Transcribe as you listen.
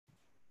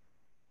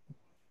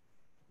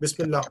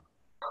Bismillah.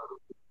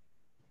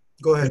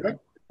 Go ahead.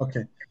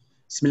 Okay.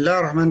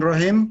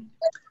 Bismillahirrahmanirrahim.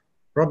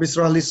 Rabbi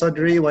israh li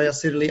sadri wa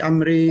yassir li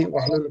amri wa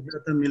hlul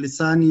 'uqdatam min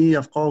lisani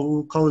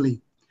yafqahu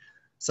qawli.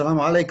 Assalamu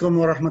alaikum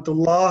wa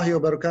rahmatullahi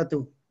wa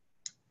barakatuh.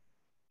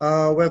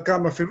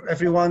 Welcome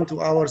everyone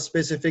to our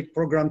specific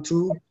program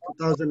 2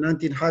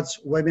 2019 Hajj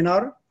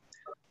webinar.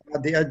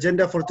 The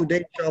agenda for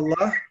today,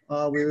 inshallah,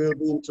 we will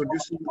be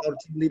introducing our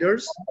team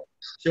leaders,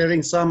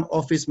 sharing some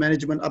office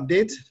management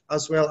updates,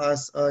 as well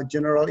as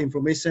general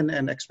information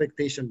and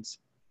expectations.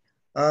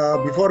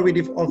 Before we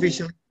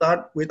officially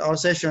start with our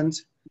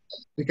sessions,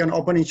 we can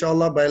open,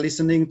 inshallah, by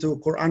listening to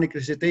Quranic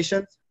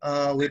recitation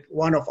with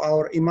one of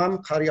our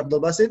Imam, Qari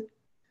Abdul Basit.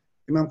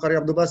 Imam Qari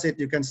Abdul Basit,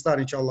 you can start,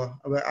 inshallah,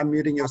 by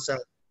unmuting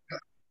yourself.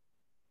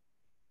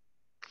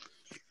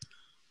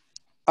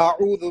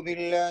 أعوذ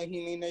بالله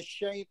من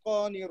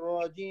الشيطان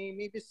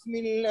الرجيم بسم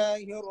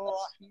الله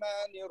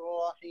الرحمن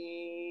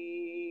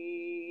الرحيم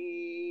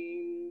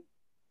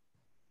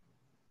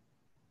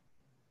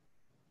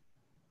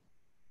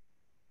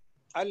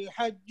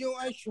الحج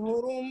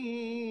أشهر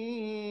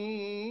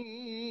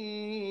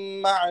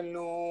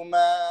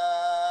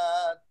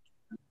معلومات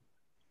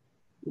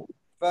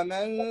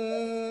فمن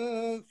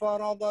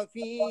فرض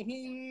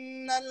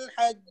فيهن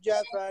الحج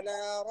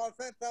فلا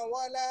رفث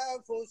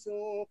ولا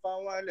فسوق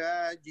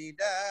ولا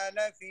جدال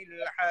في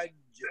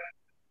الحج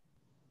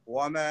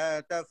وما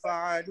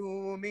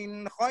تفعلوا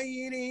من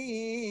خير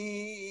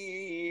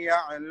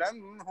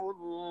يعلمه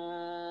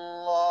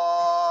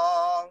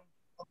الله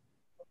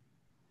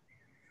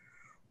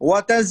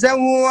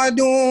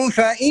وتزودوا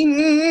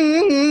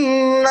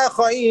فإن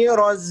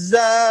خير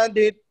الزاد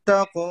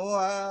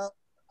التقوى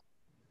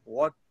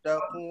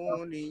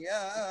واتقون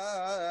يا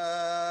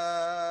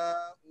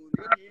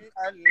أولي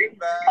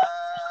الألباب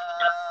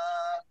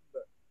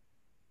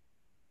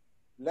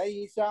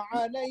ليس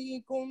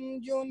عليكم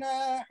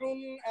جناح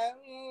أن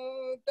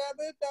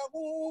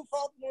تبتغوا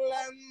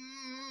فضلا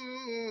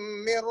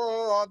من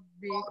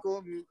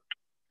ربكم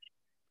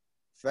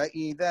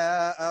فإذا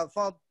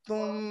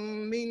أفضتم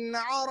من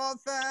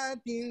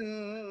عرفات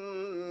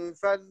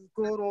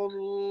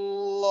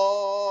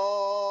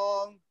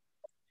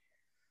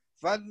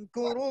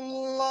فاذكروا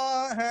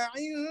الله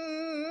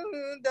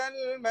عند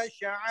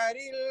المشعر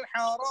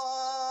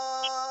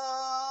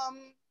الحرام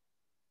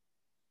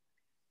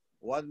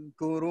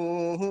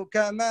واذكروه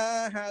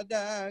كما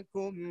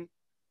هداكم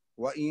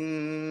وإن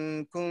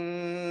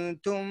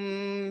كنتم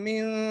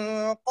من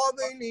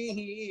قبله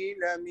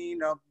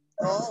لمن الضالين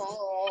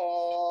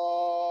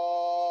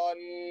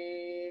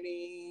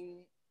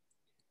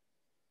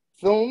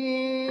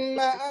ثم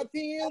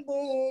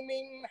أفيضوا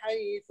من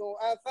حيث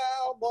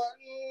أفاض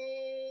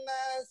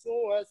الناس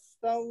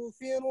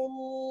واستغفروا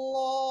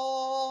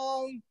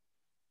الله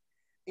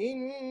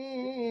إن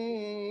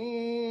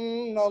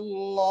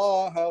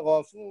الله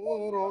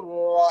غفور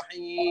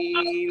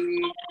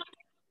رحيم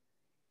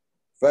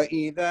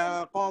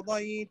فإذا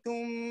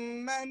قضيتم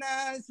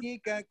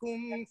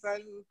مناسككم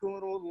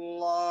فاذكروا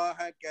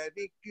الله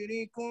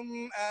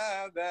كذكركم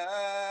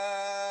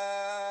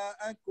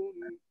آباءكم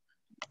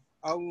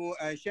أو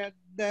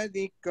أشد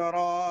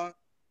ذكرا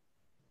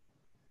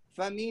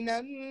فمن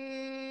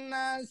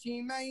الناس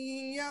من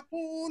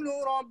يقول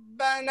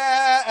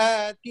ربنا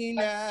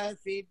آتنا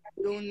في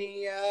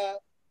الدنيا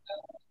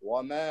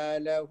وما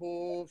له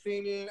في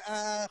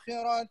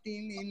الآخرة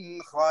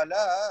من خلاق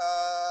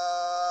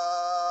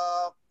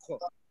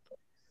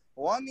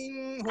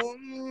ومنهم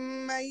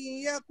من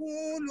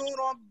يقول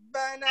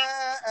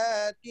ربنا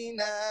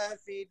آتنا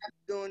في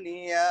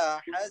الدنيا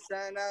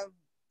حسنة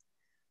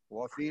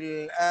وفي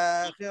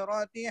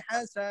الآخرة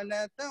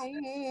حسنة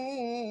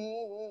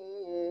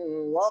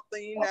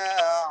وقنا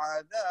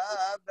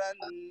عذاب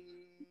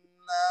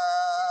النار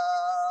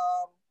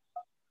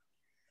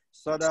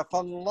صدق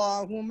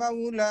الله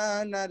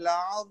مولانا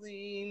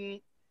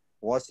العظيم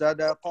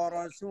وصدق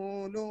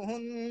رسوله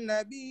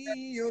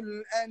النبي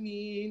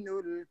الأمين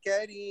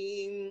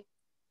الكريم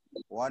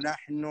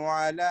ونحن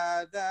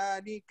على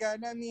ذلك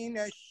لمن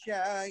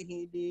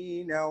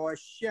الشاهدين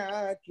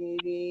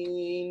والشاكرين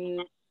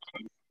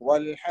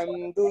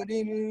والحمد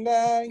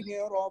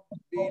لله رب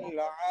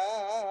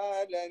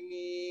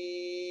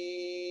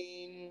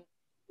العالمين.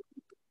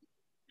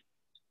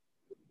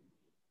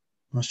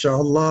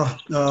 MashaAllah,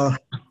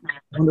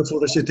 wonderful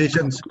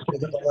recitations.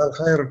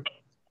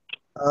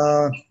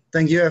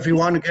 Thank you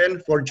everyone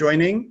again for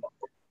joining.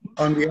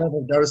 On behalf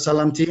of Dar es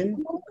Salaam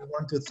team, I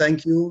want to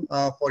thank you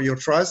for your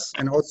trust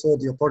and also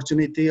the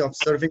opportunity of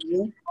serving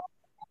you.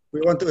 We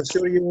want to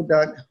assure you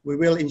that we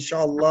will,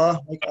 inshallah,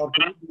 make our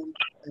commitment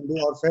and do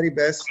our very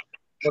best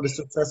for the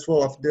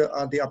successful of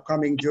the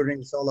upcoming journey,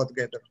 inshallah,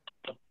 together.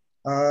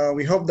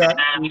 We hope that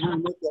we will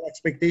meet your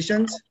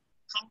expectations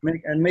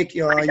and make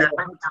your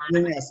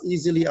journey as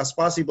easily as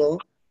possible.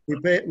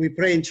 We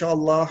pray,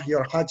 inshallah,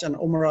 your Hajj and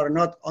Umrah are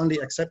not only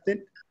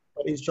accepted,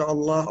 but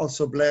inshallah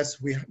also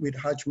blessed with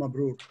Hajj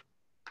Mabrur.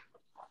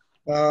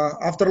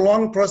 After a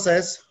long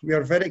process, we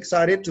are very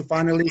excited to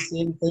finally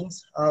seeing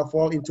things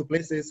fall into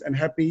places and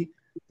happy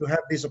to have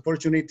this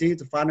opportunity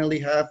to finally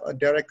have a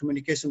direct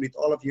communication with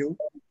all of you.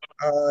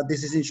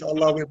 This is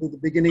inshallah will be the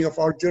beginning of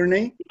our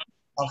journey.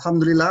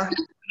 Alhamdulillah,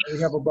 we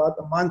have about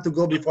a month to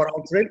go before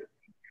our trip.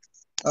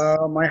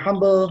 My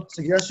humble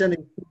suggestion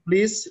is to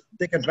please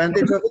take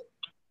advantage of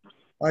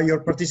it. Your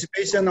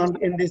participation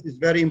in this is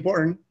very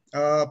important.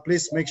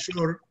 Please make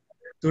sure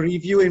to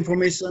review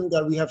information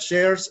that we have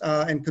shared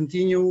and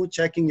continue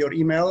checking your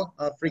email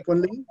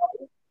frequently.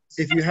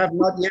 If you have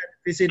not yet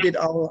visited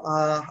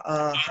our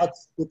Hajj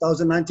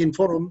 2019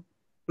 forum,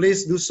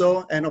 please do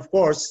so. And of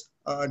course,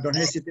 don't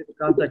hesitate to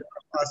contact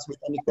us with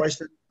any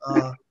question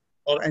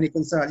or any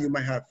concern you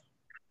might have.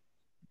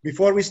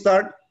 Before we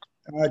start,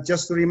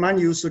 just to remind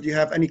you, should you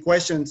have any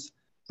questions,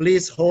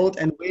 please hold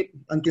and wait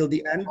until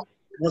the end.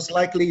 Most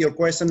likely your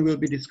question will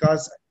be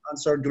discussed and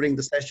answered during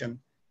the session.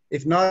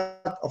 If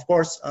not, of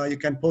course, you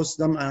can post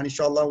them and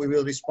inshallah we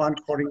will respond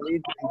accordingly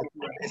during the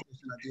Q&A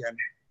session at the end.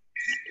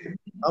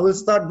 I will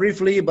start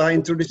briefly by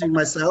introducing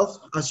myself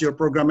as your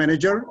program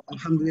manager.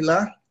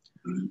 Alhamdulillah,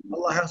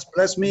 Allah has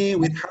blessed me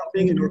with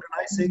helping in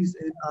organizing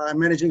and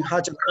managing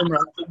Hajj and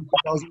Umrah in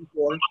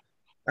 2004.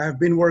 I have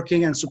been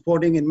working and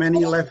supporting in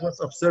many levels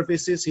of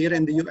services here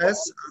in the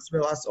US, as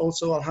well as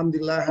also,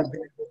 alhamdulillah, have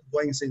been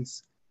going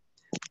since.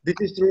 This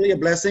is truly a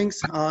blessing,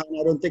 and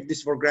I don't take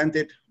this for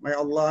granted. May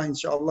Allah,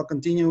 inshallah,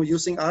 continue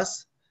using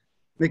us,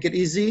 make it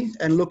easy,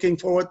 and looking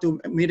forward to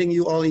meeting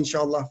you all,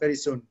 inshallah, very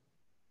soon.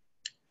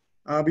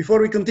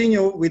 Before we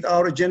continue with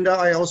our agenda,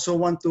 I also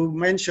want to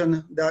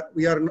mention that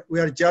we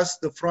are just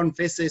the front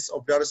faces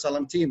of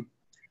Darussalam team.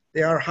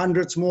 There are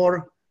hundreds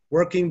more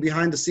working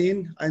behind the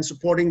scene and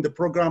supporting the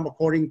program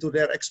according to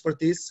their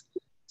expertise.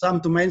 Some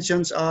to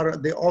mention are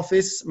the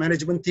office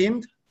management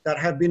team that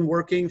have been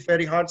working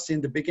very hard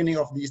since the beginning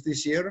of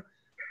this year.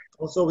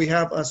 Also, we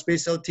have a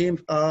special team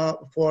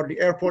for the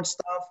airport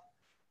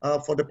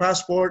staff, for the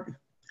passport,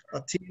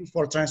 a team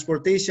for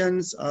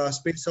transportations,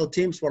 special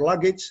teams for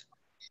luggage,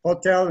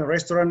 hotel and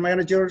restaurant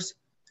managers.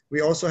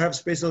 We also have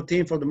special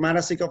team for the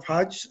manasik of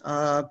Hajj,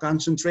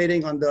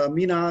 concentrating on the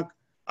Mina,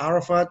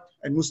 Arafat,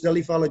 and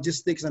Muzdalifah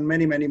logistics, and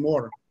many, many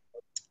more.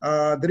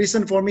 The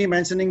reason for me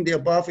mentioning the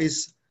above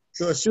is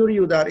to assure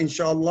you that,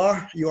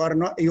 inshallah, you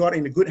are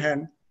in a good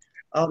hand.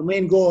 Our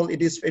main goal,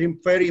 it is very,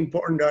 very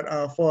important that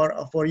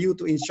for you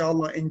to,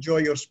 inshallah, enjoy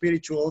your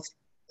spirituals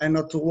and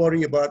not to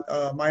worry about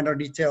minor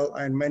detail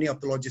and many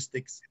of the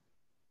logistics.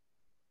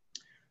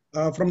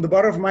 From the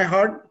bottom of my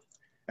heart,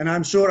 and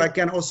I'm sure I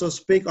can also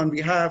speak on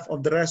behalf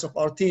of the rest of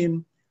our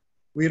team,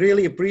 we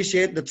really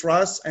appreciate the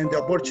trust and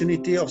the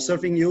opportunity of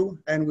serving you,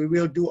 and we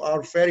will do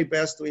our very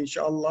best to,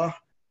 inshallah,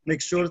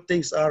 make sure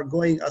things are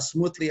going as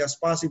smoothly as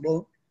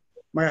possible.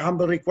 My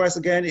humble request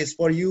again is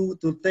for you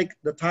to take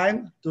the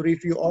time to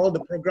review all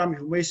the program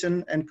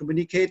information and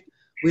communicate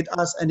with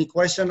us any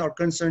question or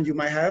concern you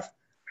might have.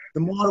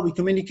 The more we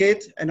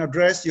communicate and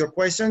address your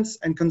questions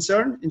and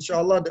concern,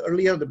 inshallah, the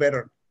earlier the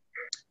better.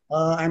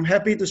 I'm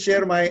happy to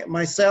share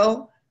my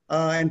cell,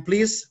 and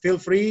please feel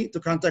free to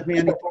contact me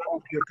anytime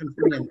if you're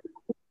convenient.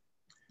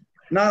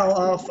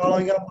 Now,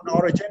 following up on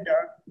our agenda,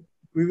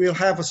 we will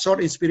have a short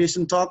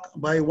inspiration talk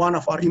by one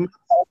of our imams.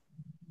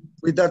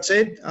 With that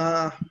said,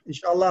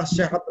 inshallah,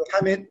 Sheikh Abdul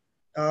Hamid,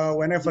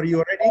 whenever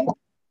you're ready,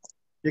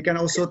 you can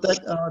also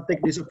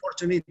take this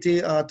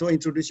opportunity to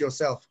introduce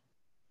yourself.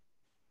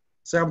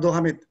 Sheikh Abdul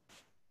Hamid.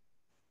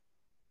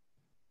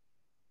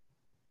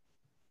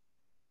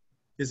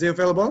 Is he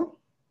available?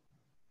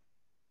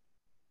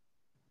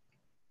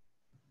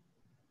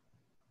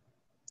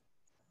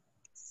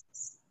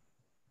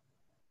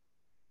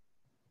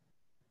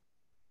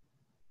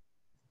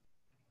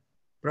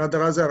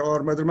 Brother Azhar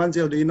or Brother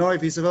Manzil, do you know if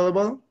he's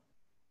available?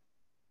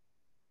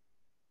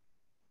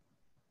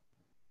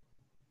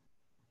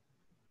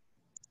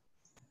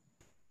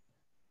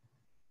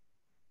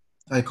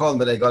 I called,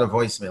 but I got a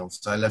voicemail,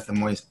 so I left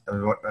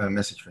a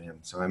message for him.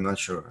 So I'm not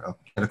sure. I'll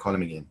try to call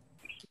him again.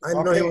 I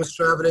know he was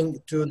traveling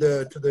to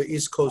the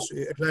East Coast,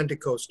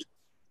 Atlantic Coast,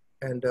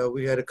 and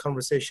we had a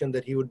conversation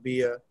that he would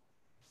be,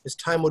 his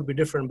time would be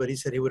different, but he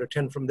said he would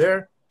attend from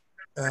there.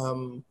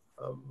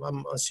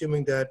 I'm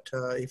assuming that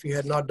if he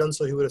had not done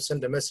so, he would have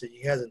sent a message.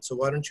 He hasn't. So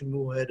why don't you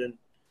move ahead and...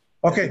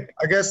 Okay,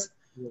 I guess,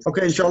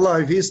 okay,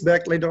 inshallah, if he's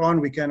back later on,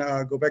 we can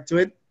go back to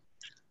it.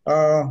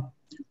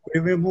 We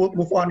will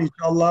move on,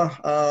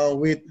 inshallah,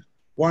 with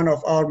one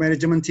of our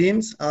management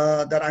teams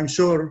that I'm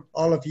sure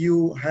all of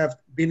you have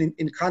been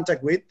in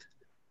contact with,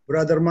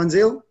 Brother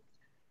Manzil.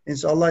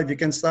 Inshallah, if you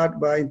can start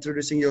by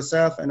introducing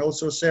yourself and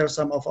also share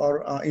some of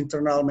our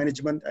internal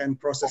management and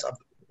process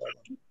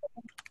updates.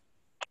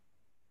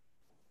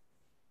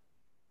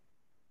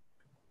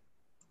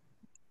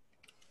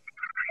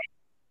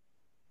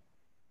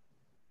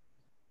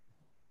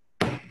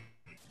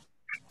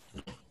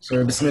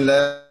 So,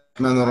 Bismillah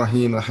ar-Rahman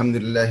ar-Rahim,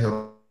 alhamdulillahi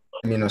wa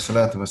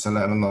salatu wa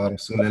salam ala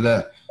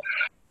Rasulillah.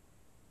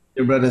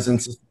 Dear brothers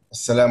and sisters,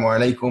 assalamu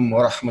alaikum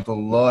wa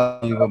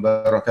rahmatullahi wa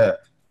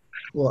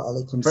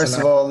barakatuh. First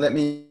of all, let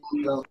me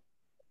welcome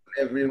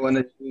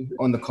everyone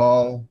on the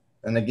call,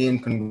 and again,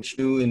 congratulate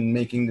you in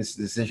making this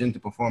decision to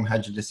perform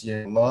Hajj this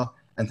year. Allah,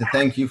 and to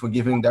thank you for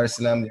giving Dar es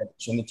Salaam the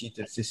opportunity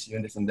to assist you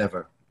in this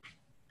endeavor.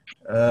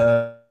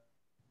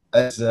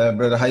 As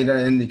Brother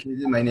Haider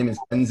indicated, my name is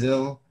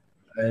Denzil.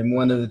 I'm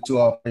one of the two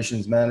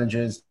operations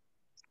managers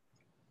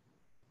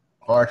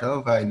part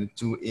of either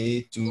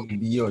 2A,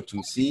 2B, or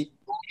 2C.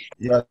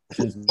 The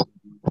operations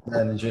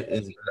manager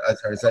is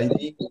Azhar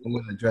Zaidi, who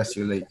will address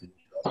you later.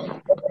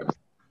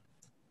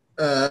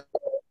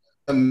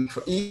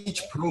 For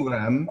each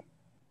program,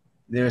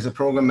 there's a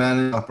program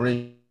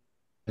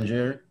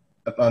manager,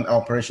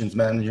 operations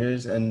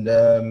managers, and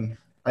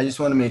I just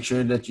want to make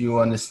sure that you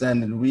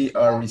understand that we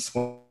are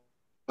responsible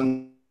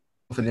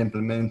for the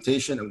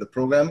implementation of the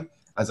program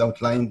as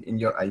outlined in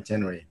your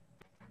itinerary.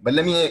 But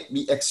let me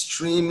be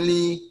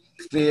extremely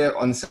clear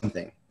on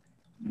something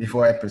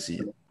before I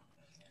proceed.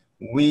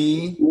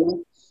 We,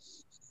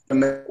 the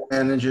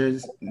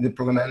managers, the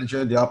program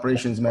manager, the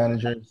operations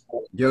managers,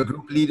 your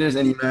group leaders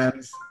and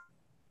imams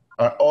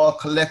are all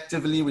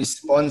collectively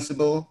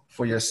responsible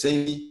for your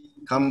safety,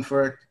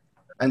 comfort,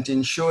 and to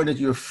ensure that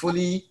you're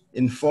fully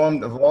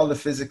informed of all the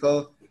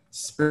physical,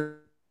 spiritual,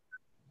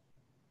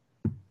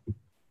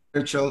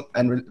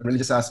 and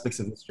religious aspects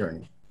of this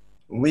journey.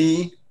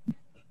 We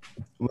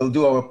will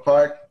do our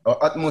part, our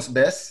utmost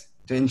best,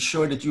 to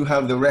ensure that you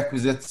have the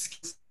requisite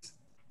skills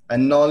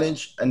and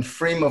knowledge and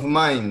frame of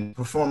mind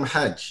to perform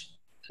Hajj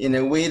in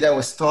a way that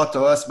was taught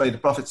to us by the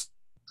Prophet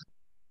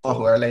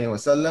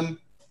ﷺ,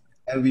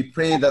 and we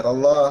pray that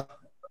Allah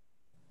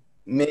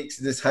makes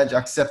this Hajj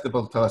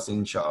acceptable to us,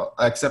 inshallah,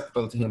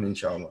 acceptable to him,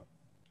 inshallah.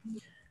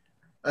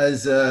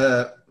 As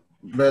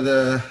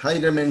Brother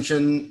Haider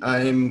mentioned,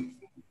 I'm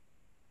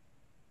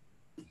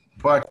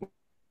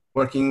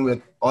working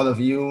with all of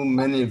you.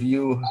 Many of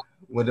you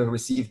would have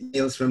received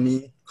mails from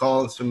me,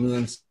 calls from me,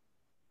 and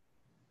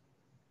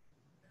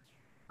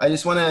I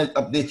just want to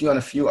update you on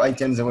a few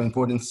items that are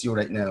important to you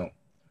right now.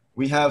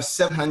 We have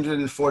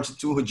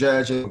 742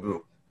 Hujjaj in the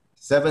group,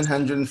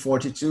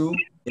 742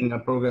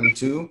 in program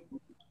 2.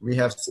 We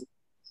have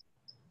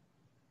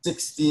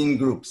 16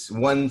 groups,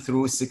 1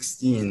 through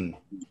 16.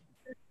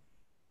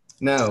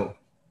 Now,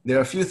 there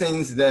are a few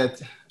things that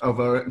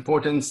of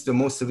importance to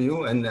most of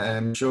you, and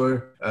I'm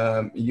sure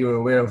you're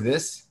aware of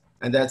this,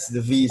 and that's the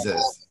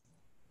visas.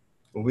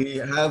 We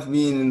have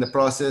been in the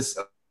process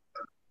of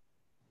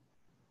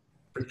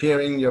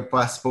preparing your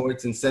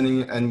passports and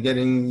sending and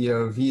getting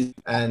your visa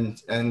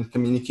and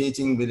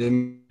communicating with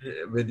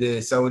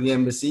the Saudi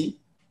embassy.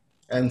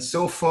 And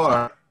so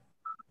far,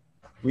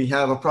 we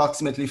have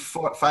approximately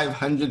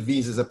 500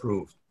 visas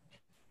approved.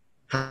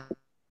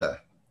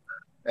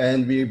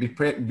 And we'll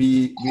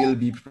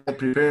be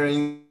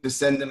preparing to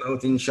send them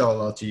out,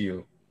 inshallah, to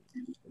you.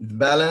 The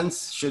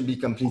balance should be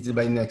completed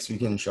by next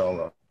week,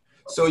 inshallah.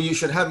 So you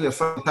should have your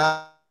first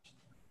package,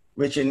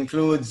 which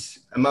includes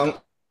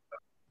amount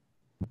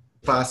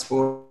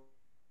passport,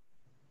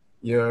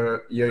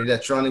 your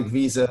electronic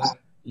visa,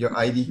 your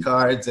ID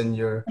cards, and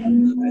your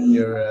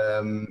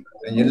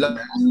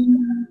letters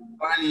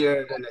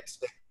earlier than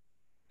expected.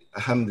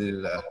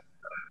 Alhamdulillah.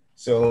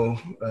 So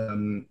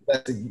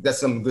that's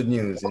some good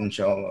news,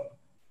 inshallah.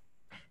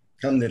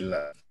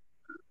 Alhamdulillah.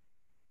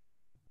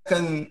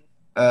 Second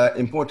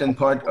important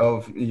part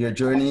of your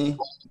journey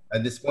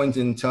at this point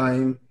in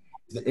time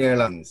is the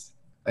airlines.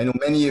 I know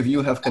many of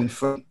you have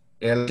confirmed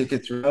airline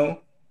tickets now.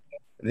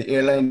 The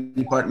airline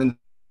department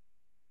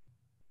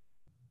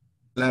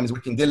is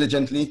working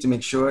diligently to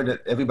make sure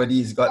that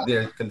everybody's got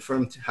their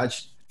confirmed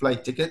Hajj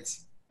flight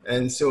tickets.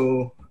 And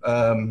so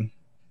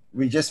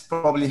we just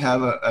probably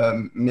have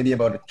maybe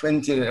about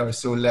 20 or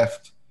so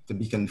left to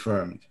be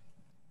confirmed.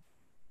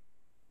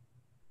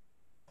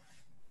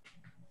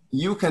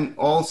 You can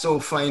also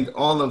find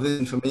all of this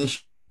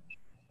information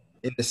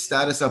in the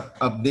status of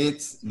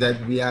updates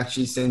that we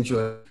actually sent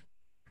you.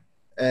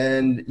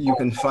 And you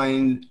can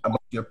find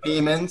about your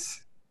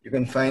payments, you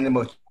can find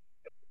about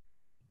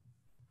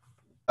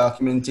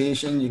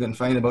documentation, you can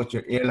find about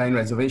your airline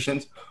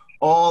reservations,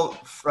 all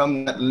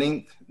from that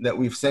link that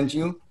we've sent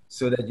you,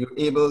 so that you're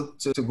able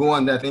to go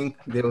on that link.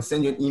 They will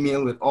send you an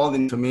email with all the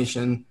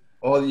information,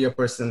 all your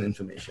personal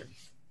information.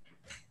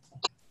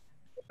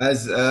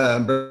 As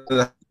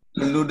Brother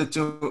alluded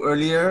to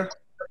earlier,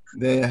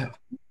 the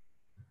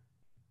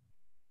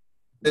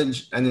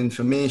knowledge and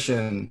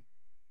information,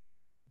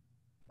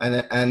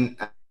 and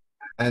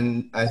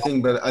I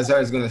think Brother Azhar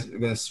is going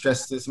to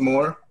stress this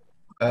more.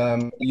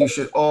 You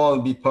should all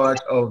be part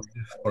of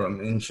the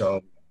forum,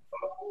 inshallah.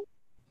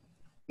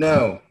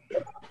 Now,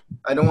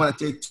 I don't want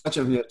to take too much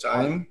of your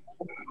time,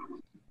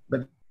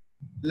 but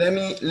let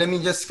me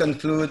just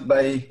conclude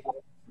by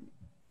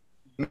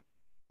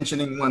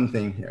mentioning one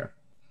thing here.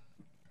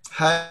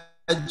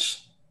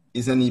 Hajj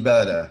is an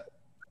ibadah,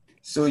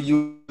 so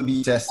you will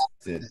be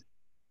tested.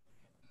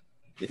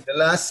 In the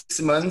last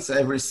 6 months,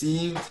 I've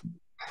received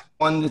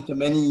to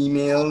many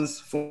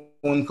emails,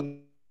 phone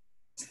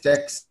calls,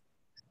 texts,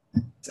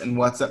 and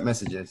WhatsApp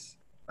messages.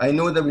 I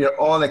know that we are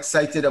all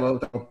excited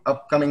about our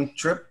upcoming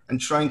trip and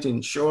trying to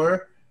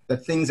ensure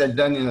that things are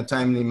done in a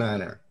timely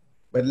manner.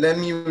 But let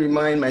me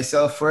remind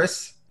myself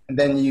first, and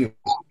then you.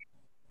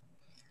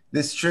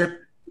 This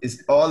trip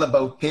is all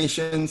about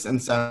patience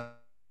and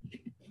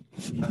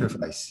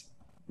sacrifice.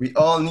 We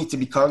all need to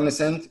be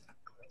cognizant.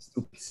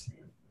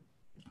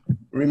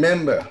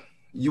 Remember,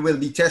 you will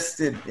be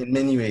tested in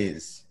many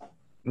ways.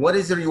 What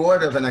is the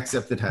reward of an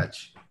accepted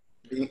Hajj?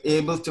 Being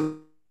able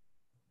to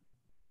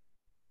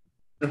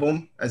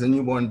home as a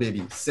newborn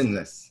baby,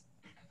 sinless.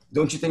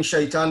 Don't you think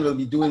Shaitan will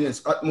be doing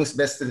its utmost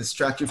best to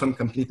distract you from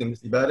completing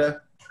this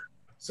ibadah?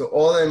 So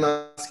all I'm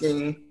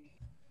asking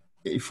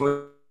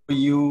for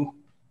you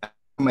and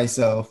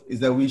myself is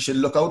that we should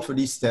look out for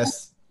these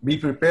tests, be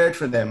prepared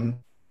for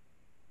them,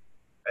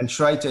 and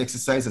try to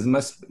exercise as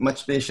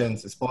much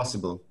patience as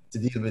possible to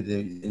deal with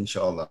it,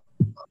 inshallah.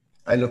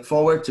 I look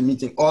forward to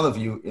meeting all of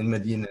you in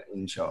Medina,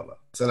 inshallah.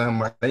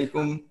 Assalamu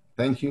alaikum.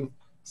 Thank you.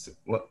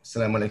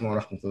 Assalamu alaikum wa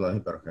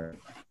rahmatullahi wa barakatuh.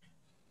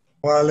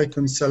 Wa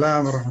alaikum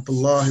salam wa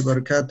rahmatullahi wa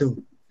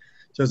barakatuh.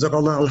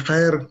 Jazakallah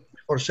al-khair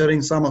for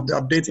sharing some of the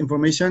updates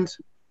information.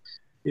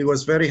 It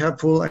was very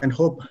helpful and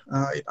hope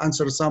it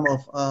answers some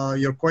of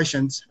your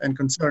questions and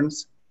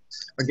concerns.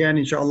 Again,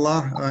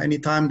 inshallah,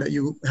 anytime that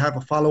you have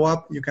a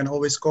follow-up, you can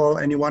always call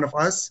any one of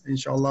us.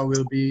 Inshallah,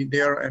 we'll be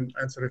there and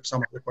answer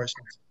some of the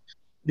questions.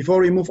 Before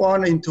we move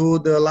on into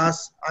the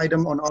last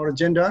item on our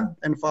agenda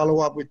and follow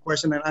up with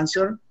question and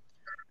answer,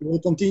 we will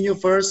continue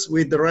first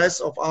with the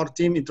rest of our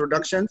team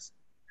introductions.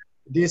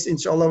 This,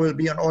 inshallah, will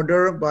be an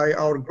order by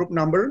our group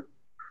number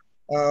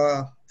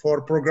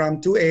for program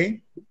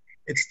 2A.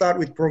 It starts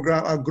with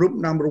group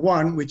number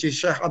 1, which is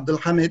Sheikh Abdul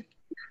Hamid.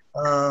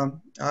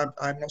 I'm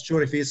not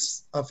sure if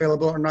he's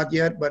available or not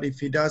yet, but if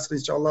he does,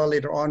 inshallah,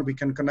 later on we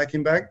can connect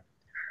him back.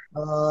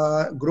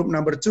 Group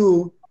number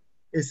 2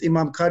 is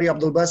Imam Qari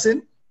Abdul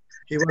Basit.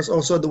 He was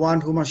also the one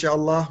who,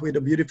 mashallah, with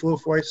a beautiful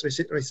voice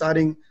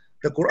reciting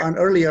the Quran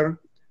earlier.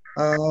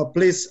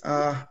 Please,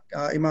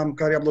 Imam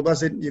Qari Abdul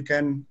Basit, you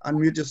can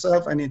unmute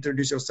yourself and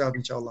introduce yourself,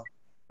 inshallah.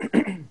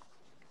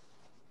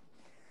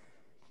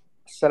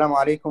 Assalamu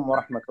alaikum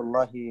wa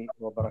rahmatullahi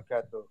wa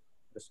barakatuh.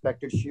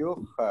 Respected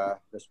Shuyukh,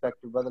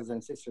 respected brothers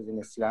and sisters in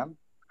Islam.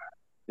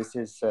 This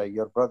is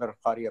your brother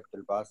Qari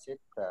Abdul Basit.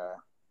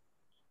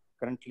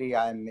 Currently,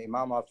 I'm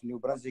Imam of New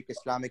Brunswick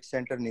Islamic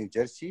Center, New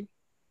Jersey.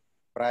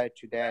 Prior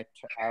to that,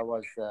 I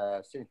was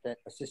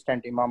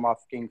assistant Imam of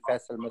King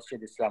Faisal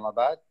Masjid,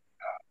 Islamabad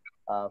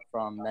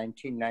from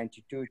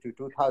 1992 to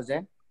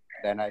 2000.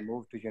 Then I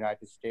moved to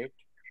United States.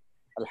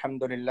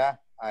 Alhamdulillah,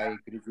 I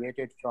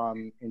graduated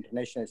from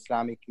International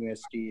Islamic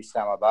University,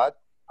 Islamabad,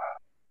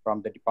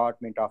 from the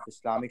Department of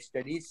Islamic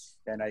Studies.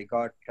 Then I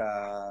got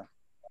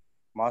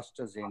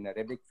Masters in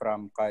Arabic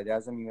from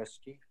Qaid-e-Azam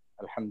University,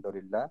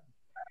 Alhamdulillah.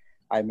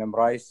 I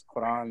memorized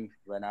Quran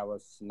when I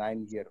was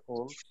 9 years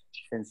old.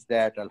 Since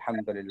that,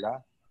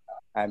 Alhamdulillah,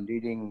 I'm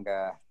reading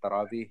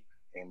Taraweeh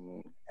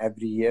in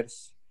every year.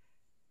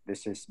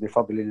 This is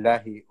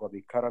bifadlillahi wa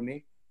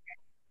bikarami.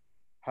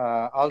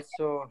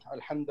 Also,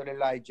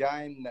 Alhamdulillah, I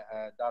joined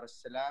Dar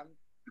es Salaam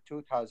in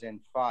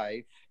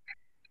 2005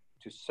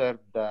 to serve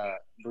the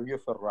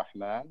Duyuf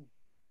al-Rahman.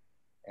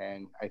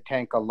 And I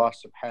thank Allah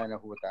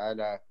subhanahu wa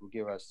ta'ala who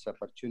give us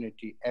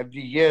opportunity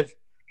every year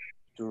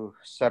to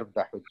serve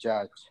the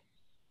Hujjaj.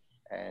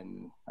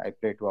 And I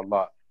pray to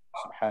Allah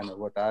subhanahu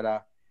wa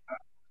ta'ala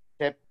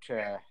kept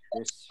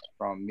this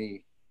from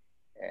me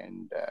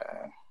and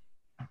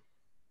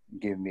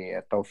give me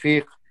a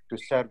tawfiq to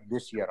serve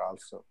this year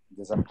also.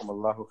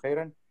 Jazakumullahu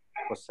khairan.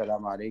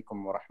 Wassalamu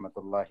alaikum wa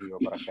rahmatullahi wa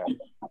barakatuh.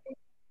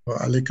 Wa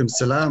alaikum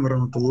salam wa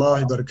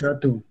rahmatullahi wa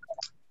barakatuh.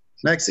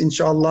 Next,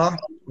 inshallah,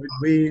 will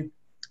be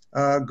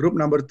group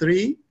number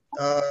 3,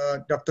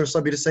 Dr.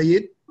 Sabir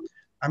Sayyid.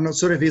 I'm not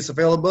sure if he's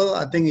available.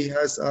 I think he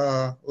has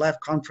a live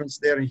conference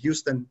there in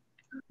Houston.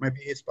 Maybe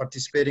he's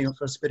participating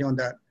on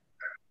that.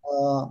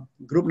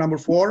 Group number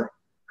 4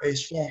 is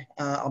Sheikh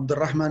Abdul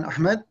Rahman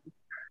Ahmed.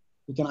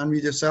 You can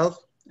unmute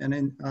yourself and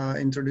then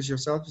introduce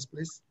yourself,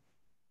 please.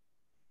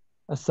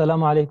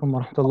 Assalamu alaikum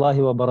wa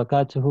rahmatullahi wa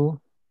barakatuhu.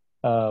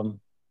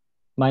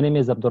 My name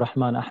is Abdul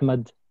Rahman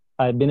Ahmed.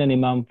 I've been an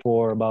imam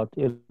for about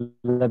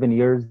 11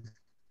 years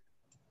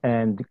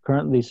and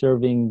currently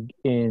serving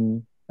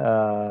in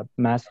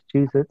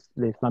Massachusetts,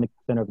 the Islamic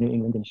Center of New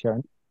England in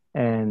Sharon.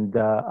 And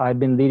I've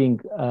been leading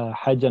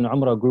Hajj and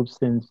Umrah groups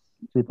since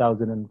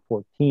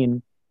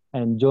 2014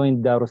 and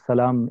joined Dar es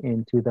Salaam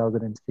in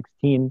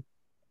 2016.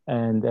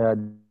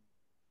 And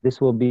this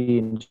will be,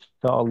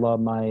 inshallah,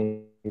 my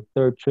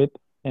 3rd trip.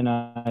 And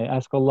I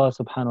ask Allah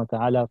subhanahu wa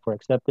ta'ala for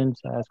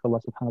acceptance. I ask Allah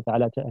subhanahu wa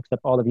ta'ala to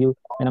accept all of you.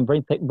 And I'm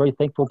very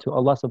thankful to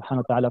Allah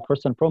subhanahu wa ta'ala,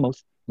 first and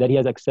foremost, that He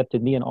has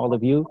accepted me and all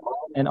of you.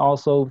 And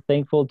also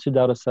thankful to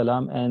Dar es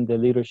Salaam and the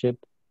leadership.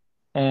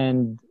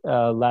 And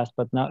last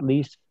but not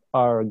least,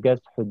 our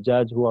guest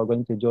Hujjaj who are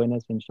going to join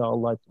us,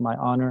 inshallah. It's my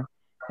honor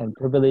and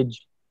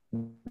privilege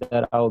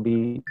that I'll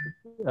be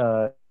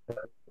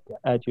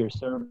at your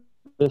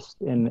service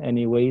in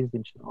any ways,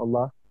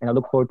 inshallah. And I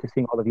look forward to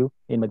seeing all of you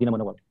in Medina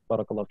Munawwar.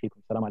 Barakallahu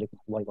feekum. Assalamu alaikum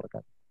wa rahmatullahi wa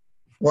barakatuh.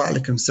 Wa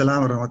alaikum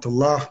salam wa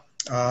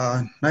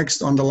rahmatullah.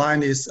 Next on the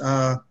line is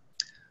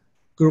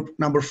group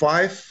number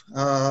 5,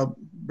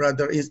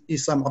 Brother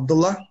Isam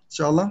Abdullah,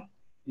 inshallah.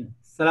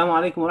 Assalamu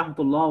alaikum wa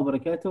rahmatullahi wa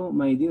barakatuh.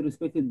 My dear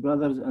respected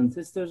brothers and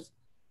sisters,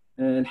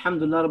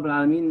 Alhamdulillah Rabbil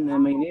Alameen.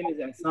 My name is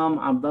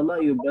Isam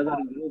Abdullah, your brother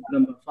in group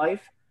number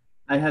 5.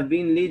 I have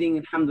been leading,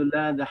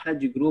 Alhamdulillah, the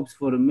Hajj groups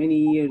for many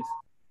years.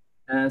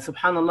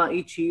 Subhanallah,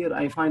 each year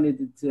I find it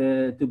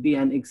to be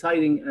an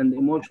exciting and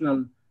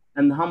emotional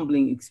and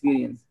humbling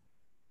experience.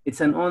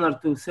 It's an honor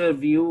to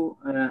serve you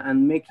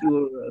and make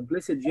your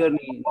blessed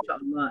journey,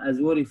 inshallah,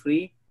 as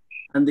worry-free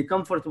and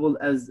comfortable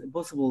as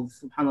possible,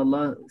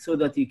 subhanallah, so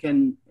that you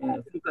can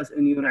focus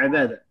on your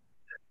ibadah.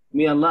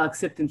 May Allah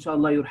accept,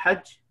 inshallah, your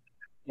Hajj,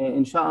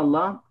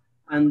 inshallah,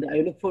 and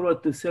I look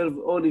forward to serve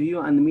all of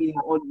you and meeting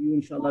all of you,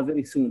 inshallah,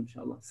 very soon,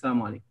 inshallah.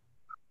 Assalamu alaikum.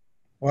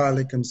 Wa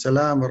alaikum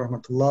salam wa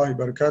rahmatullahi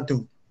wa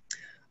barakatuh.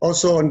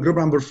 Also on group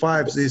number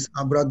 5 is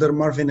our brother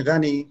Marvin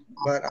Ghani,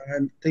 but I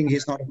think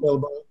he's not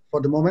available for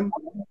the moment.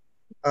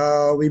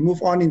 We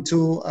move on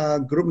into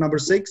group number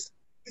 6.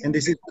 And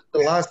this is the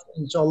last,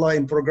 inshallah,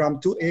 in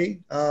program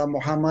 2A,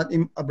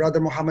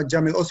 brother Muhammad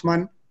Jamil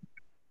Osman.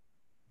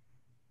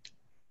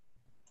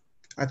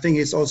 I think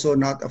he's also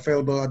not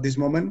available at this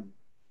moment.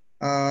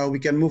 We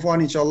can move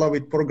on, inshallah,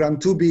 with program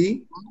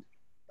 2B,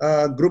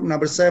 group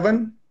number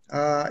 7,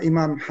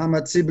 Imam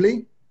Hamad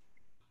Sibli.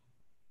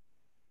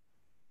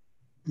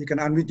 You can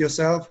unmute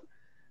yourself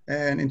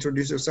and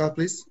introduce yourself,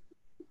 please.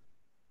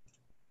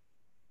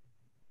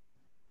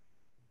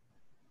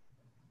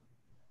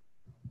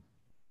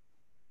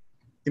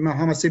 Imam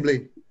Hamad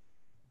Sibli.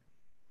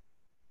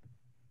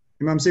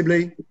 Imam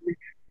Sibli.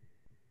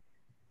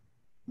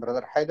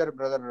 Brother Haider,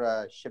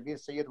 Brother Shabir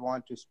Sayyid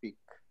want to speak.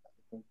 I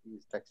think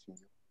he's texting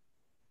you.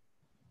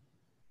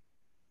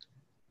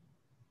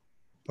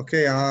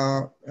 Okay,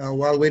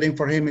 while waiting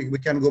for him, we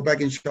can go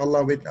back,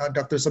 inshallah, with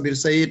Dr. Sabir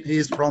Said. He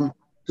is from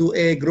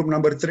 2A, group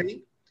number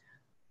 3.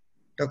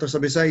 Dr.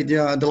 Sabir Said,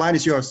 yeah, the line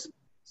is yours.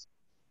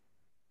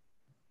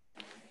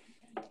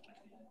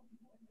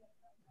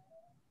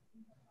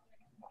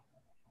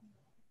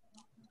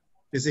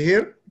 Is he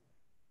here?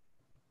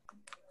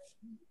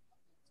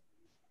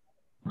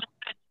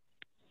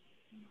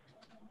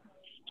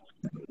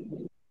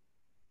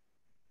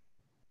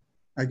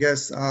 I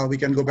guess we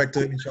can go back to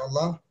it,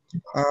 inshallah.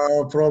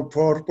 For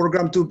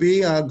program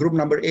 2B, group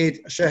number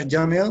 8, Sheikh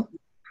Jamil,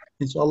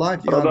 inshallah.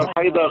 Brother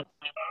Haider.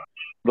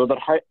 Brother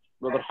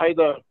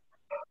Haider.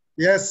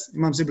 Yes,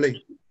 Imam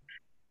Sibli.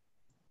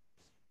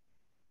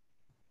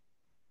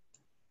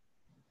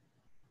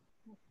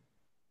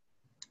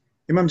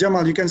 Imam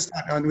Jamal, you can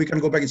start and we can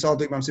go back inshallah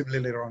to Imam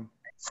Sibli later on.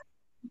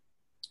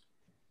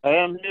 I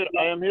am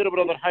here,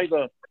 Brother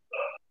Haider.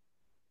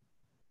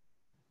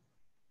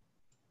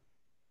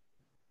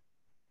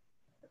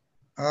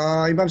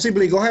 Imam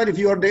Sibli, go ahead if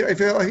you are there,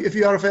 if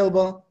you are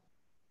available.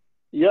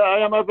 Yeah, I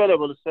am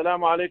available.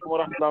 Assalamu alaikum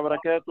wa rahmatullahi wa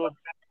barakatuh.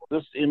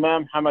 This is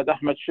Imam Hamad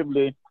Ahmad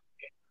Shibli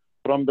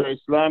from the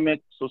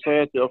Islamic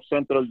Society of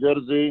Central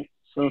Jersey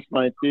since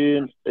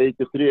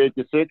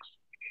 1983-86.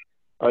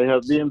 I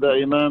have been the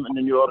Imam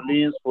in New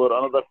Orleans for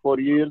another 4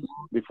 years.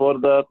 Before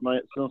that,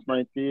 since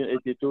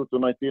 1982 to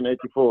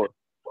 1984.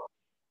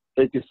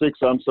 86,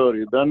 I'm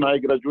sorry. Then I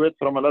graduated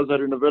from Al-Azhar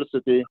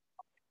University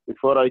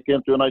before I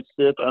came to United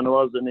States and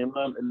was an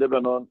Imam in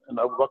Lebanon in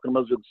Abu Bakr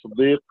Masjid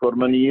Siddiq for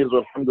many years,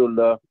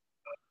 alhamdulillah.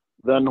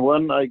 Then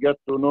when I got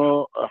to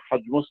know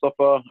Hajj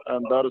Mustafa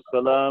and Dar es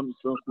Salaam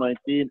since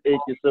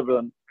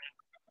 1987,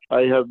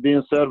 I have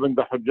been serving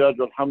the Hajjaj,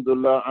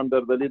 alhamdulillah, under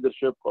the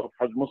leadership of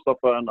Hajj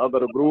Mustafa and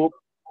other group.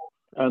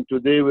 And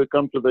today we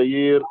come to the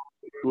year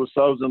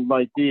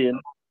 2019.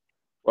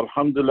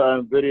 Alhamdulillah,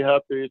 I'm very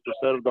happy to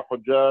serve the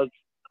Hajjaj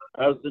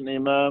as an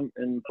Imam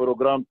in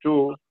program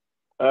 2,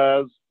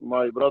 as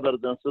my brothers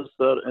and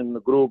sisters in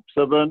group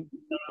 7.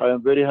 I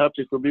am very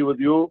happy to be with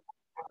you.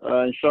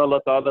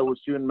 Inshallah ta'ala, we'll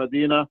see you in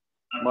Medina.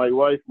 My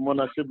wife,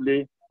 Mona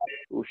Shibli,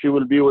 she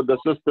will be with the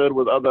sister,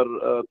 with other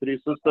 3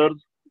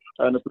 sisters.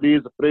 And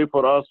please pray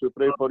for us, we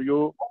pray for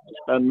you.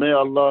 And may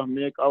Allah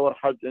make our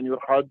Hajj and your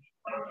Hajj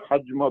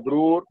Hajj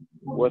Mabrur,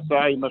 wa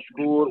Sa'i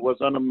Mashkur, wa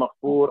Zanam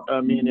Maghfur.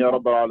 Ameen Ya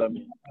Rabbal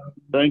Alameen.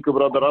 Thank you,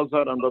 Brother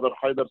Azhar and Brother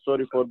Haider.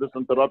 Sorry for this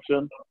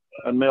interruption.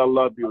 And may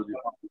Allah be with you.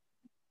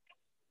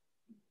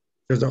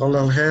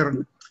 Jazakallah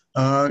khair.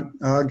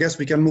 I guess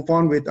we can move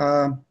on with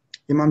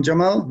Imam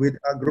Jamal with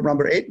group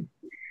number 8.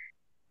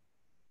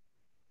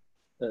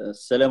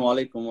 Assalamu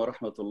alaikum wa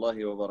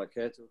rahmatullahi wa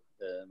barakatuh.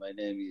 My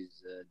name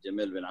is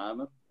Jamal bin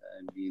Amr.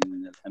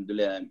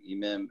 Alhamdulillah, I'm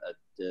Imam at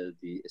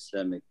the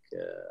Islamic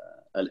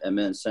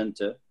Al-Aman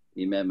Center,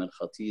 Imam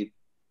al-Khatib,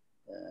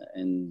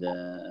 and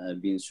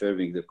I've been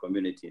serving the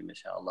community,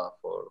 mashallah,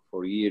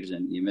 for years,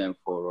 and Imam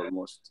for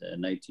almost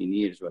 19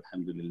 years,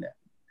 alhamdulillah.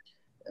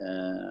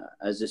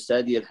 As a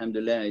study,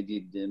 alhamdulillah, I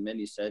did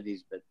many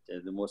studies, but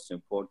the most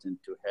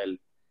important to help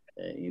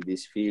in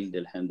this field,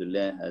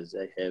 alhamdulillah, as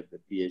I have a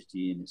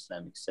PhD in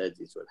Islamic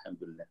studies,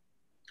 alhamdulillah.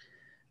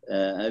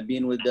 I've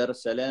been with Dar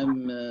es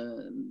Salaam,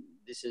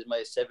 this is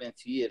my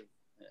 7th year.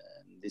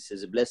 This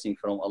is a blessing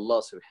from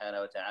Allah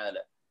subhanahu wa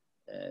ta'ala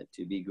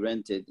to be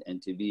granted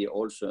and to be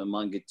also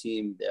among a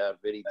team. They are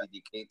very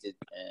dedicated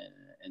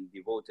and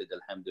devoted,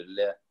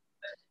 alhamdulillah.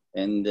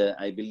 And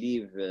I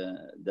believe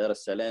Dar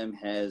es Salaam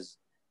has,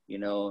 you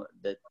know,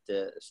 that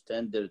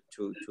standard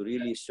to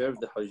really serve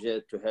the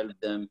Hujjaj, to help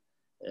them,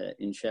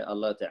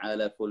 inshallah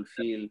ta'ala,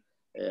 fulfill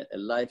a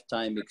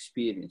lifetime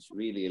experience,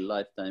 really a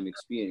lifetime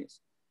experience.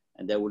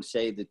 And I will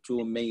say the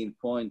two main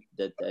points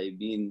that I've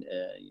been,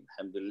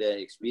 alhamdulillah,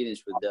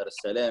 experienced with Dar es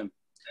Salaam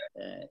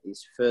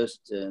is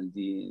first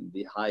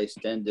the high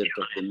standard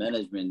of the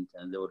management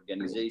and the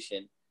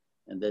organization.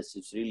 And that's,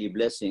 it's really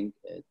blessing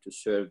to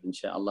serve,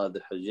 inshallah,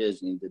 the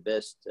Hujjaj in the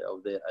best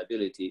of their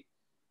ability.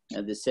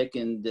 And the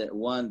second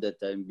one that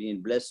I'm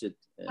being blessed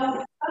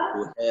to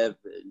have,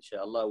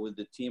 inshallah, with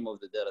the team of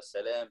the Dar es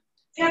Salaam,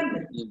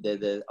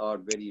 that are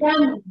very,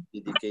 very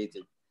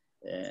dedicated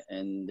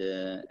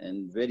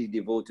and very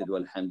devoted,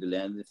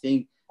 alhamdulillah. And I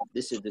think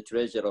this is the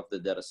treasure of the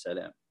Dar es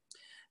Salaam.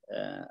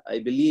 I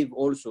believe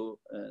also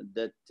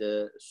that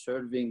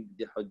serving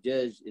the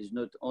Hujjaj is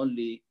not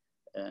only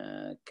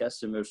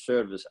customer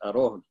service at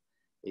all.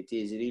 It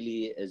is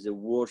really as a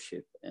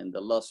worship. And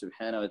Allah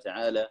subhanahu wa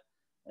ta'ala,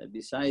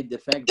 beside the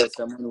fact that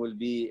someone will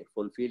be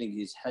fulfilling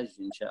his Hajj,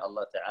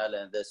 inshallah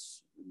ta'ala, and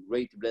that's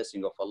great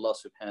blessing of Allah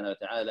subhanahu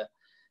wa ta'ala,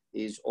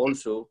 is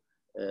also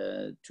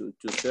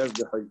to serve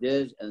the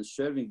Hujjaj, and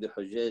serving the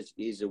Hujjaj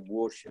is a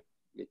worship.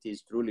 It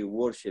is truly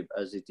worship,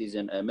 as it is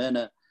an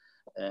amana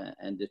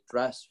and the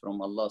trust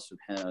from Allah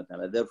subhanahu wa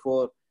ta'ala.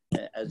 Therefore,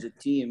 as a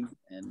team,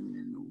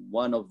 and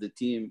one of the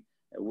team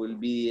will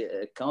be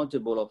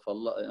accountable of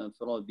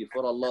Allah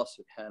before Allah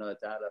subhanahu wa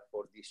ta'ala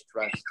for this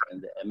trust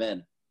and the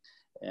amana.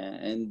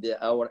 And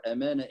our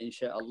amana,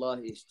 inshallah,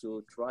 is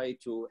to try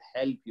to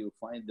help you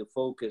find the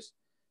focus,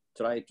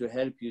 try to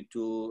help you,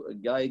 to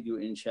guide you,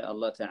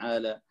 inshallah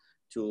ta'ala,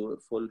 to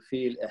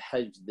fulfill a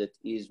Hajj that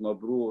is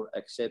mabrur,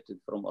 accepted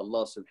from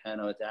Allah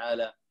subhanahu wa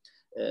ta'ala.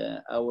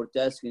 Our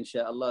task,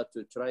 inshallah,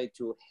 to try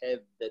to have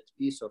that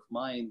peace of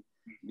mind,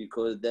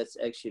 because that's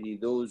actually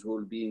those who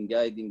will be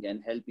guiding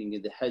and helping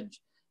in the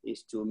Hajj,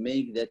 is to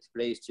make that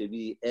place to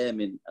be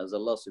amin, as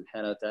Allah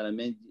subhanahu wa ta'ala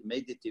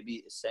made it to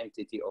be a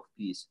sanctity of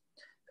peace.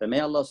 So may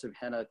Allah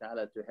subhanahu wa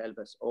ta'ala to help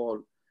us all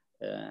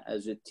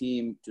as a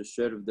team to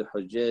serve the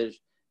Hujjaj,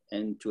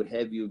 and to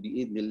have you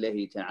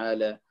bi'idhnillahi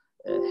ta'ala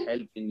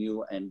helping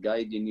you and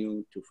guiding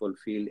you to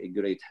fulfill a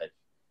great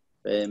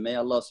Hajj. May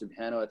Allah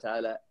subhanahu wa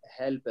ta'ala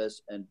help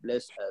us and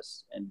bless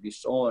us and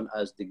bestow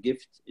us the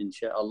gift,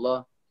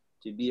 inshallah,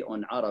 to be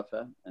on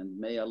Arafah. And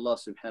may Allah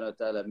subhanahu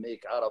wa ta'ala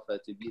make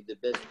Arafah to be the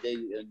best day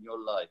in your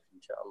life,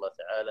 inshallah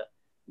ta'ala.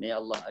 May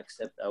Allah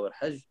accept our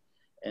Hajj,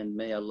 and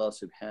may Allah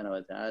subhanahu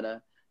wa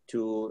ta'ala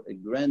to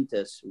grant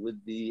us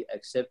with the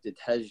accepted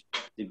Hajj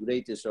the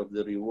greatest of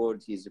the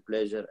reward, His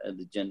pleasure, and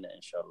the Jannah,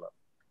 inshallah.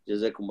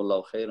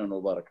 Jazakumullahu khairan wa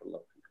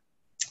barakallahu.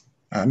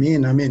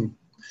 Ameen, ameen.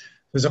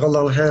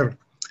 Jazakallahu khair.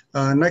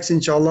 Next,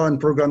 inshallah, in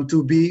program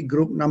 2B,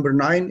 group number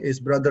 9 is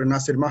Brother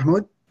Nasir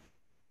Mahmood.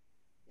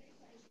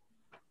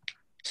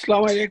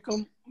 Assalamu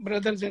alaikum,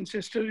 brothers and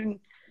sisters in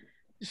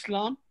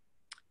Islam.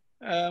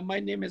 My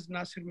name is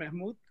Nasir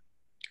Mahmood.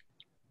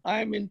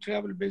 I am in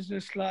travel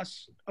business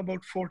last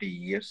about 40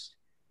 years.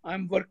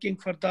 I'm working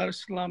for Dar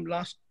es Salaam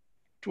last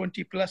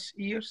 20 plus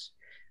years,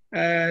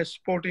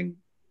 supporting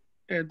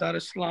Dar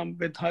es Salaam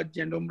with Hajj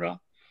and Umrah.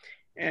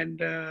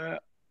 And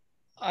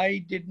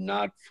I did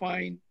not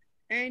find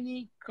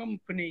any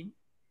company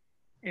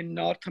in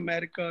North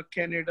America,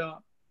 Canada,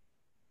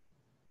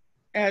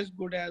 as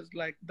good as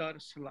like Dar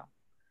es Salaam.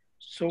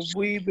 So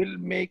we will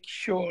make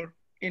sure,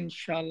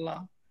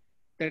 inshallah,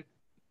 that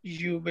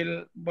you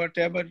will,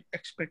 whatever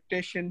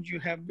expectations you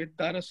have with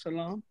Dar es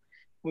Salaam,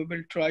 we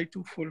will try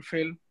to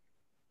fulfill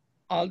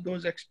all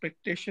those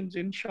expectations,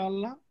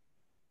 inshallah.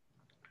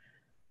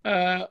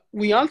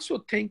 We also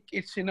think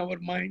it's in our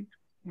mind,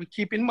 we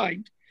keep in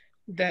mind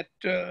that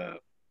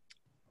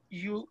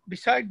you,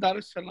 beside Dar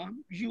es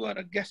Salaam, you are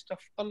a guest of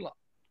Allah.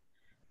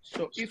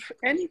 So if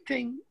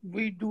anything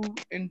we do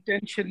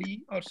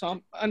intentionally or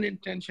some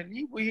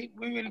unintentionally, we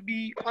will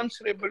be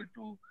answerable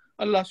to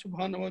Allah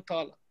subhanahu wa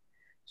ta'ala.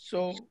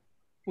 So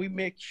we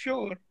make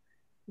sure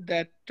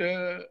that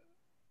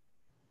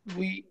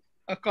we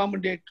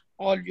accommodate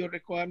all your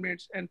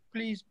requirements. And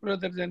please,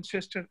 brothers and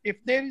sisters, if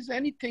there is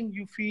anything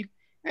you feel,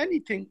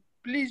 anything,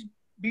 please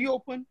be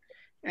open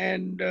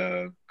and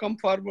come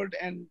forward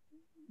and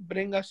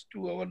bring us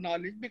to our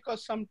knowledge,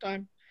 because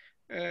sometimes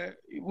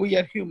we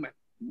are human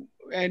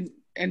and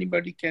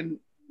anybody can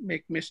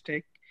make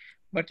mistake.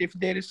 But if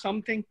there is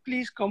something,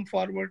 please come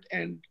forward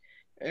and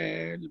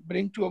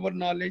bring to our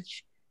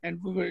knowledge,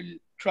 and we will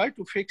try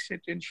to fix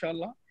it,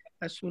 inshallah,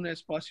 as soon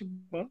as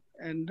possible.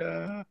 And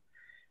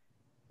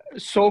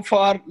so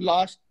far,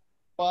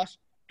 past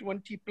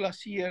 20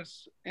 plus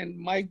years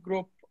in my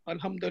group,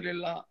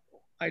 alhamdulillah,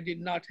 I did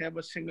not have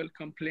a single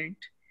complaint.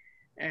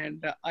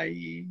 And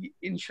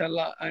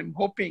inshallah, I'm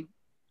hoping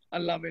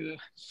Allah will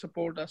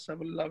support us,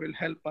 Allah will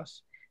help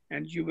us,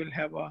 and you will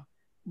have a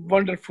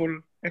wonderful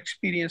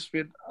experience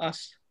with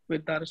us,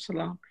 with Dar es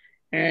Salaam,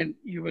 and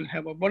you will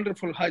have a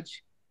wonderful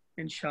Hajj,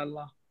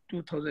 inshallah,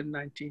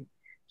 2019.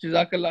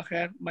 Jazakallah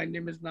khair. My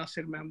name is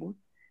Nasir Mahmood,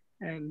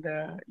 and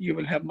you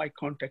will have my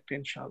contact,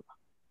 inshallah.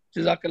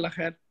 Jazakallah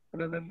khair.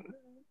 Brother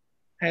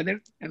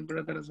Heather and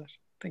Brother Azhar.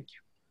 Thank you.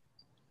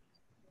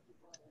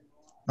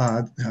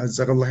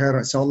 Jazakallah khair.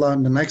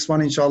 Inshallah, the next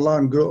one, inshallah,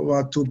 in group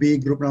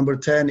 2B, group number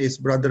 10 is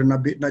Brother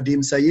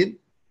Nadeem Sayyid.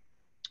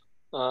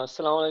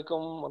 Assalamu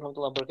alaikum wa rahmatullahi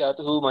wa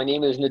barakatuhu. My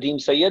name is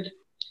Nadeem Sayyid.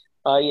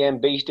 I am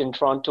based in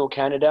Toronto,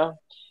 Canada,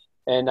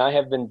 and I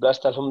have been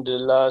blessed,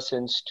 alhamdulillah,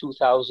 since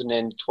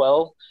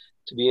 2012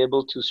 to be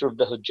able to serve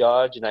the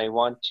Hujjaj, and I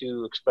want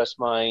to express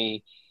my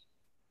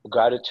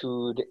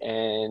gratitude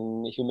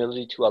and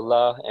humility to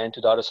Allah and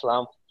to Dar es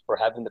Salaam for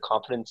having the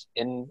confidence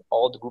in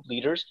all the group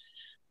leaders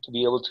to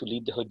be able to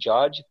lead the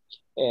Hujjaj.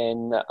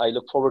 And I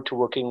look forward to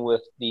working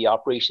with the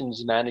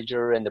operations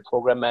manager and the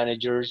program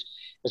managers,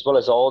 as well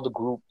as all the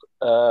group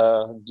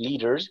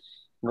leaders,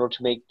 in order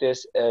to make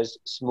this as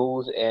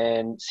smooth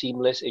and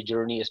seamless a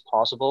journey as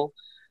possible.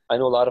 I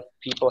know a lot of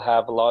people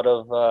have a lot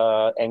of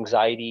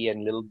anxiety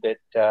and a little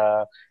bit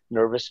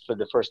nervous for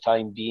the first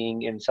time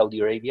being in Saudi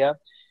Arabia,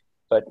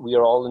 but we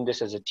are all in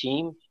this as a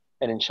team,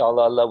 and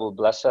inshallah Allah will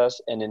bless us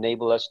and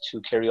enable us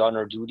to carry on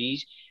our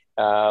duties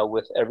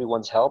with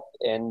everyone's help,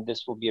 and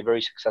this will be a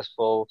very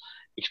successful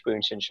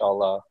experience,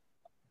 inshallah.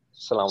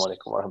 Assalamu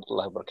alaikum wa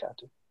rahmatullahi wa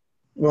barakatuh.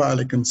 Wa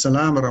alaikum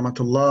salam wa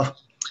rahmatullah.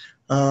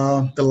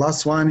 The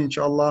last one,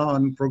 inshallah,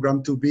 on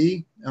program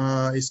 2B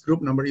is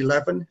group number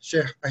 11,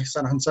 Sheikh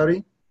Ihsan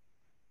Ansari.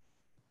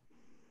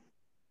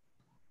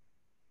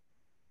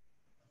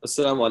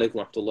 Assalamu alaikum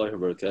wa rahmatullahi wa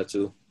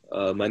barakatuh.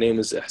 My name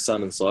is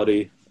Ihsan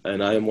Ansari,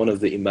 and I am one of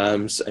the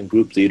imams and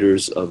group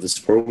leaders of this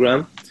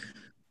program.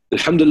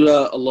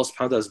 Alhamdulillah, Allah subhanahu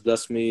wa ta'ala has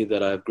blessed me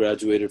that I have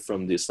graduated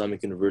from the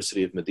Islamic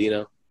University of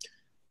Medina,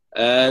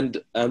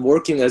 and I'm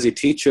working as a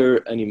teacher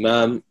and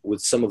imam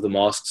with some of the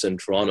mosques in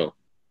Toronto.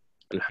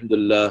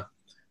 Alhamdulillah,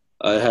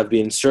 I have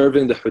been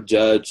serving the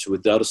Hujjaj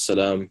with Dar es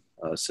Salaam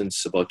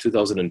since about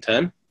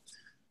 2010,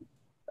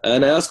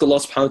 and I ask Allah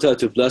subhanahu wa ta'ala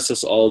to bless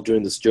us all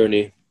during this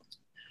journey.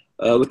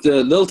 With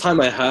the little time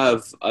I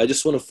have, I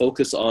just want to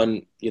focus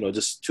on,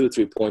 just 2 or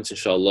 3 points,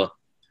 inshallah.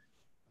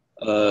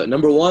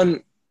 Number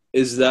one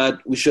is that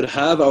we should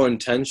have our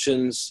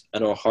intentions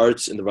and our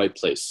hearts in the right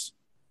place.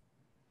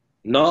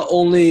 Not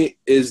only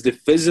is the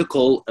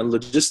physical and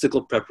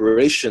logistical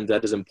preparation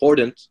that is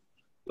important,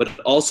 but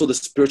also the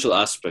spiritual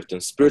aspect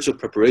and spiritual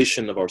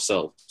preparation of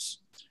ourselves.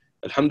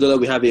 Alhamdulillah,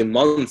 we have a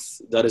month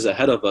that is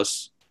ahead of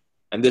us,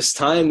 and this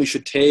time we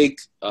should take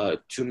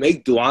to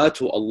make dua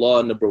to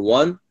Allah, number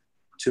one,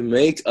 to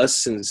make us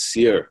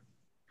sincere.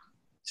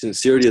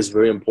 Sincerity is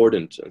very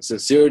important, and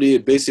sincerity,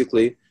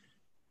 basically,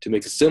 to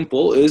make it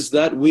simple, is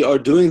that we are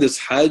doing this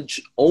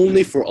Hajj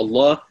only for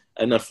Allah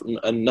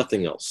and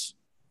nothing else.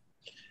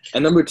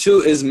 And number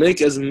two is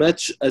make as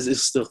much as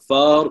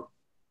istighfar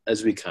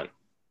as we can,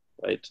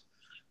 right?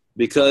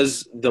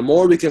 Because the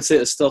more we can say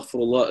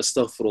astaghfirullah,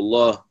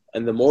 astaghfirullah,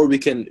 and the more we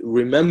can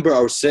remember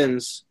our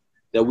sins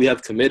that we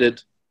have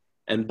committed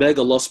and beg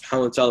Allah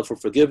subhanahu wa ta'ala for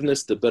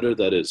forgiveness, the better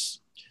that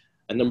is.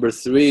 And number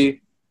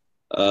three,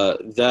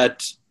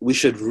 that we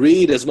should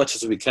read as much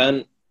as we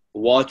can,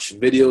 watch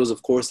videos,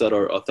 of course, that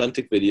are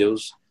authentic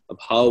videos of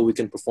how we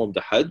can perform the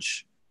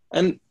Hajj,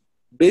 and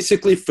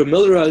basically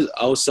familiarize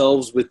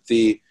ourselves with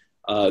the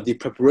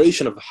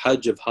preparation of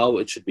Hajj, of how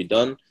it should be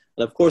done.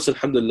 And of course,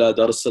 alhamdulillah,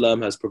 Dar es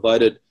Salaam has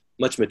provided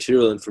much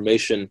material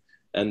information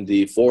and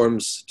the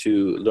forums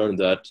to learn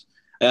that.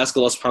 I ask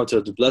Allah subhanahu wa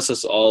ta'ala to bless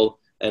us all,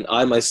 and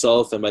I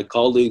myself and my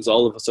colleagues,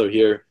 all of us are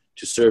here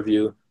to serve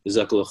you.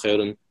 Jazakallah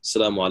khairan.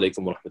 Assalamu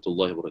alaikum wa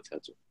rahmatullahi wa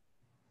barakatuh.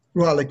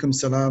 Wa alaikum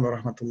salam wa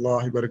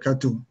rahmatullahi wa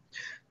barakatuh.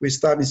 We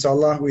start,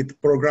 inshallah,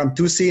 with program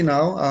 2C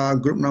now,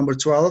 group number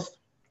 12,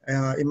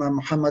 Imam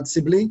Muhammad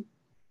Sibli.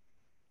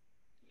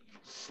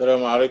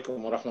 Assalamu alaikum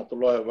wa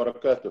rahmatullahi wa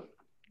barakatuh.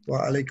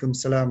 Wa alaikum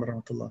salam wa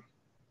rahmatullah.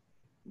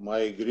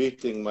 My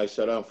greeting, my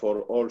salam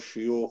for all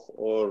shuyukh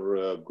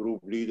or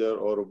group leader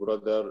or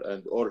brother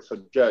and all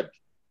Hujjaj.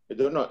 I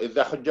don't know, is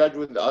the Hujjaj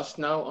with us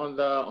now on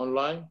the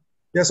online?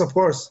 Yes, of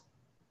course.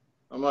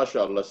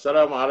 MashaAllah.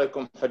 Assalamu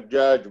alaikum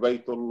Hujjaj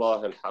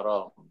Baytullah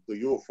al-Haram,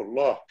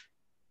 Duyufullah.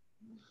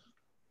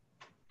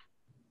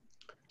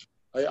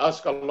 I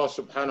ask Allah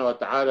subhanahu wa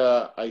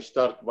ta'ala, I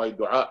start by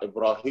dua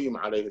Ibrahim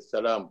alayhi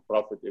salam,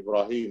 Prophet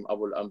Ibrahim,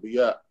 Abu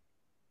al-Anbiya.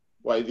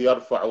 وإذ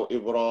يرفع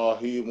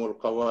إبراهيم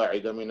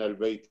القواعد من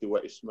البيت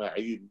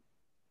وإسماعيل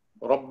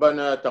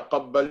ربنا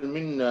تقبل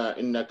منا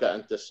إنك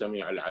أنت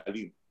السميع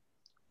العليم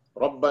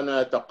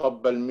ربنا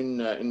تقبل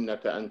منا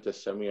إنك أنت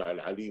السميع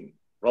العليم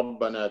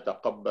ربنا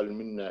تقبل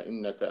منا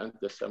إنك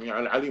أنت السميع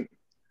العليم.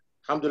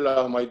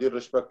 Alhamdulillah, my dear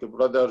respected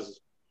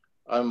brothers,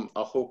 I'm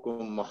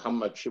أخوكم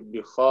محمد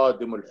شبلي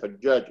خادم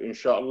الحجاج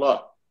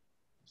inshallah.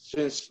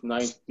 Since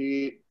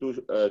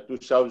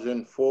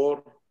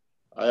 2004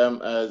 I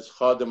am as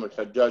Khadim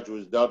al-Hajjaj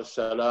with Dar es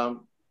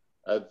Salaam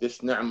at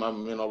this ni'mah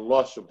min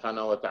Allah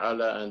subhanahu wa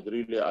ta'ala, and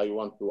really I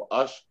want to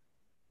ask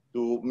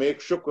to make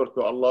shukr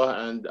to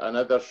Allah and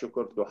another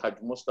shukr to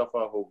Hajj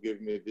Mustafa who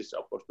gave me this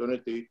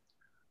opportunity,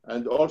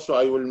 and also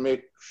I will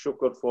make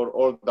shukr for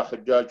all the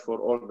Hajjaj, for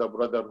all the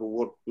brothers who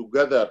work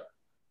together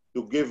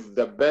to give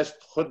the best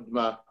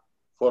khidmah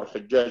for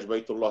Hajjaj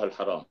Baytullah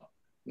al-Haram.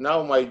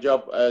 Now my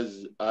job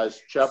as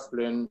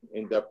chaplain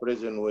in the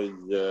prison with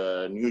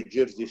New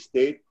Jersey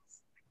State.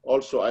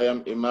 Also, I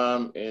am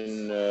Imam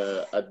in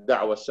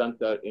Ad-Da'wah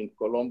Center in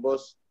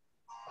Columbus.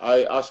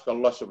 I ask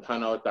Allah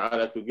subhanahu wa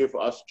ta'ala to give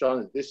us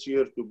chance this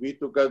year to be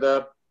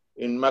together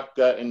in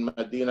Mecca, in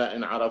Medina,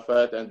 in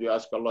Arafat, and we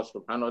ask Allah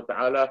subhanahu wa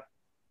ta'ala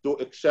to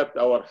accept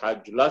our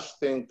Hajj. Last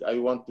thing I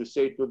want to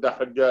say to the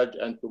Hajjaj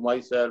and to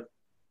myself,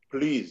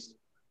 please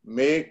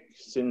make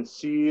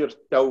sincere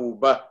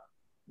tawbah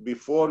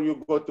before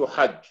you go to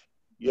Hajj.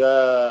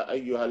 Ya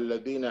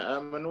ayyuhalladhina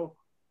amanu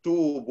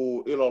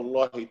tubu ila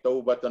Allahi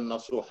tawbatan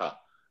nasuha.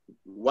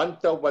 One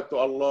tawbah to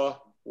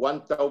Allah,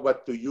 one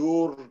tawbah to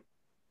your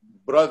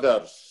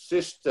brother,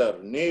 sister,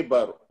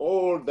 neighbor,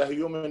 all the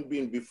human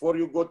being. Before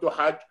you go to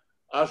Hajj,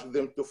 ask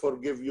them to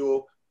forgive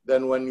you.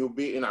 Then when you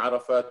be in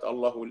Arafat,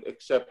 Allah will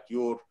accept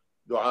your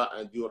dua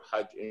and your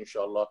Hajj,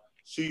 inshallah.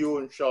 See you,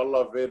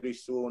 inshallah, very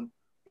soon.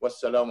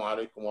 Wassalamu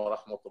alaikum wa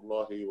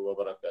rahmatullahi wa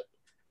barakatuh.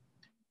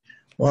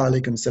 Wa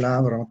alaikum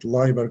salam wa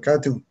rahmatullahi wa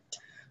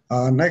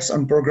barakatuh. Next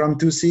on program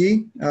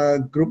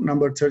 2C, group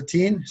number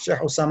 13, Sheikh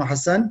Usama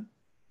Hassan.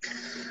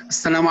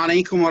 Assalamu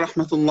alaikum wa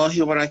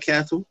rahmatullahi wa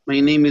barakatuh. My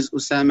name is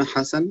Usama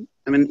Hassan.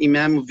 I'm an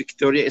Imam of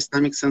Victoria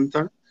Islamic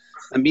Center.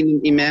 I've been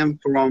an Imam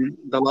from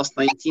the last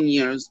 19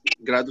 years,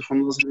 graduate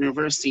from Muslim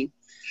University.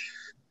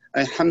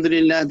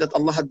 Alhamdulillah that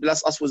Allah had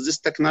blessed us with this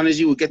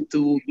technology. We get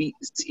to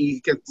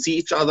see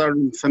each other,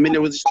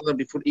 familiar with each other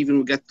before even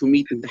we get to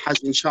meet in the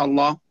Hajj,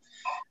 inshallah.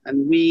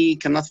 And we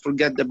cannot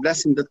forget the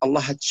blessing that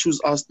Allah had choose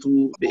us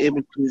to be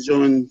able to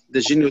join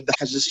the journey of the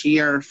Hajj this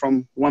year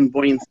from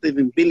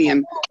 1.7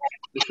 billion.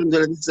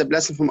 Alhamdulillah, this is a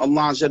blessing from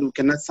Allah. We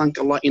cannot thank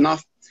Allah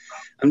enough.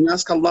 And we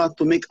ask Allah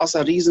to make us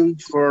a reason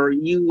for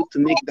you to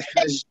make the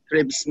Hajj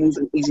trip smooth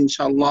and easy,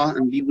 inshallah,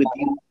 and be with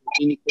you with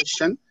any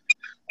question.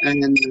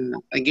 And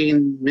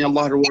again, may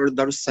Allah reward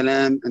Darus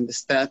Salam and the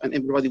staff and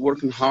everybody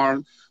working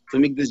hard to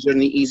make this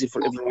journey easy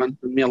for everyone.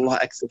 And may Allah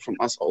accept from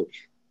us all.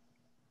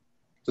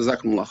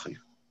 Jazakumullah khair.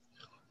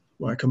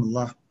 Welcome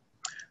Allah.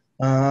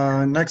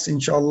 Next,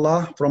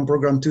 inshallah, from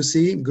program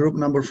 2C, group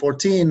number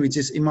 14, which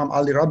is Imam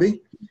Ali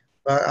Rabi.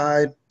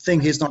 I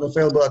think he's not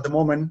available at the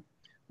moment.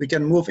 We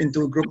can move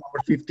into group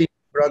number 15,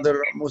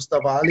 Brother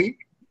Mustafa Ali.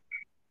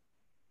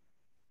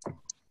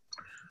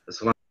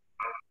 Assalamu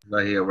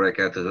alaikum wa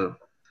barakatuh.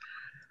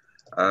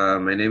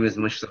 My name is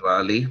Mustafa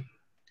Ali.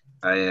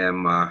 I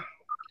am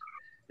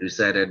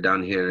resided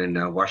down here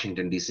in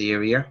Washington, D.C.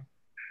 area.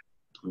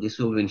 This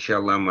will be,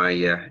 inshallah, my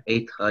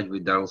 8th Hajj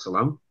with Darul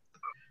Salam.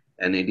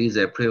 And it is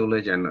a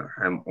privilege and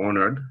I'm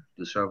honored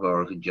to serve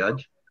our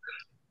judge.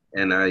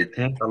 And I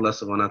thank Allah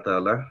subhanahu wa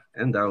ta'ala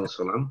and Darul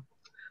Salam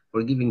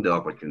for giving the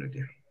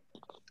opportunity.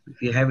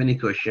 If you have any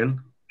question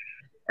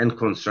and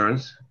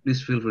concerns,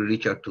 please feel free to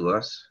reach out to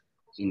us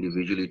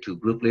individually, to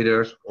group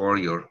leaders or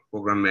your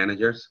program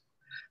managers.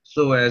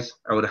 So as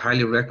I would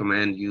highly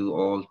recommend you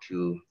all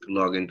to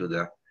log into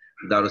the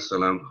Darul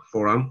Salam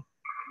forum.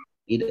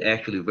 It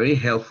actually very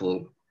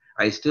helpful.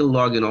 I still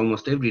log in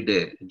almost every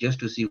day just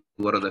to see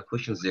what are the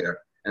questions there.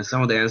 And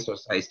some of the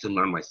answers I still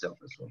learn myself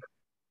as well.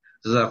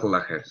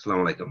 Jazakallah khair.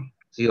 Assalamu alaikum.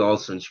 See you all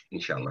soon,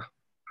 inshallah.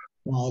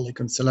 Wa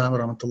alaikum salam wa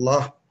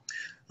rahmatullah.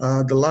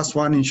 The last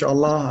one,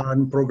 inshallah,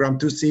 on program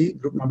 2C,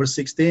 group number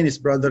 16, is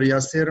Brother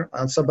Yasir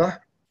Al-Sabah.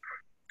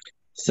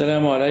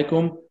 Assalamu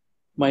alaikum.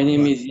 My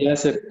name is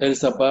Yasir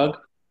Al-Sabah.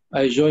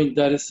 I joined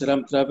Dar es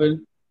Salaam Travel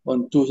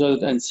on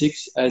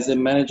 2006 as a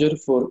manager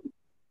for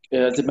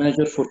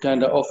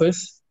Canada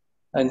office,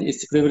 and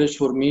it's a privilege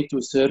for me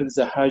to serve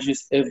the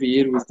Hajjis every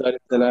year with Dar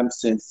es Salaam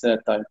since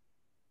that time.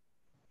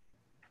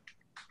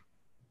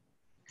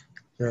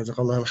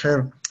 Jazakallah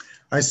khair.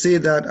 I see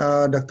that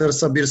Dr.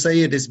 Sabir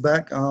Sayyid is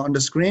back on the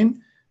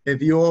screen.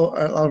 If you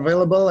are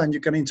available and you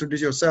can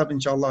introduce yourself,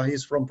 inshallah,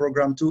 he's from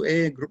program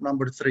 2A, group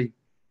number 3.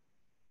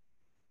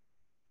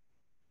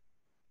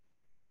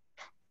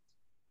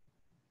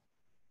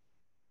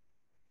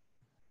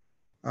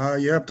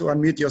 You have to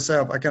unmute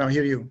yourself. I cannot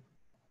hear you.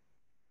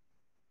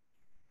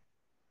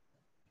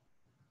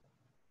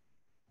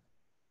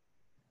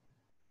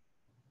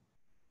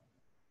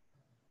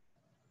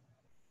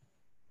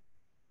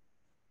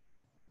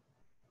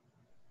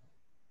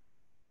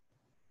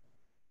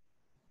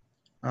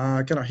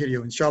 I cannot hear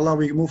you. Inshallah,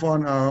 we move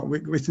on.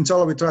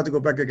 Inshallah, we try to go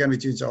back again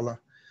with you, inshallah.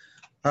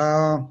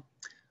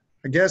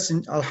 I guess,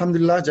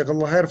 alhamdulillah,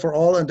 jazakallah khair for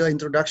all the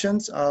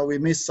introductions. We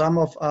missed some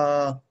of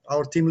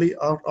our team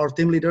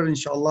leader,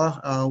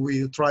 inshallah.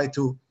 We try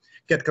to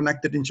get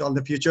connected, inshallah, in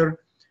the future.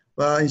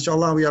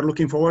 Inshallah, we are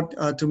looking forward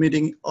to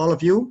meeting all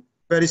of you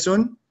very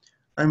soon.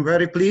 I'm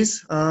very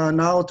pleased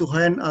now to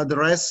hand the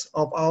rest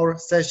of our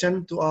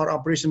session to our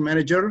operation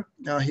manager.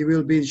 He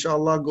will be,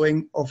 inshallah,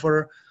 going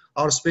over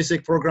our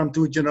specific program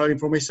 2 general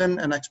information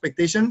and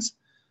expectations.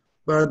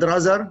 Brother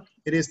Azhar,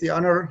 it is the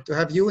honor to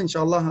have you,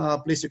 inshallah.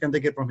 Please, you can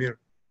take it from here.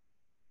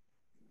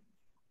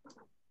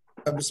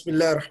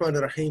 Bismillah ar-Rahman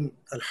ar-Rahim.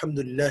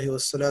 Alhamdulillah wa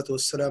salatu wa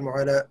salamu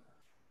ala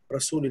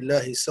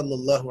Rasulillah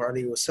sallallahu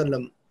alayhi wa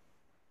sallam.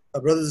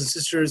 Brothers and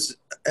sisters,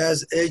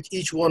 as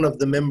each one of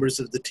the members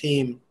of the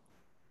team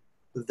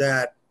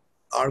that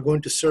are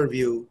going to serve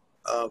you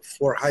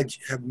for Hajj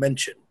have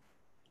mentioned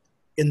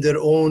in their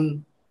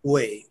own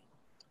way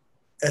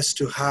as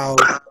to how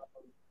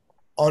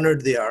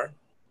honored they are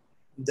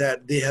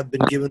that they have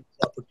been given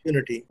the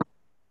opportunity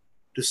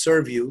to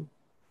serve you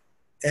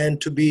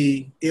and to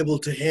be able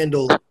to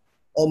handle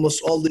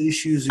almost all the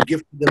issues you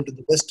give to them to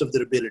the best of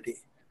their ability.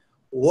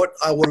 What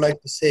I would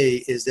like to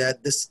say is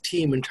that this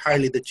team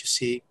entirely that you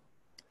see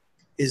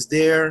is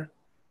there,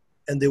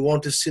 and they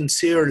want to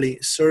sincerely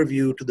serve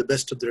you to the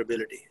best of their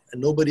ability.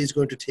 And nobody is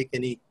going to take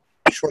any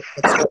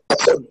shortcuts.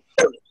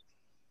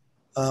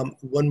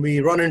 When we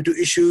run into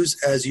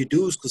issues, as you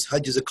do, because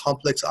Hajj is a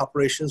complex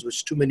operation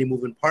with too many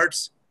moving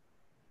parts,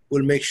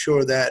 we'll make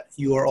sure that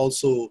you are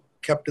also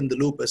kept in the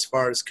loop as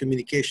far as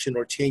communication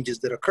or changes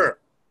that occur.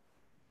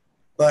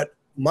 But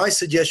my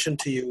suggestion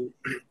to you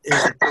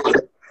is,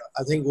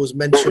 I think it was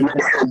mentioned by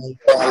Hassan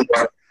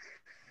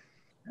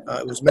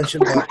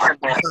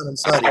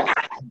Ansari.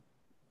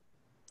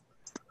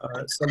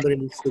 Somebody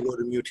needs to go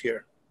to mute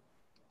here.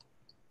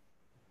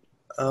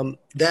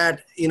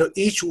 That, you know,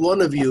 each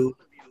one of you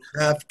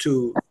have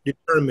to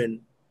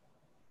determine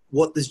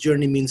what this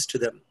journey means to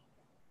them.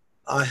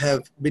 I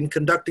have been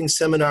conducting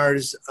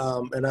seminars,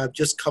 and I've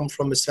just come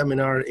from a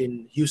seminar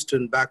in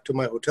Houston back to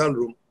my hotel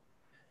room.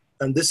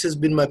 And this has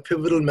been my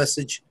pivotal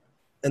message,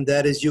 and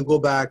that is you go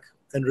back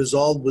and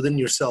resolve within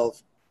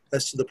yourself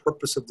as to the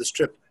purpose of this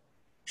trip.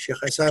 Sheikh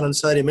Hassan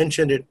Ansari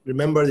mentioned it.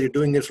 Remember, you're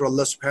doing it for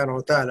Allah subhanahu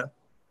wa ta'ala.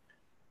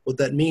 What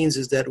that means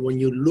is that when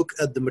you look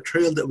at the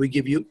material that we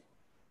give you,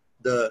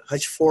 the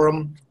Hajj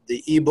Forum,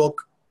 the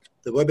ebook,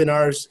 the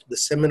webinars, the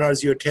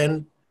seminars you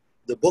attend,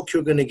 the book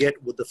you're going to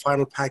get with the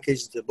final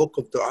package, the book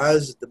of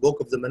du'as, the book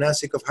of the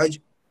manasik of Hajj,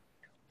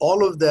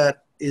 all of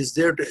that is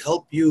there to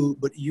help you,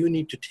 but you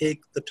need to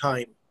take the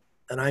time.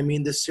 And I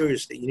mean this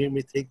seriously. You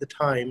need to take the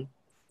time,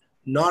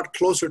 not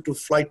closer to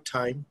flight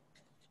time,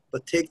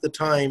 but take the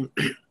time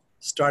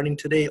starting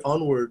today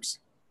onwards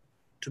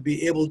to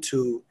be able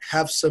to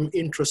have some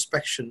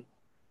introspection,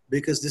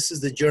 because this is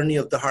the journey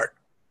of the heart.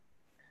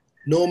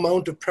 No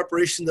amount of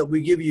preparation that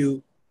we give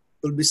you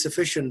will be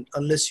sufficient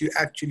unless you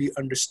actually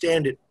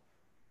understand it,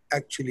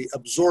 actually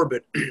absorb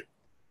it,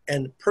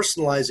 and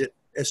personalize it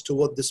as to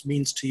what this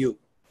means to you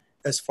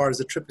as far as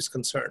the trip is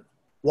concerned.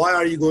 Why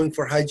are you going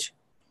for Hajj?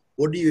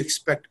 What do you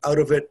expect out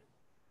of it?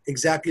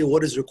 Exactly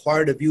what is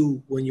required of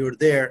you when you're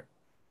there,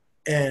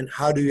 and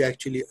how do you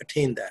actually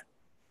attain that?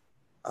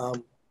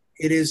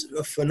 It is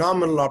a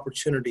phenomenal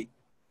opportunity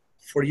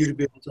for you to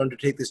be able to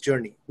undertake this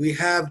journey. We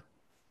have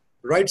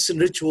rites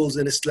and rituals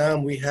in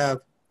Islam. We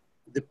have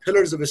the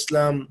pillars of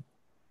Islam.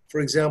 For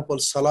example,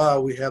 Salah,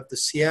 we have the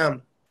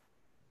Siyam,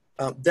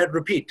 that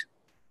repeat.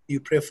 You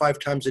pray 5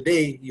 times a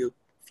day, you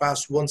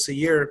fast once a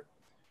year,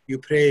 you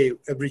pray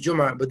every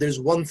Jummah, but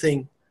there's one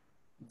thing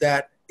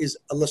that is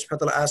Allah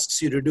subhanahu wa ta'ala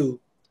asks you to do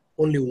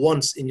only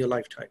once in your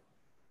lifetime,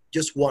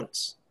 just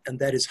once, and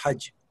that is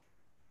Hajj.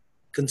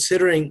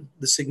 Considering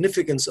the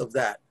significance of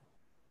that,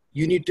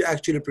 you need to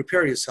actually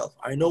prepare yourself.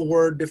 I know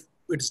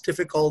it's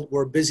difficult,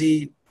 we're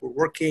busy, we're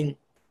working,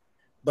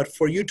 but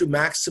for you to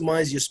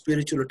maximize your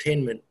spiritual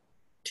attainment,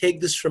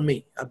 take this from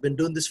me. I've been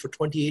doing this for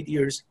 28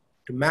 years.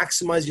 To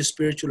maximize your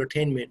spiritual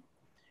attainment,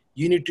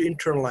 you need to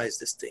internalize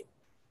this thing.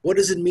 What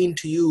does it mean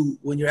to you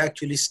when you're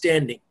actually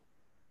standing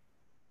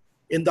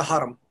in the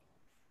haram,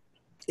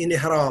 in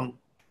ihram,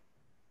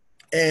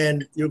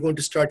 and you're going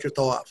to start your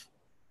tawaf?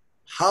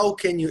 How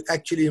can you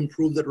actually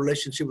improve that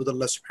relationship with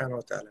Allah subhanahu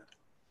wa ta'ala?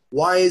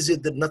 Why is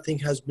it that nothing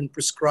has been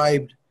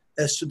prescribed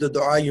as to the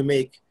dua you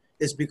make?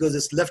 It's because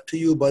it's left to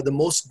you by the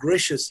most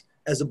gracious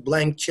as a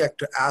blank check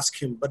to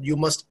ask him, but you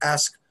must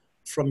ask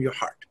from your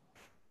heart.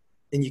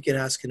 And you can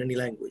ask in any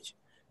language.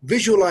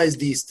 Visualize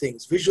these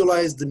things.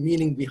 Visualize the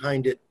meaning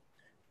behind it.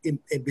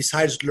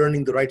 Besides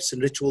learning the rites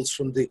and rituals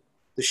from the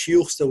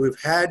shuyukhs that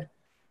we've had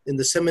in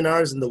the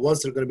seminars and the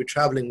ones that are going to be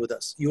traveling with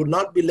us. You will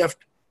not be left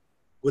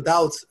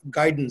without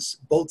guidance,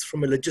 both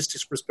from a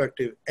logistics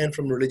perspective and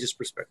from a religious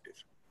perspective.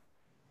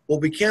 What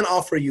we can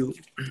offer you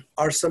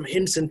are some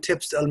hints and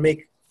tips that will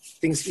make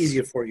things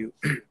easier for you.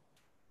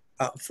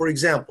 For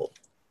example,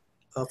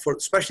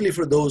 especially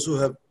for those who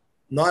have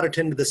not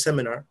attended the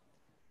seminar,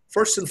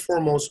 first and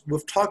foremost,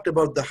 we've talked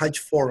about the Hajj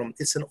Forum.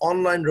 It's an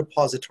online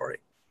repository,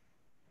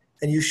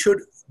 and you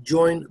should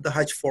join the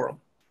Hajj Forum.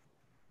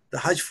 The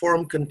Hajj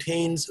Forum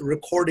contains a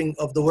recording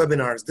of the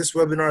webinars. This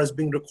webinar is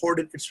being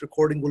recorded. Its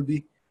recording will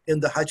be in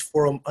the Hajj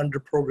Forum under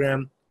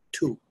Program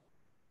 2.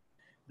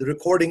 The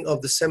recording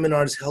of the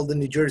seminars held in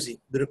New Jersey.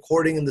 The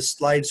recording and the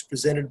slides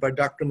presented by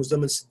Dr.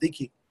 Muzammil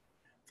Siddiqui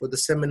for the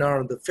seminar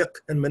on the fiqh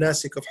and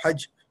manasik of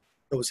Hajj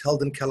that was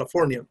held in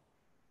California.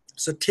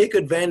 So take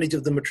advantage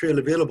of the material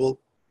available.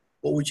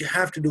 What you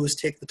have to do is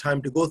take the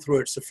time to go through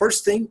it. So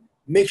first thing,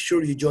 make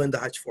sure you join the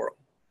Hajj Forum.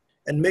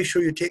 And make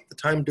sure you take the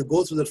time to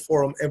go through that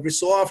forum every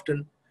so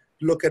often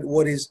to look at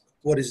what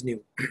is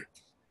new.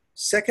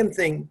 Second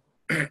thing,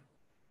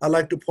 I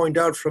like to point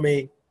out from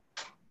a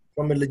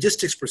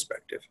logistics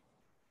perspective,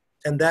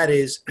 and that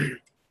is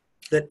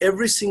that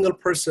every single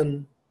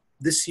person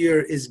this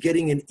year is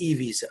getting an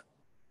e-visa.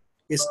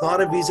 It's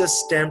not a visa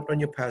stamped on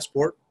your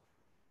passport.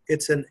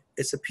 It's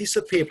a piece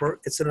of paper.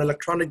 It's an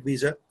electronic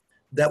visa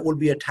that will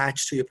be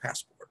attached to your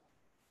passport.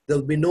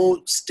 There'll be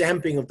no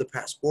stamping of the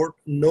passport,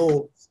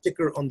 no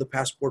sticker on the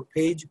passport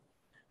page,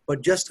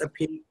 but just a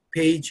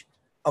page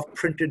of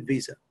printed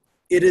visa.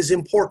 It is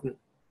important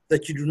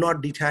that you do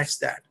not detach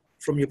that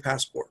from your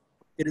passport.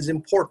 It is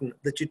important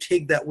that you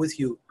take that with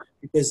you,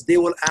 because they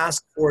will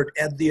ask for it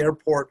at the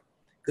airport,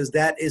 because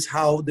that is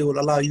how they will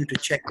allow you to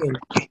check in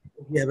if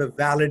you have a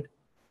valid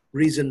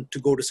reason to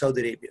go to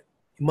Saudi Arabia.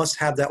 You must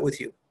have that with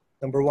you,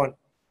 number one.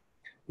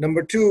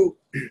 Number two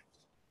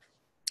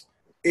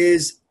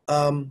is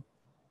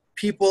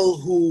people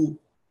who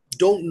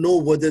don't know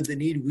whether they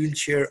need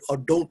wheelchair or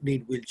don't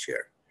need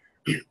wheelchair.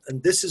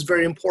 And this is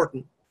very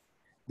important.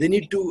 They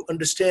need to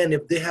understand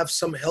if they have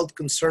some health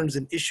concerns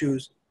and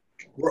issues,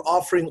 we're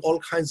offering all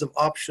kinds of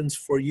options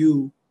for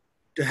you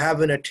to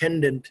have an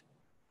attendant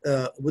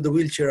with a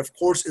wheelchair. Of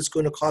course, it's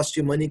going to cost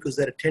you money, because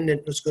that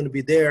attendant is going to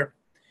be there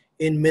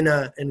in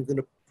Mina and going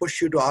to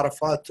push you to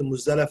Arafat, to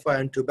Muzdalifah,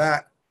 and to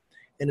back.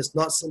 And it's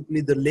not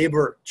simply the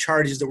labor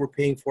charges that we're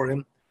paying for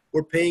him.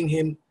 We're paying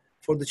him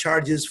for the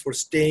charges for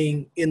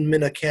staying in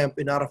Mina camp,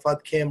 in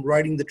Arafat camp,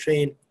 riding the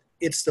train.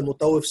 It's the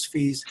mutawif's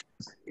fees.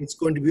 It's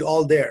going to be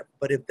all there.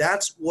 But if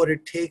that's what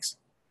it takes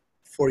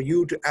for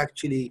you to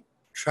actually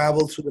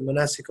travel through the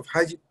manasik of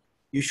Hajj,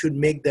 you should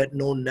make that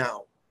known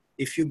now.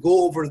 If you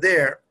go over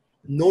there,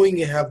 knowing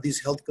you have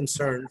these health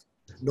concerns,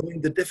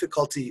 knowing the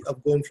difficulty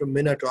of going from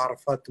Mina to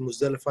Arafat to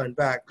Muzdalifah and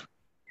back,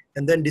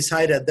 and then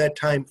decide at that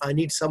time, I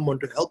need someone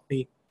to help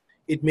me,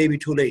 it may be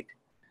too late.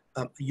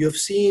 You have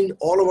seen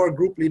all of our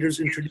group leaders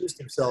introduce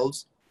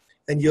themselves,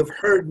 and you have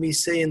heard me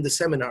say in the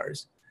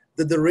seminars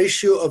that the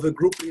ratio of a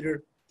group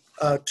leader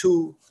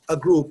to a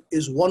group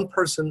is one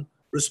person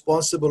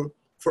responsible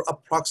for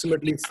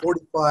approximately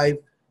 45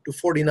 to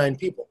 49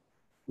 people.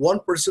 One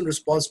person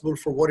responsible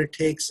for what it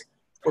takes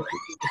for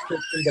people to fit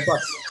in the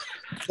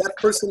bus. That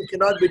person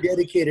cannot be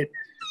dedicated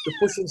to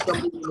pushing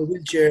somebody in a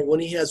wheelchair when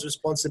he has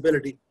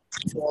responsibility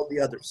for all the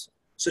others.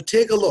 So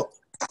take a look.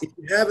 If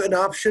you have an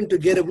option to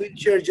get a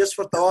wheelchair just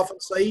for Tawaf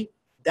and Sa'i,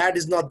 that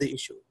is not the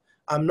issue.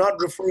 I'm not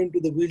referring to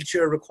the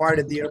wheelchair required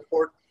at the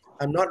airport.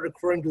 I'm not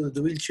referring to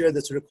the wheelchair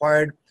that's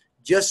required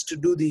just to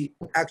do the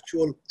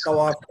actual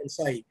Tawaf and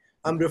Sa'i.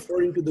 I'm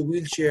referring to the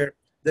wheelchair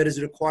that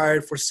is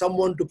required for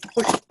someone to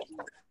push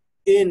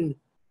in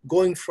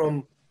going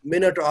from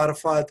Mina to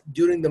Arafat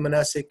during the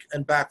manasik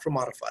and back from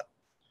Arafat.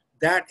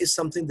 That is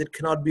something that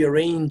cannot be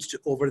arranged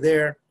over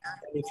there.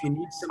 And if you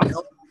need some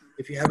help,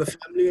 if you have a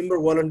family member,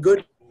 well and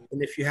good.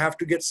 And if you have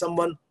to get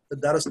someone that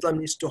Dar es Salaam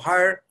needs to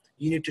hire,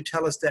 you need to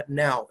tell us that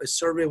now. A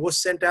survey was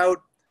sent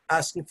out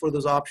asking for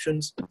those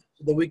options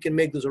so that we can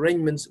make those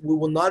arrangements. We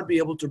will not be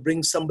able to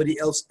bring somebody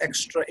else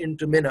extra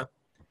into Mina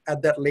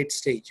at that late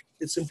stage.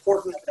 It's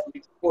important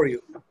for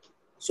you.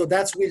 So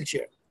that's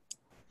wheelchair.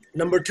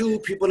 Number two,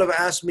 people have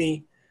asked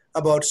me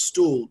about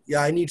stool.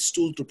 Yeah, I need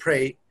stool to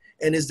pray.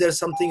 And is there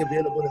something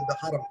available in the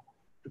Haram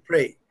to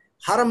pray?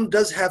 Haram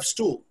does have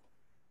stool.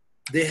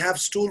 They have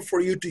stool for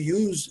you to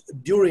use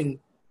during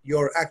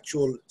your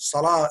actual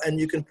salah, and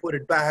you can put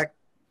it back.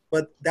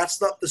 But that's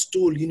not the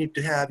stool you need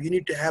to have. You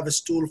need to have a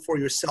stool for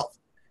yourself.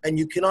 And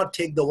you cannot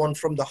take the one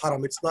from the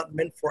Haram. It's not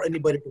meant for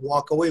anybody to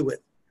walk away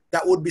with.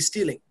 That would be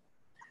stealing.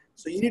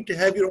 So you need to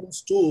have your own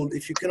stool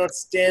if you cannot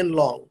stand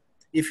long,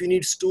 if you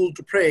need stool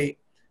to pray,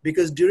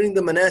 because during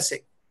the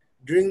manasik,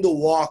 during the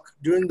walk,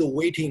 during the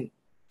waiting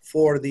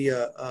for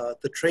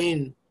the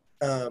train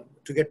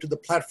to get to the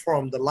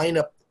platform, the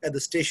lineup at the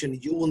station,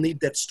 you will need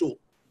that stool.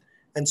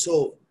 And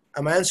so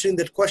I'm answering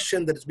that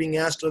question that is being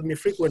asked of me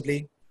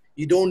frequently.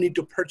 You don't need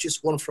to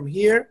purchase one from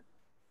here,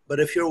 but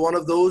if you're one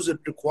of those that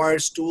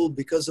requires stool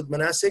because of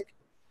manasik,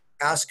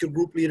 ask your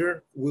group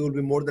leader. We will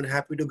be more than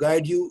happy to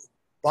guide you.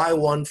 Buy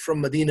one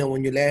from Medina.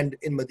 When you land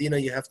in Medina,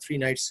 you have 3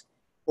 nights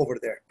over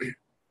there.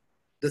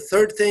 The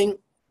third thing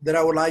that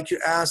I would like you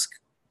to ask,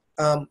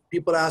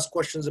 people ask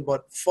questions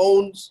about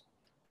phones.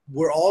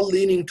 We're all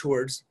leaning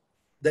towards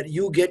that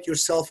you get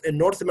yourself a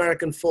North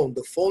American phone,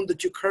 the phone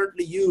that you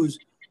currently use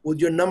with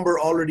your number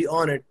already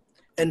on it,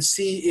 and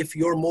see if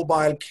your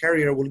mobile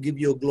carrier will give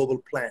you a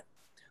global plan,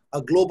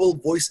 a global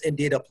voice and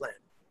data plan.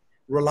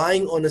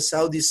 Relying on a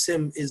Saudi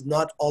SIM is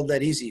not all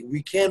that easy.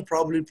 We can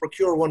probably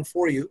procure one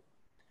for you,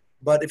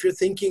 but if you're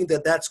thinking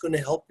that that's going to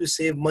help you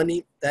save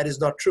money, that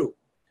is not true.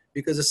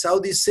 Because a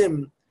Saudi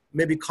SIM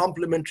may be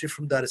complimentary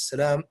from Dar es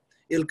Salaam.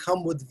 It'll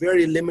come with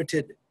very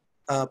limited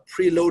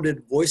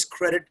preloaded voice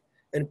credit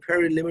and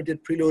very limited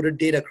preloaded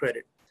data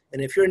credit.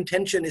 And if your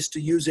intention is to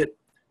use it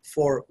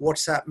for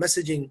WhatsApp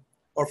messaging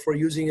or for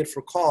using it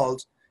for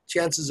calls,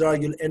 chances are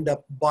you'll end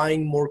up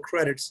buying more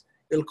credits.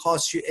 It'll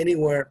cost you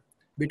anywhere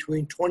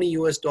between $20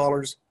 US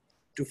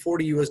to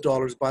 $40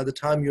 US by the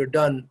time you're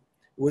done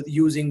with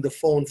using the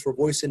phone for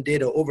voice and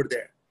data over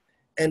there.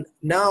 And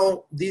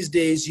now, these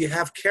days, you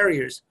have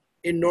carriers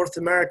in North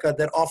America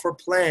that offer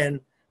plan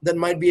that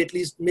might be at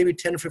least maybe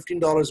 $10,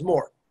 $15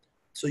 more.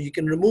 So you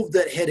can remove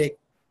that headache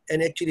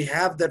and actually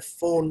have that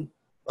phone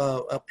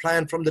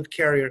plan from that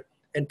carrier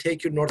and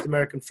take your North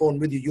American phone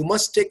with you. You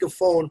must take a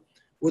phone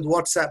with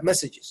WhatsApp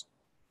messages,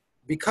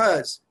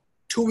 because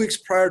 2 weeks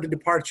prior to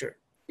departure,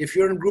 if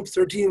you're in group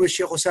 13 with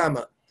Sheikh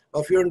Osama,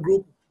 or if you're in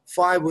group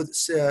 5 with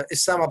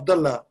Issam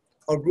Abdullah,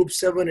 or group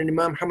 7 and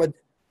Imam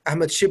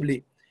Ahmad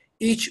Shibli,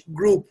 each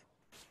group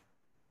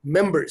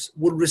members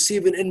will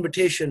receive an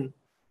invitation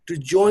to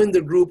join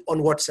the group on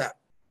WhatsApp.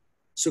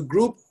 So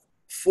group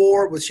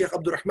 4 with Sheikh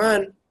Abdul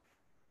Rahman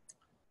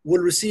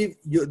will receive,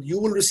 you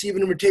will receive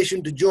an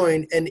invitation to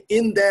join, and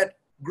in that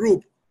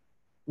group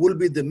will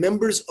be the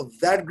members of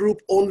that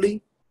group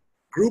only,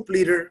 group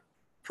leader,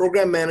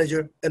 program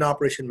manager, and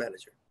operation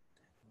manager.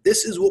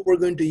 This is what we're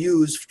going to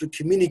use to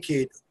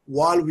communicate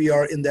while we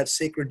are in that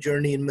sacred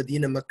journey in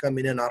Medina, Mecca,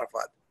 Mina, and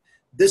Arafat.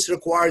 This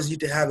requires you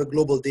to have a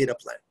global data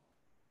plan,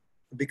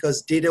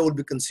 because data will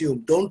be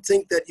consumed. Don't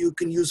think that you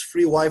can use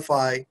free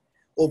Wi-Fi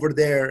over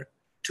there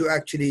to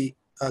actually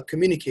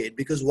communicate,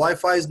 because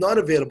Wi-Fi is not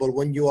available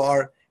when you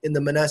are in the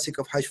manasik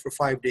of Hajj for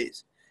 5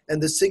 days.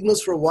 And the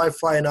signals for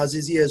Wi-Fi in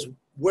Azizia is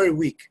very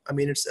weak. I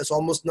mean, it's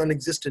almost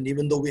non-existent,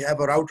 even though we have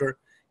a router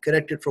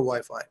connected for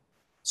Wi-Fi.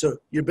 So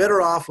you're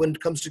better off when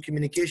it comes to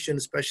communication,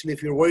 especially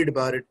if you're worried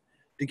about it,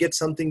 to get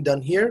something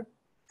done here,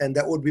 and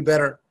that would be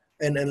better.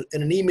 And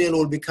an email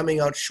will be coming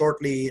out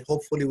shortly,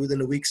 hopefully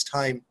within a week's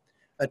time,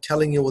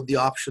 telling you what the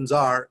options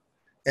are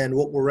and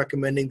what we're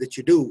recommending that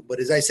you do. But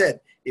as I said,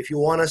 if you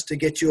want us to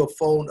get you a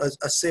phone,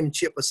 a SIM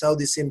chip, a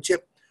Saudi SIM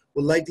chip,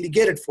 we'll likely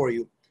get it for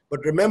you.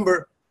 But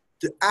remember,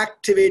 to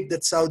activate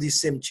that Saudi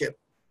SIM chip,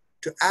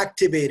 to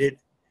activate it,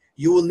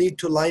 you will need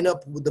to line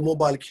up with the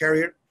mobile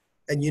carrier,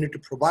 and you need to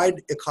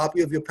provide a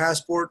copy of your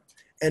passport,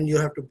 and you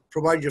have to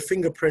provide your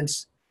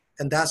fingerprints,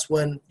 and that's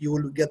when you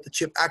will get the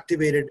chip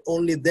activated.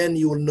 Only then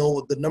you will know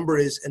what the number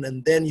is,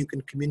 and then you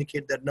can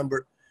communicate that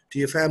number to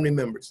your family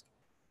members.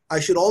 I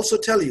should also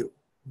tell you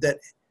that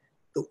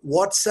the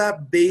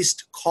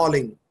WhatsApp-based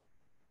calling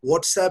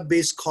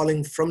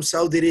from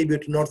Saudi Arabia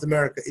to North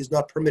America is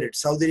not permitted.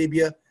 Saudi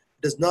Arabia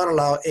does not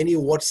allow any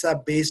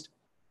WhatsApp-based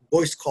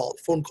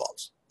phone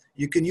calls.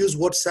 You can use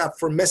WhatsApp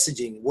for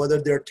messaging,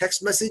 whether they're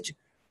text message,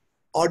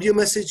 audio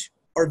message,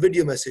 or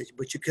video message,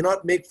 but you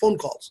cannot make phone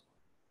calls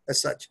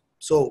as such.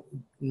 So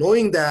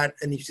knowing that,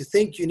 and if you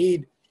think you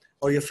need,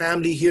 or your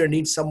family here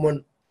needs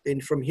someone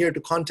from here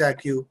to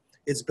contact you,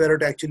 it's better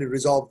to actually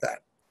resolve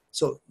that.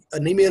 So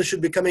an email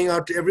should be coming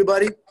out to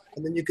everybody,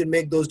 and then you can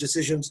make those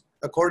decisions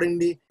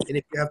accordingly. And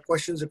if you have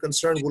questions or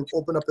concerns, we'll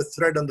open up a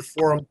thread on the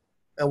forum,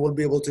 and we'll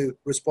be able to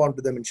respond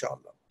to them,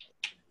 inshallah.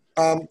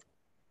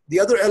 The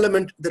other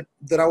element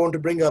that I want to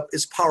bring up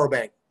is power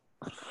bank.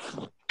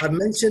 I've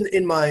mentioned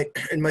in my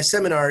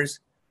seminars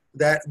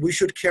that we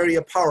should carry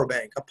a power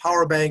bank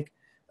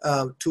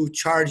to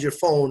charge your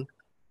phone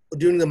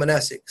during the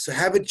manasik. So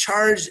have it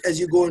charged as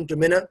you go into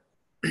Mina,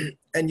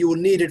 and you will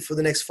need it for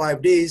the next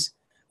 5 days.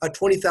 A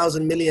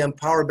 20,000 milliamp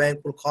power bank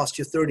will cost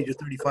you 30 to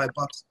 35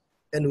 bucks,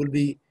 and will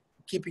be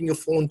keeping your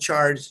phone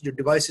charged, your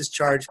devices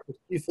charged for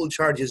 3 full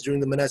charges during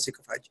the manasik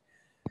of Hajj.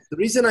 The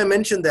reason I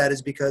mention that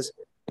is because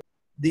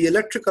the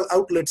electrical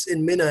outlets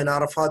in Mina and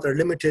Arafat are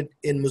limited.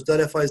 In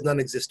Muzdalifah is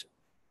non-existent.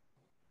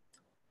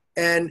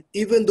 And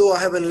even though I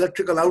have an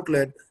electrical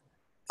outlet,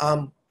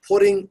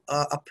 putting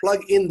a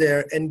plug in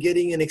there and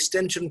getting an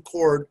extension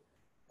cord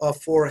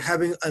for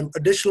having an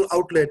additional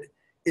outlet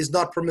is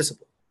not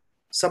permissible.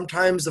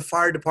 Sometimes the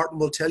fire department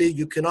will tell you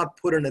you cannot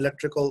put an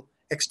electrical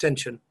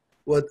extension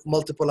with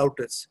multiple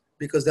outlets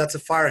because that's a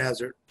fire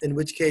hazard, in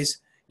which case,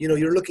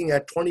 you're looking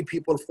at 20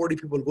 people, 40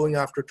 people going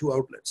after 2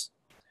 outlets.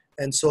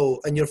 And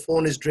your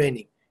phone is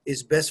draining.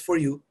 It's best for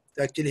you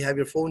to actually have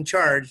your phone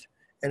charged,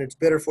 and it's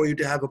better for you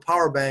to have a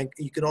power bank.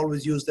 You can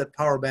always use that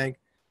power bank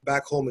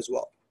back home as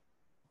well.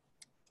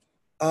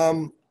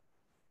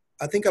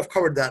 I think I've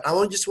covered that.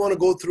 I just want to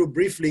go through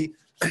briefly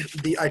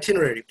the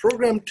itinerary.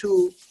 Program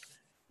 2,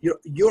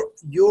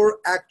 your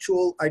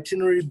actual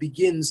itinerary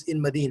begins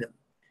in Medina,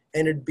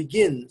 and it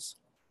begins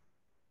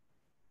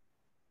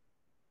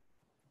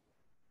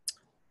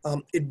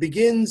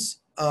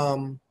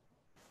on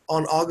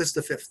August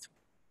the 5th.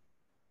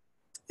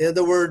 In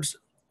other words,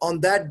 on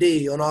that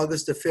day, on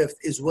August the 5th,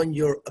 is when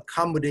your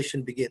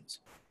accommodation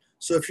begins.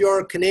 So if you're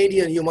a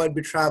Canadian, you might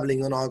be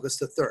traveling on August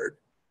the 3rd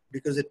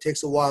because it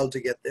takes a while to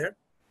get there.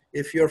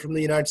 If you're from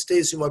the United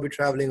States, you might be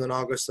traveling on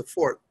August the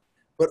 4th.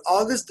 But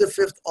August the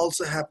 5th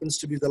also happens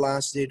to be the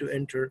last day to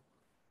enter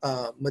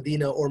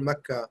Medina or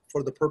Mecca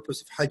for the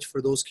purpose of Hajj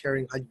for those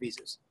carrying Hajj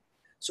visas.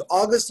 So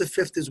August the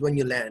 5th is when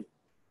you land.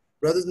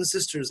 Brothers and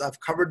sisters, I've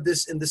covered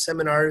this in the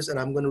seminars, and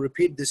I'm going to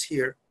repeat this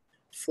here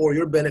for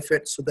your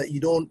benefit so that you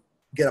don't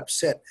get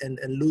upset and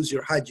lose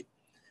your Hajj.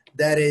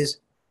 That is,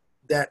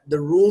 that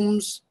the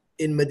rooms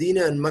in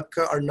Medina and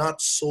Mecca are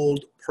not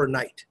sold per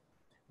night.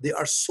 They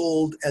are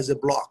sold as a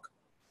block.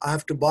 I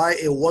have to buy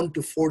a 1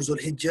 to 4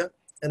 Zulhijjah,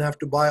 and I have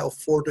to buy a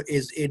 4 to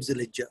 8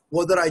 Zulhijjah.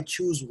 Whether I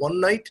choose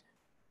one night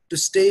to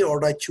stay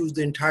or I choose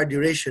the entire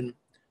duration,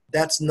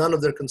 that's none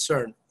of their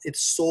concern.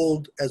 It's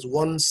sold as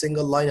one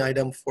single line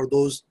item for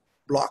those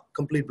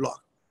complete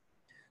block.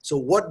 So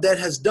what that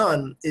has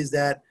done is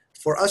that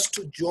for us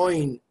to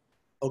join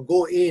or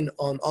go in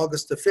on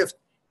August the 5th,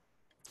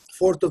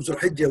 4th of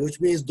Zulhijjah, which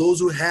means those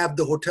who have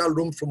the hotel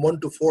room from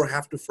 1 to 4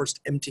 have to first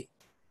empty.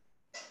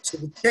 So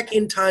the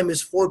check-in time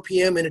is 4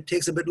 p.m. and it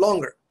takes a bit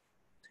longer.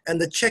 And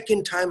the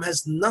check-in time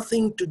has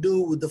nothing to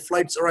do with the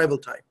flight's arrival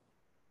time.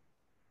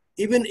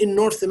 Even in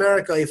North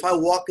America, if I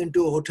walk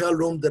into a hotel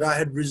room that I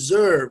had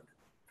reserved,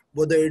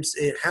 whether it's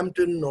a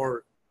Hampton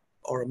or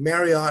a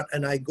Marriott,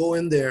 and I go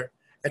in there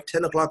at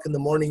 10 o'clock in the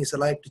morning and say,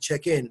 I'd like to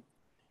check in,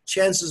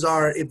 chances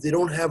are if they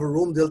don't have a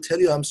room, they'll tell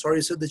you, I'm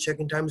sorry, sir, the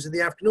check-in time is in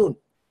the afternoon.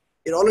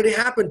 It already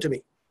happened to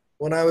me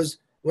when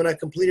I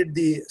completed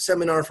the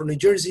seminar from New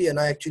Jersey and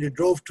I actually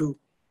drove to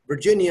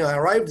Virginia. I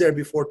arrived there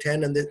before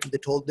 10 and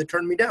they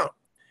turned me down.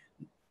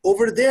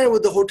 Over there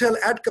with the hotel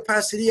at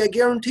capacity, I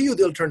guarantee you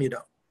they'll turn you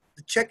down.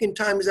 The check-in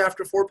time is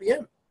after 4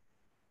 p.m.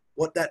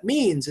 What that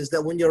means is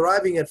that when you're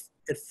arriving at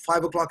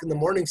 5 o'clock in the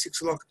morning,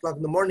 6 o'clock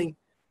in the morning,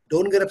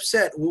 don't get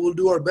upset. We will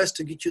do our best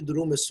to get you the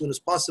room as soon as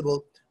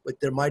possible, but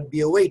there might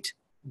be a wait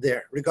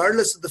there.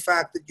 Regardless of the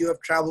fact that you have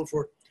traveled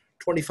for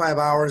 25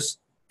 hours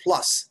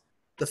plus,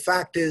 the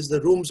fact is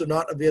the rooms are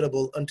not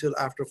available until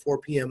after 4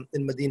 p.m.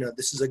 in Medina.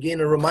 This is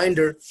again a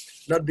reminder,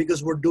 not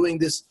because we're doing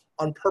this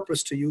on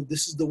purpose to you.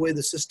 This is the way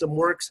the system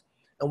works,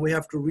 and we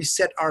have to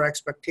reset our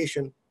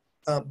expectation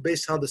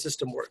based on how the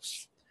system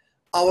works.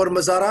 Our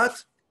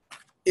mazarat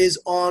is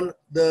on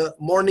the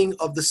morning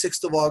of the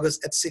 6th of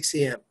August at 6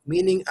 a.m.,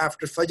 meaning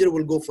after Fajr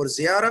we'll go for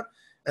ziyarah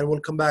and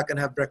we'll come back and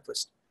have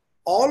breakfast.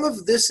 All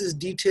of this is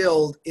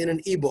detailed in an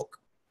ebook.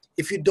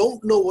 If you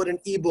don't know what an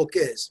ebook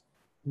is,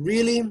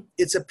 really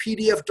it's a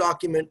PDF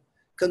document,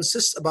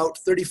 consists about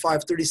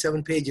 35,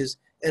 37 pages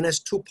and has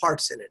 2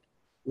 parts in it.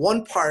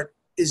 One part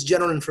is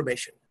general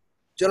information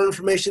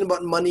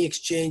about money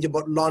exchange,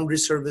 about laundry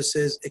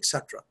services,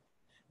 etc.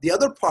 The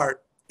other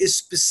part is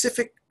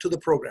specific to the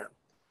program.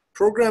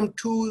 Program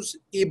 2's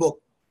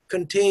ebook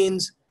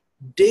contains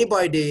day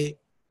by day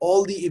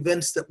all the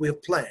events that we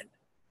have planned.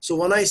 So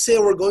when I say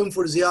we're going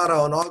for ziyarah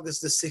on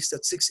August the 6th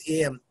at 6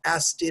 a.m.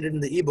 as stated in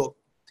the ebook,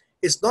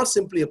 it's not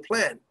simply a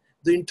plan.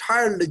 The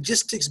entire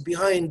logistics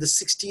behind the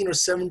 16 or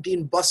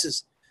 17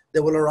 buses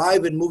that will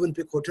arrive in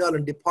Movenpick Hotel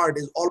and depart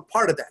is all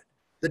part of that.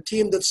 The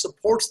team that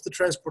supports the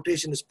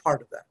transportation is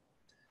part of that.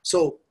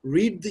 So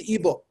read the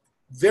ebook.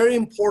 Very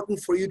important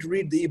for you to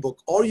read the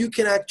ebook, or you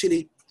can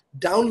actually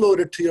download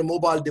it to your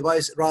mobile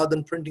device rather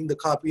than printing the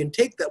copy and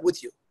take that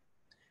with you.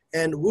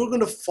 And we're going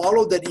to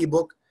follow that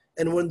ebook,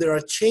 and when there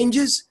are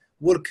changes,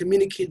 we'll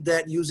communicate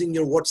that using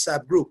your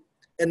WhatsApp group.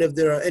 And if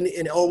there are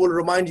any, or we'll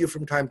remind you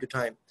from time to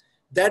time.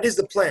 That is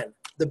the plan.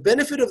 The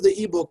benefit of the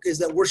ebook is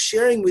that we're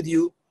sharing with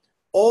you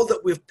all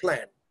that we've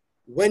planned.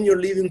 When you're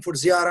leaving for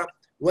ziyarah,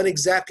 when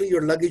exactly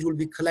your luggage will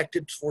be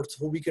collected so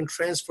we can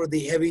transfer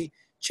the heavy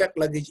check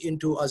luggage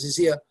into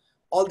Azizia.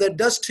 All that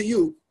does to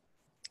you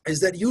is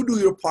that you do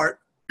your part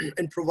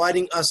in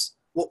providing us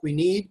what we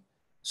need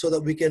so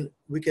that we can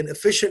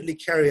efficiently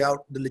carry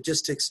out the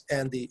logistics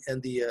and the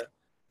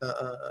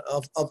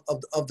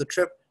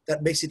trip.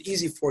 That makes it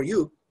easy for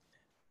you.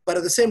 But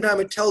at the same time,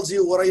 it tells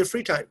you what are your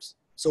free times.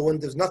 So when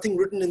there's nothing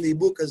written in the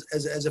book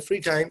as a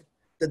free time,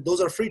 that those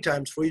are free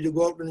times for you to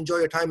go out and enjoy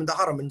your time in the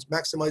haram and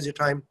maximize your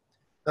time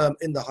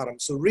in the haram.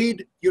 So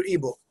read your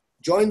ebook,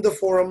 join the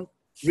forum,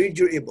 read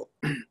your ebook.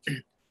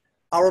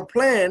 Our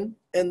plan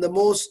and the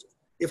most,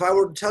 if I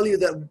were to tell you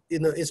that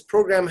his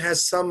program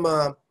has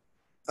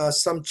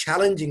some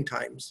challenging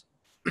times,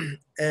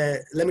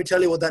 let me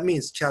tell you what that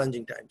means,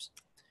 challenging times.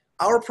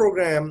 Our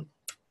program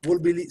will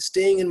be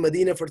staying in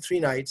Medina for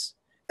 3 nights,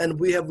 and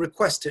we have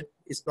requested,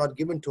 it's not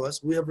given to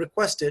us, we have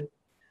requested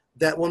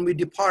that when we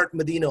depart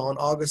Medina on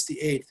August the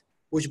 8th,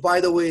 which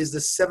by the way is the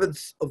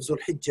 7th of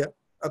Zulhijjah,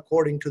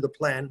 according to the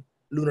plan,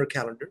 lunar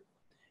calendar.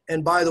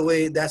 And by the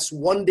way, that's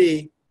 1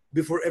 day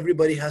before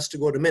everybody has to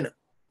go to Mina.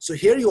 So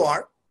here you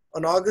are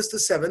on August the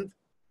 7th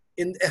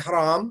in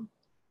Ihram,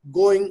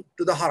 going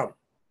to the Haram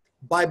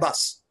by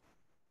bus.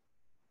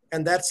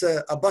 And that's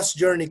a bus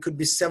journey, could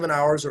be 7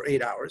 hours or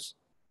 8 hours.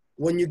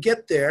 When you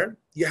get there,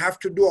 you have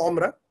to do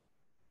Umrah.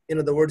 In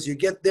other words, you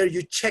get there,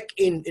 you check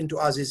into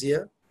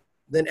Azizia,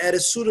 then at a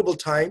suitable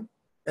time,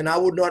 and I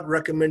would not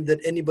recommend that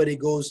anybody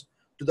goes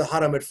to the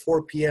Haram at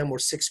 4 p.m. or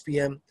 6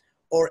 p.m.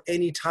 or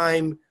any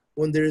time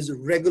when there is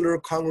regular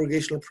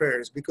congregational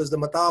prayers, because the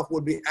mataf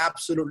would be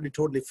absolutely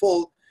totally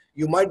full.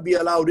 You might be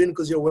allowed in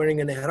because you're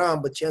wearing an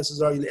ihram, but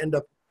chances are you'll end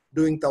up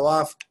doing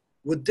tawaf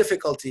with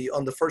difficulty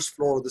on the first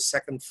floor or the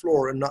second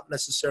floor and not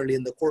necessarily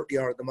in the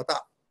courtyard of the mataf.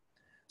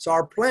 So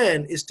our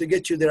plan is to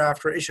get you there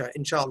after Isha,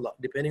 inshallah,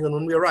 depending on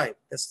when we arrive.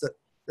 That's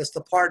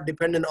the part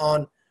dependent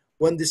on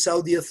when the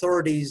Saudi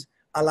authorities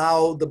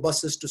allow the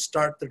buses to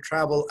start their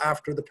travel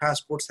after the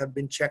passports have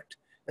been checked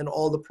and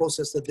all the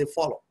process that they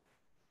follow.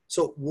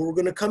 So we're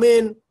going to come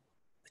in,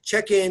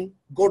 check in,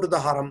 go to the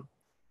Haram.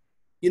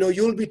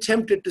 You'll be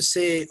tempted to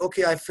say,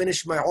 okay, I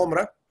finished my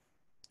Umrah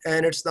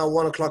and it's now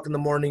 1 o'clock in the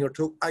morning or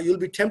 2. You'll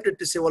be tempted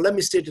to say, well, let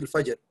me stay till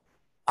Fajr.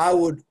 I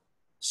would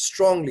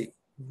strongly,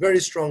 very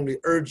strongly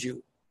urge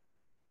you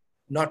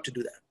not to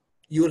do that.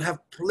 You will have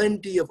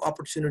plenty of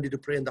opportunity to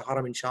pray in the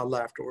Haram,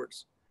 inshallah,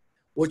 afterwards.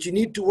 What you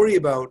need to worry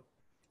about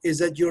is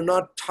that you're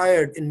not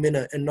tired in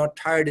Mina and not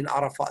tired in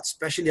Arafat,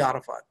 especially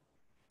Arafat.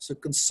 So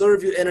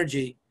conserve your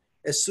energy.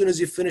 As soon as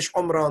you finish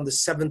Umrah on the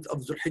 7th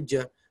of Dhul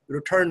Hijjah,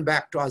 return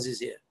back to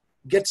Aziziyah.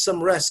 Get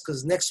some rest,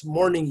 because next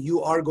morning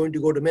you are going to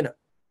go to Mina.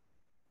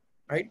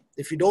 Right?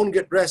 If you don't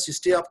get rest, you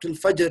stay up till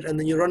Fajr and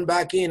then you run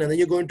back in and then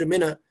you're going to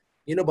Mina,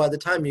 you know, by the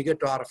time you get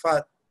to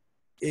Arafat,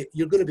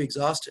 you're going to be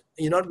exhausted.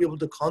 And you're not be able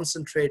to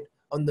concentrate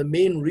on the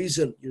main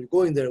reason you're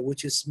going there,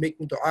 which is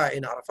making dua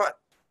in Arafat.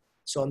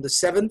 So on the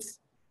 7th,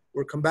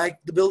 we'll come back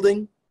to the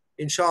building,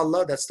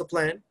 inshallah, that's the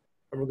plan.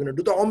 And we're going to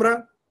do the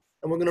Umrah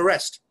and we're going to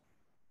rest.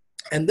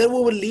 And then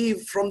we will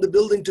leave from the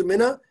building to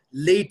Mina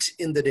late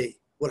in the day.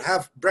 We'll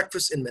have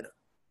breakfast in Mina.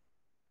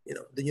 You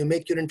know, then you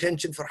make your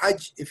intention for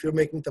Hajj if you're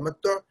making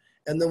tamattu,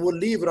 and then we'll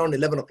leave around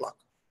 11 o'clock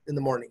in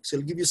the morning. So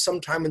it'll give you some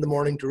time in the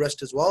morning to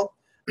rest as well.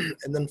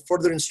 And then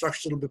further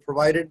instruction will be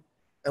provided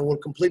and we'll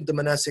complete the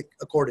manasik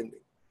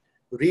accordingly.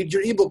 Read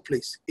your ebook,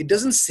 please. It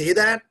doesn't say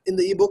that in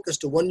the ebook as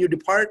to when you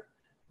depart,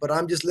 but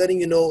I'm just letting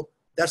you know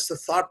that's the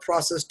thought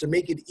process to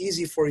make it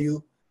easy for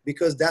you,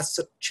 because that's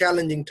a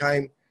challenging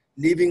time,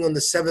 leaving on the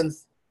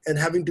 7th and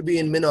having to be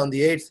in Mina on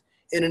the 8th.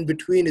 And in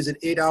between is an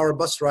 8-hour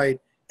bus ride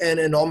and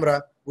an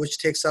Umrah, which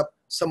takes up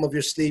some of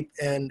your sleep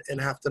and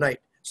half the night.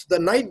 So the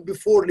night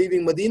before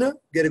leaving Medina,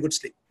 get a good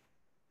sleep.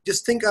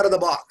 Just think out of the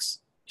box.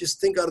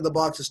 Just think out of the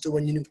box as to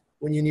when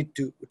you need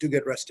to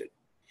get rested.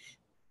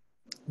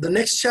 The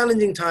next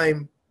challenging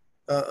time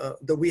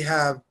that we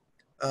have,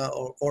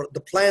 or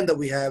the plan that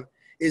we have,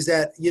 is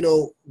that, you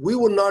know, we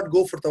will not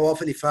go for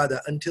Tawaf al-Ifada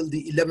until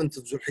the 11th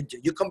of Dhul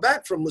Hijjah. You come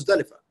back from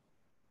Muzdalifah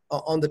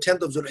on the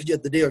 10th of Dhul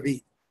Hijjah, the day of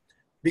Eid,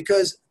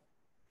 because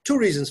two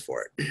reasons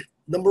for it.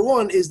 Number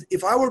one is,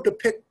 if I were to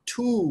pick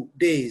 2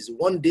 days,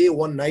 1 day,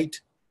 1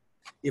 night,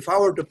 if I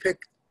were to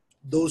pick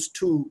those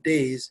 2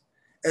 days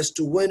as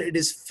to when it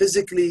is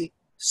physically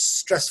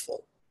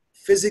stressful,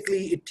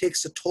 physically it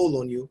takes a toll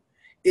on you,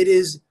 it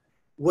is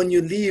when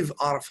you leave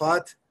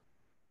Arafat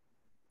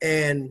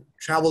and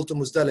travel to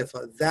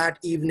Muzdalifah. That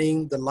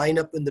evening, the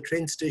lineup in the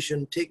train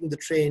station, taking the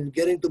train,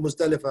 getting to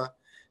Muzdalifah,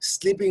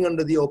 sleeping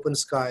under the open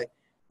sky.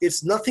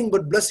 It's nothing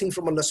but blessing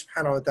from Allah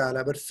subhanahu wa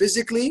ta'ala. But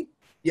physically,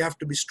 you have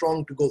to be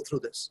strong to go through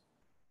this.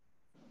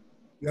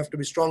 You have to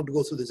be strong to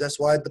go through this. That's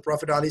why the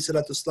Prophet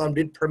ﷺ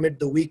did permit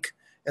the weak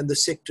and the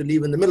sick to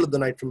leave in the middle of the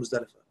night from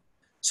Muzdalifah.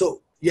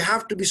 So you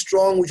have to be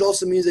strong, which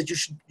also means that you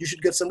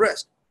should get some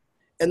rest.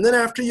 And then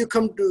after you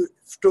come to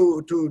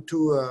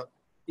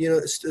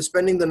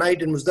spending the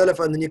night in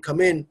Muzdalifah, and then you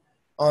come in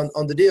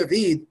on the day of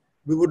Eid,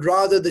 we would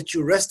rather that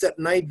you rest that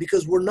night,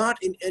 because we're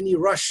not in any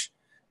rush.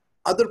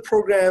 Other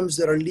programs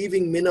that are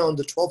leaving Mina on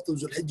the 12th of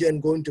Dhul Hijjah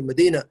and going to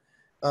Medina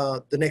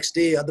the next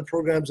day, other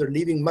programs are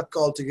leaving Makkah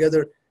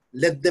altogether.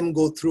 Let them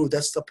go through.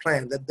 That's the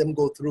plan. Let them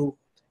go through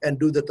and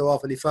do the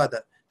Tawaf al-Ifada.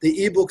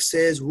 The ebook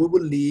says we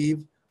will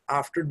leave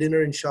after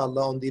dinner,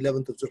 inshallah, on the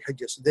 11th of Dhul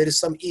Hijjah. So there is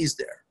some ease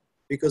there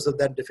because of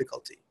that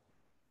difficulty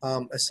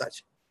as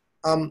such.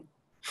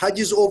 Hajj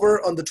is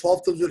over on the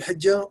 12th of Dhul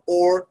Hijjah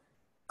or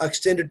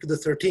extended to the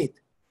 13th.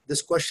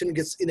 This question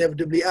gets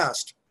inevitably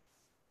asked.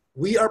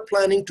 We are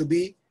planning to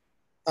be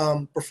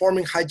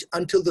performing Hajj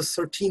until the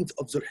 13th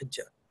of Dhul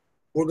Hijjah.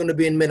 We're going to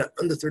be in Mina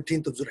on the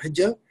 13th of Dhul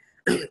Hijjah.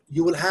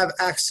 You will have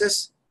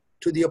access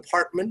to the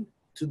apartment,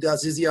 to the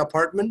Aziziyah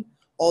apartment,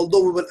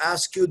 although we will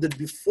ask you that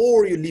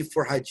before you leave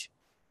for Hajj,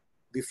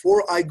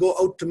 before I go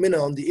out to Mina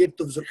on the 8th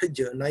of Dhul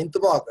Hijjah, 9th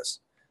of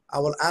August, I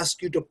will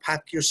ask you to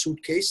pack your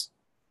suitcase.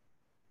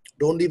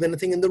 Don't leave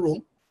anything in the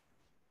room.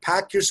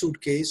 Pack your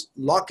suitcase,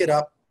 lock it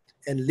up,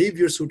 and leave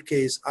your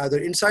suitcase either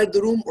inside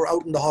the room or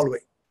out in the hallway.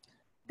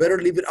 Better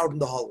leave it out in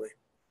the hallway.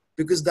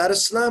 Because Dar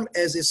es Salaam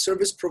as a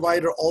service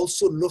provider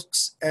also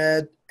looks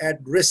at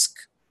risk.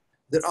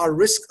 There are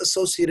risks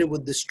associated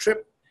with this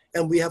trip,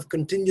 and we have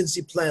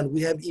contingency plans.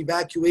 We have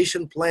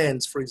evacuation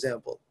plans, for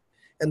example.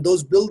 And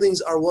those buildings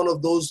are one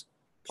of those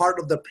part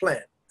of the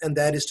plan. And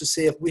that is to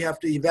say, if we have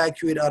to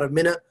evacuate out of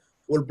Mina,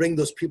 we'll bring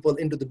those people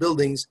into the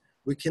buildings.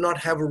 We cannot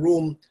have a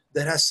room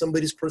that has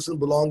somebody's personal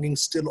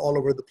belongings still all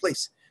over the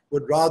place.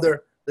 We'd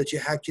rather that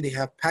you actually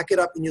pack it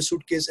up in your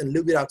suitcase and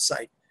leave it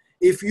outside.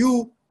 If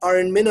you are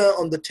in Mina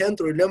on the 10th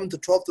or 11th or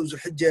 12th of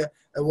Dhul Hijjah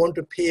and want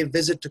to pay a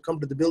visit to come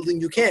to the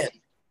building, you can.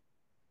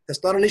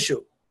 That's not an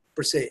issue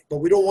per se, but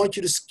we don't want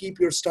you to keep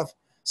your stuff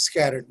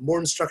scattered. More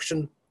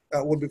instruction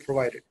will be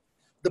provided.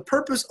 The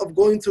purpose of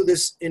going through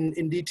this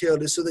in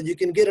detail is so that you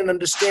can get an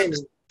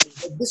understanding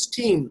that this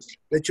team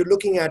that you're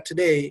looking at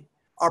today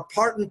are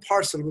part and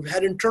parcel. We've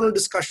had internal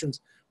discussions,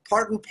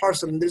 part and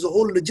parcel, and there's a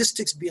whole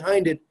logistics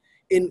behind it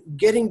in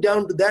getting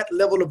down to that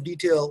level of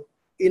detail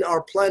in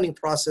our planning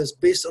process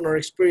based on our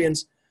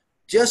experience,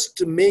 just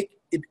to make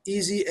it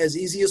easy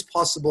as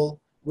possible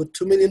with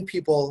 2 million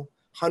people,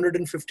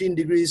 115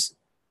 degrees,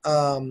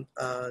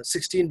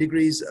 16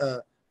 degrees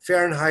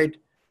Fahrenheit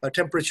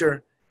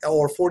temperature,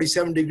 or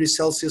 47 degrees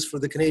Celsius for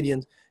the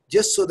Canadians,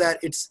 just so that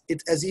it's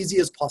as easy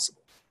as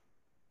possible.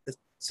 That's a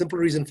simple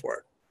reason for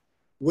it.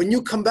 When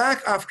you come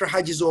back after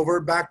Hajj is over,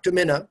 back to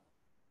Mina,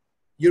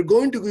 you're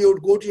going to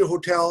go to your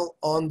hotel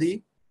on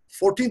the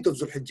 14th of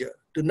Dhul Hijjah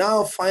to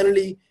now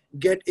finally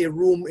get a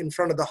room in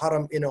front of the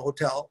haram in a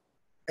hotel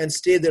and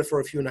stay there for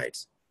a few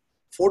nights.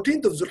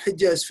 14th of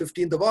Zulhijjah is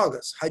 15th of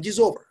August. Hajj is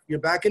over. You're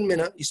back in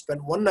Mina. You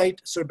spend one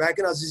night. So back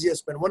in Azizia,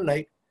 spend one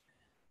night.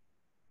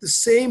 The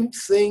same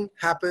thing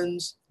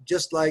happens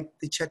just like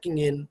the checking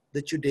in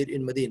that you did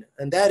in Medina.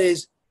 And that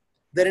is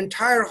that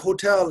entire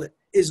hotel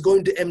is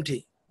going to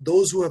empty.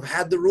 Those who have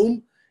had the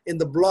room in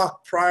the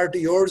block prior to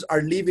yours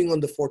are leaving on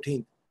the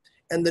 14th.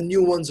 And the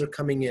new ones are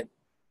coming in.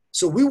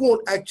 So we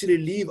won't actually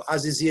leave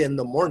Azizia in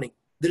the morning.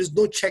 There is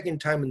no check-in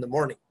time in the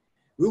morning.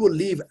 We will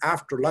leave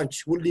after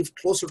lunch. We'll leave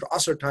closer to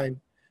Asr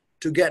time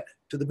to get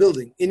to the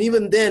building. And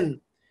even then,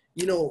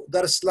 you know,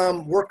 Dar es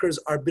Salaam workers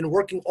are been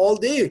working all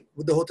day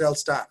with the hotel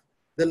staff.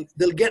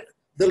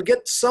 They'll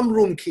get some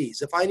room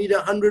keys. If I need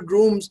 100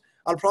 rooms,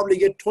 I'll probably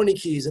get 20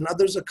 keys, and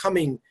others are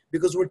coming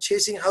because we're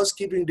chasing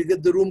housekeeping to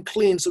get the room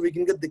clean so we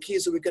can get the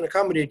keys so we can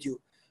accommodate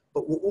you.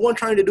 But what we're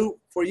trying to do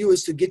for you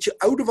is to get you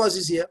out of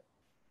Azizia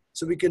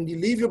so we can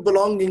leave your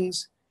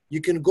belongings.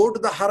 You can go to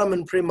the haram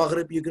and pray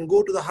Maghrib. You can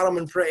go to the haram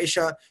and pray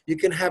Isha. You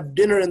can have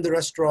dinner in the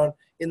restaurant.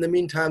 In the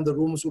meantime, the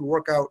rooms will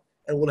work out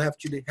and we'll have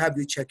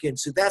you check in.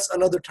 So that's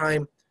another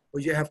time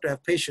where you have to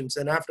have patience.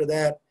 And after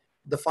that,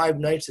 the 5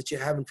 nights that you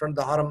have in front of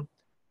the haram,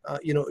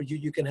 you know,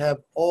 you can have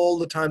all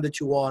the time that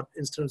you want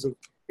in terms of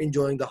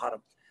enjoying the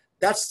haram.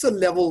 That's the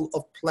level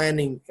of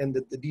planning and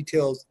the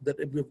details that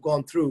we've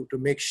gone through to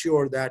make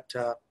sure that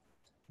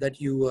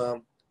that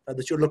you're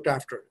looked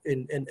after.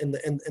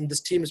 And this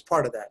team is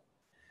part of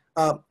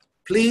that.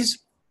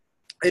 Please,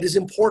 it is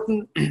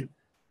important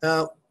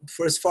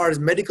for as far as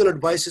medical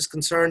advice is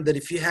concerned that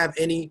if you have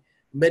any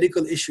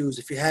medical issues,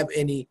 if you're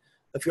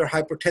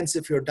hypertensive,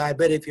 if you're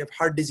diabetic, if you have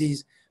heart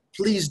disease,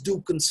 please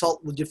do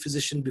consult with your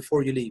physician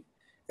before you leave.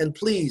 And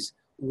please,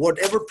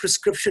 whatever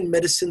prescription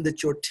medicine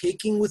that you're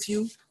taking with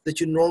you, that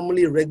you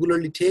normally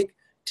regularly take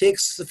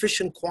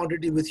sufficient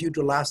quantity with you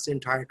to last the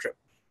entire trip.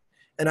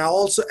 And I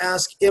also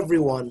ask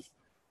everyone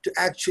to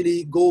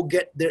actually go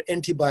get their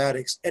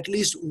antibiotics, at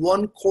least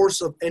one course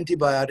of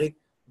antibiotic.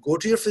 Go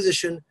to your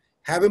physician,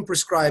 have him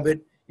prescribe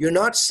it. You're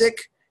not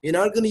sick, you're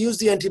not going to use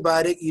the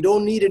antibiotic, you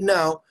don't need it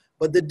now,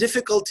 but the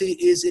difficulty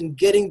is in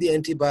getting the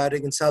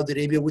antibiotic in Saudi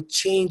Arabia, which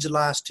changed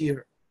last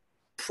year.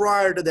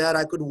 Prior to that,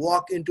 I could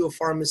walk into a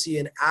pharmacy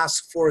and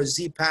ask for a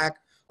Z-Pak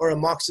or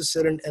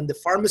amoxicillin, and the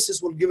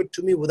pharmacist will give it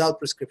to me without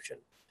prescription.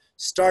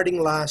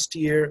 Starting last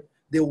year,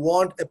 they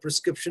want a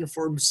prescription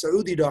from a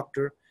Saudi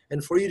doctor,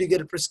 and for you to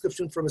get a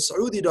prescription from a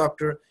Saudi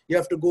doctor, you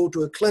have to go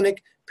to a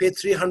clinic, pay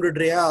 300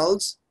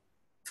 riyals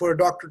for a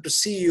doctor to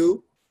see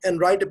you and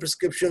write a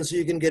prescription so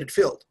you can get it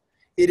filled.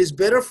 It is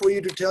better for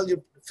you to tell your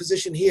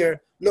physician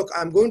here, look,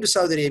 I'm going to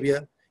Saudi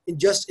Arabia, and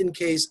just in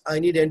case I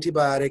need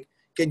antibiotic,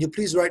 can you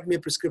please write me a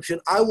prescription?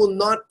 I will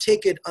not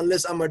take it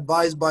unless I'm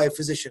advised by a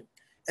physician.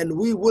 And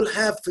we will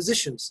have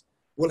physicians.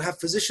 We'll have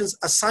physicians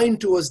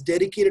assigned to us,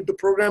 dedicated to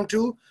program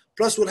 2,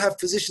 plus we'll have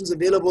physicians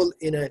available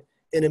in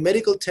a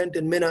medical tent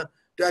in Mina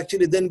to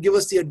actually then give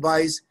us the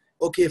advice,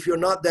 okay, if you're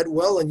not that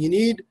well and you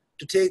need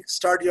to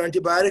start your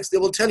antibiotics, they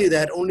will tell you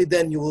that, only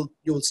then you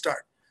will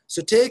start.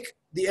 So take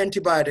the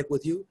antibiotic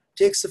with you,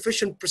 take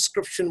sufficient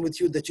prescription with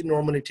you that you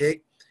normally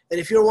take. And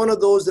if you're one of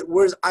those that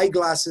wears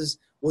eyeglasses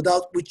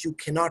without which you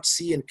cannot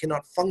see and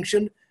cannot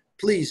function,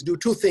 please do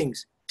 2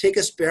 things. Take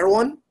a spare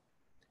one,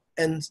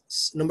 and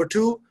number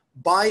 2,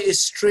 buy a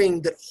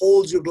string that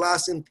holds your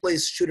glass in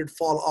place should it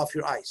fall off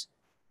your eyes,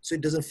 so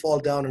it doesn't fall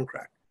down and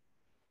crack.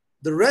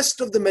 The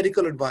rest of the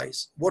medical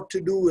advice, what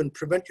to do and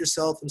prevent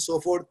yourself and so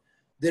forth,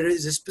 there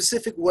is a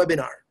specific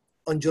webinar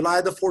on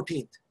July the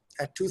 14th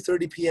at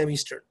 2:30 p.m.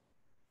 Eastern.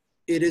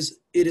 It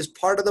is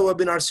part of the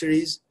webinar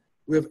series.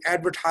 We have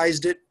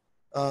advertised it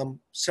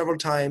several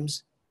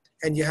times,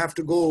 and you have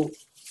to go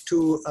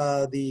to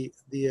the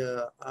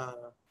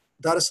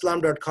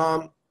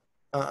darislam.com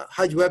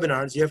Hajj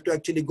webinars. You have to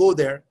actually go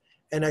there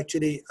and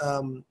actually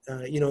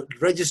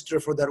register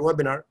for that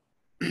webinar.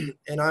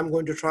 And I'm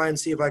going to try and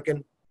see if I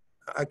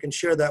can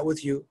share that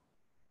with you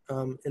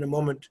in a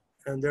moment.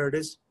 And there it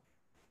is.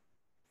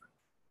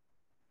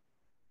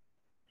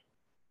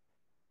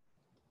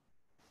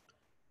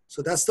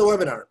 So that's the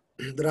webinar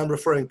that I'm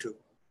referring to.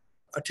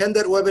 Attend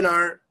that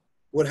webinar.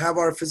 We'll have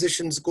our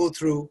physicians go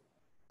through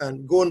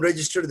and go and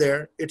register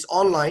there. It's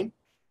online,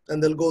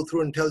 and they'll go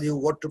through and tell you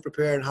what to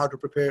prepare and how to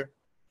prepare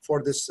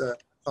for this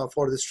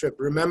trip.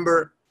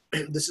 Remember,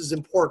 this is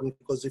important,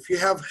 because if you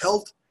have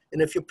health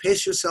and if you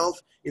pace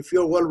yourself, if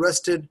you're well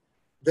rested,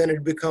 then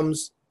it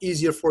becomes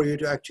easier for you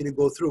to actually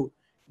go through.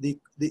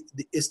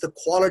 It's the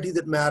quality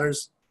that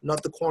matters,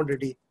 not the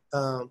quantity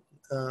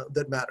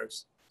that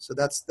matters. So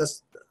that's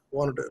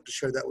wanted to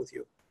share that with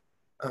you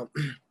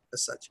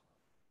as such.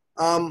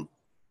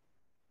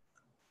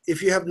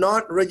 If you have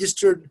not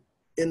registered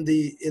in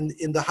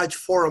the Hajj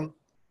forum,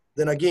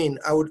 then again,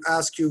 I would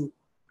ask you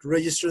to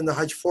register in the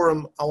Hajj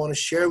forum. I want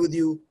to share with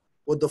you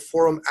what the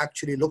forum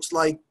actually looks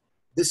like.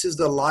 This is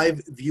the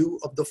live view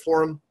of the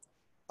forum.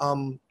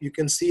 You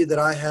can see that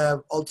I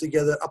have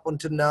altogether up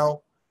until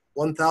now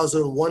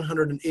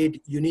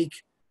 1,108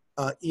 unique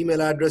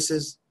email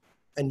addresses.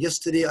 And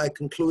yesterday I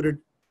concluded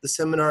the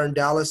seminar in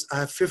Dallas. I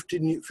have 50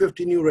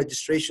 new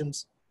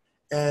registrations,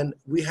 and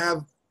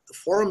the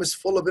forum is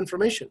full of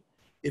information.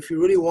 If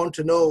you really want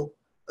to know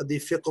the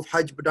Fiqh of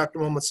Hajj by Dr.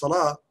 Muhammad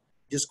Salah,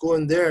 just go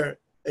in there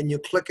and you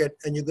click it,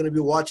 and you're going to be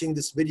watching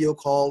this video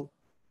called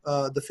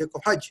the Fiqh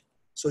of Hajj.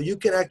 So you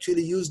can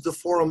actually use the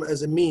forum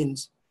as a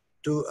means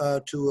to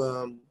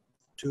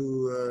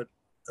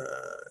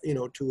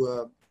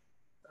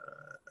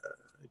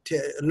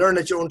learn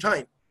at your own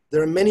time.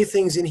 There are many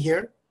things in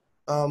here.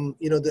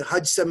 The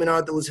Hajj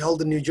seminar that was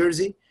held in New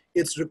Jersey,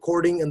 its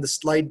recording and the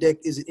slide deck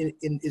is an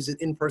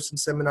in-person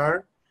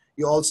seminar.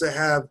 You also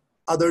have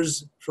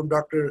others from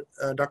Dr.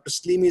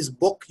 Slimi's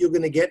book. You're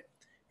going to get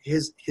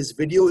his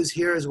video is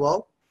here as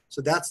well.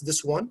 So that's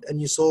this one.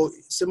 And you saw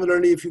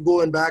similarly, if you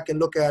go and back and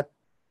look at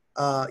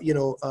for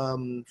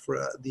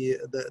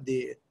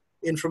the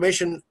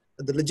information,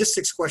 the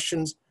logistics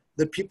questions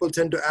that people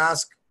tend to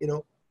ask,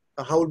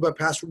 how would my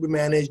password be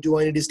managed? Do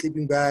I need a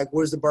sleeping bag?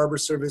 Where's the barber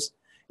service?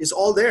 It's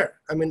all there.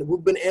 I mean,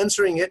 we've been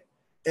answering it.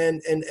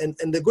 And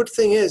the good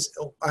thing is,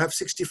 I have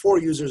 64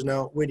 users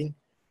now waiting.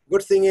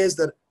 Good thing is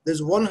that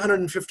there's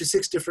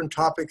 156 different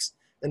topics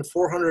and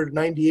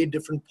 498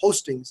 different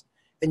postings.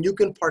 And you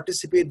can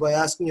participate by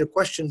asking your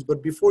questions.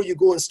 But before you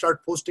go and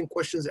start posting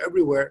questions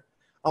everywhere,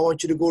 I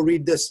want you to go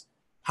read this,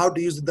 How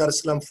to Use the Dar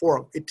es Salaam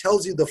Forum. It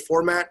tells you the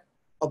format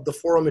of the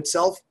forum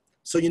itself,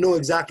 so you know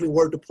exactly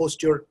where to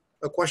post your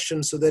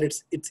questions so that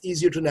it's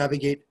easier to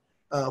navigate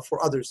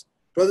for others.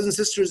 Brothers and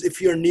sisters, if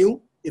you're new,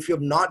 if you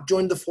have not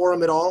joined the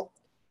forum at all,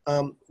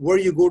 where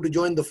you go to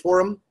join the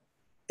forum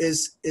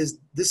this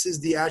is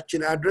the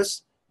actual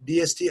address,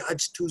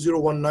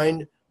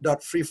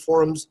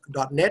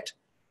 dsthaj2019.freeforums.net.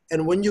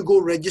 And when you go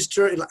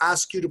register, it'll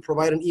ask you to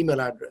provide an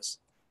email address.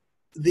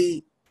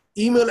 The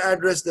email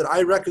address that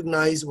I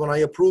recognize when I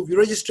approve, your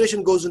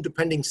registration goes into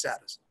pending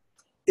status,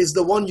 is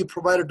the one you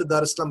provided to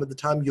Dar es Salaam at the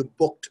time you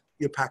booked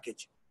your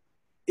package.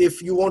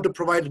 If you want to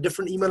provide a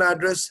different email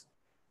address,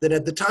 then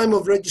at the time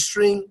of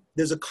registering,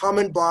 there's a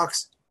comment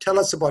box, tell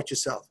us about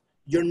yourself,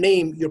 your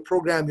name, your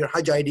program, your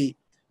Hajj ID,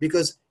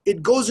 because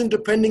it goes into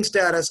pending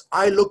status.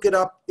 I look it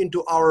up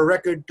into our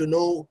record to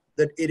know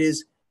that it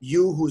is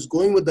you who's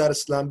going with Dar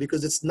es Salaam,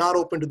 because it's not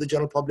open to the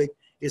general public.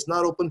 It's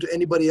not open to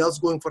anybody else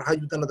going for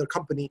Hajj with another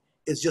company.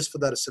 It's just for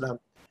Dar es Salaam.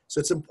 So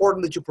it's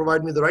important that you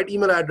provide me the right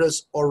email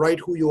address or write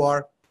who you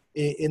are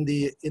in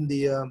the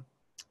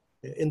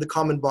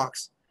comment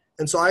box.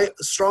 And so I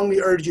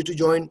strongly urge you to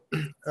join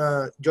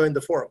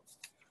the forum.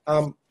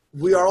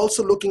 We are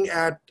also looking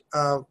at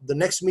the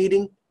next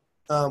meeting,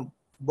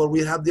 but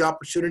we have the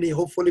opportunity,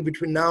 hopefully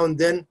between now and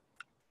then,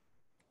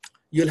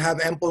 you'll have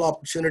ample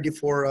opportunity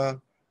for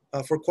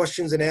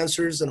questions and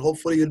answers, and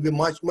hopefully you'll be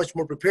much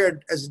more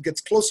prepared as it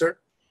gets closer.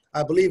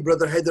 I believe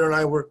Brother Haider and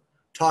I were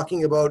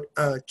talking about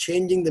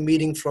changing the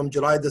meeting from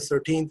July the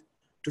 13th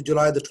to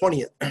July the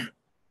 20th.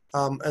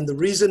 And the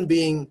reason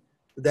being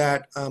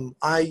that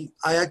I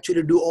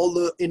actually do all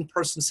the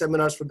in-person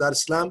seminars for Dar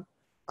es Salaam.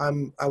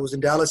 I was in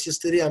Dallas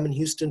yesterday. I'm in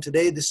Houston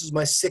today. This is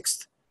my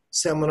 6th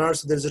seminar.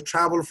 So there's a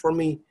travel for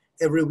me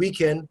every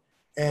weekend.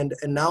 And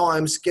now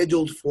I'm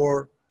scheduled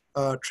for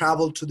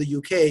travel to the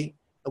UK,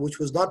 which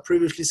was not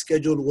previously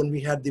scheduled when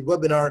we had the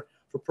webinar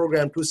for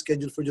Program 2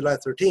 scheduled for July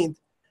 13th.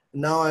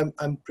 And now I'm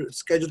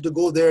scheduled to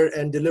go there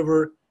and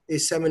deliver a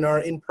seminar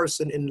in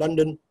person in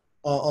London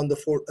on the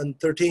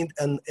 13th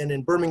and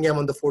in Birmingham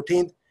on the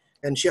 14th.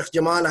 And Sheikh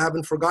Jamal, I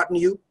haven't forgotten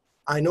you.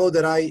 I know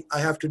that I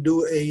have to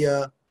do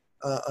a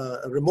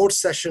remote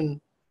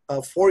session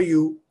for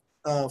you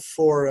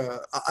for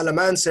Al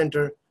Aman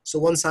Center. So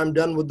once I'm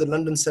done with the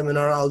London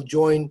seminar, I'll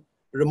join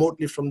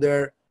remotely from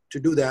there to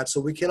do that.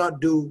 So we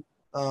cannot do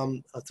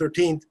a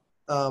 13th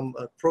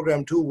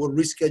program 2. We'll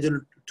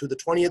reschedule to the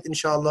 20th,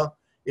 inshallah,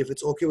 if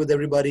it's okay with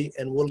everybody,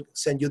 and we'll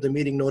send you the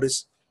meeting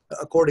notice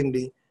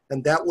accordingly.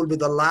 And that will be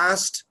the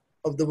last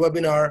of the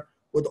webinar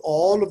with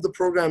all of the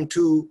program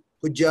 2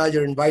 Hujjaj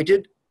are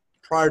invited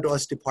prior to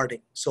us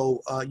departing.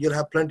 So you'll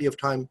have plenty of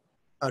time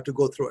to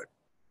go through it.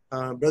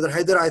 Brother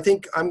Haider, I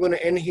think I'm going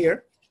to end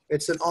here.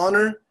 It's an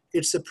honor.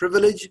 It's a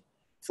privilege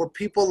for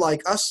people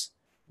like us,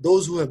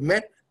 those who have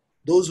met,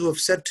 those who have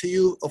said to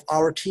you of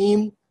our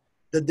team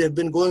that they've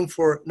been going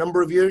for a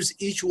number of years.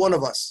 Each one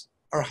of us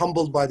are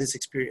humbled by this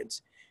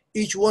experience.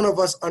 Each one of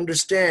us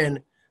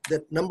understand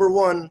that, number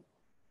one,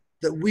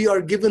 that we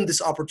are given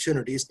this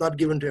opportunity. It's not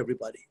given to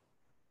everybody.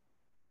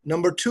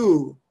 Number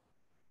two,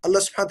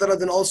 Allah subhanahu wa ta'ala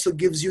then also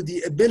gives you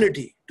the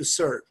ability to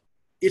serve.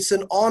 It's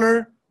an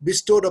honor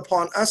bestowed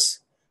upon us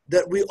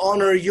that we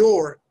honor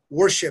your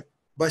worship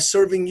by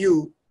serving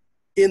you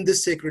in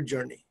this sacred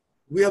journey.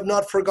 We have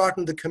not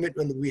forgotten the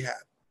commitment that we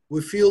have.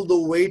 We feel the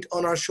weight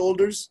on our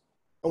shoulders,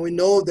 and we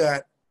know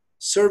that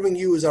serving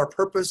you is our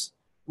purpose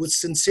with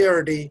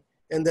sincerity,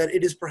 and that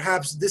it is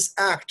perhaps this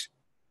act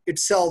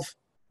itself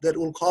that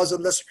will cause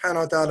Allah subhanahu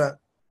wa ta'ala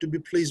to be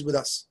pleased with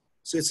us.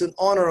 So it's an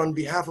honor on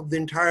behalf of the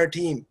entire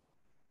team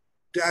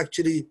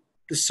to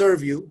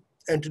serve you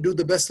and to do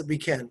the best that we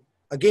can.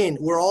 Again,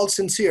 we're all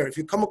sincere. If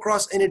you come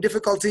across any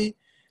difficulty,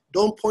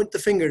 don't point the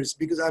fingers,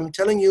 because I'm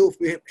telling you, if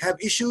we have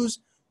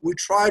issues, we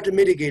try to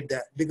mitigate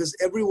that because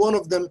every one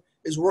of them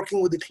is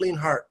working with a clean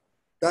heart.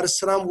 Dar es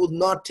Salaam will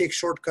not take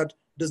shortcut,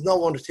 does not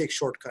want to take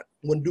shortcut.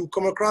 When you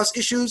come across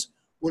issues,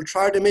 we'll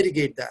try to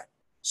mitigate that.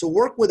 So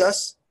work with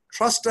us,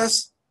 trust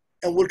us,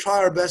 and we'll try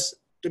our best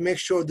to make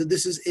sure that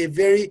this is a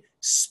very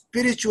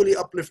spiritually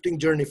uplifting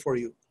journey for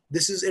you.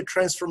 This is a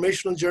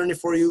transformational journey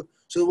for you.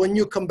 So when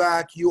you come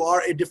back, you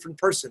are a different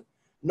person.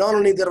 Not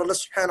only that Allah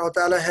subhanahu wa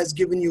ta'ala has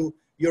given you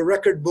your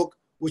record book,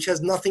 which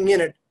has nothing in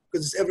it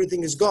because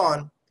everything is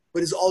gone,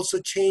 but it's also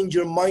changed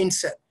your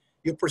mindset,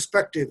 your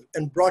perspective,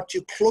 and brought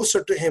you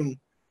closer to Him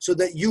so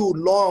that you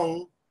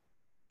long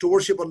to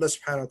worship Allah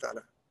subhanahu wa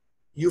ta'ala.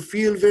 You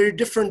feel very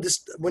different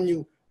when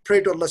you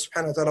pray to Allah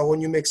subhanahu wa ta'ala,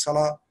 when you make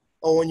salah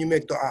or when you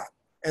make dua.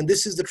 And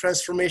this is the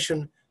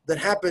transformation that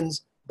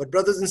happens. But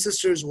brothers and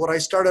sisters, what I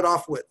started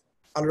off with,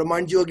 I'll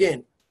remind you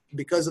again,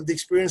 because of the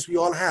experience we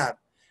all have,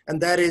 and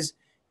that is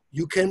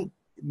you can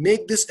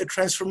make this a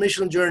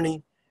transformational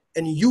journey,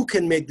 and you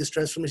can make this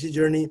transformational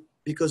journey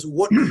because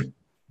what you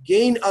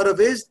gain out of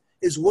it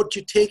is what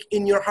you take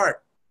in your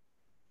heart.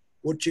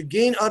 What you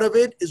gain out of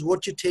it is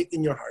what you take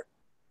in your heart.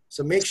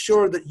 So make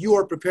sure that you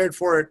are prepared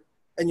for it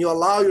and you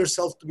allow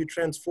yourself to be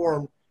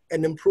transformed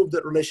and improve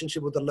that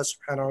relationship with Allah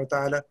subhanahu wa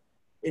ta'ala.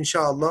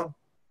 Inshallah,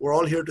 we're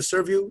all here to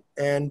serve you.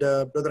 And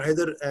Brother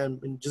Haider,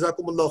 and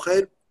Jazakumullah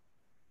khair.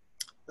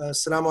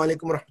 Assalamu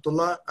alaikum wa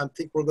rahmatullah. I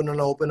think we're going to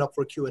now open up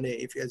for Q&A.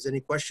 If you have any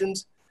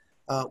questions,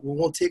 we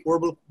won't take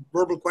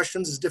verbal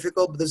questions. It's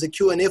difficult, but there's a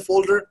Q&A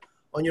folder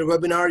on your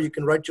webinar. You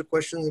can write your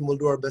questions and we'll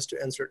do our best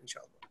to answer it,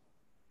 inshallah.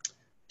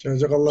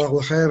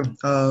 Jazakallahu khair.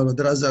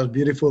 Brother Azhar,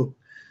 beautiful.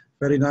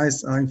 Very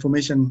nice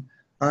information.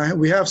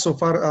 We have so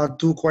far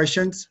 2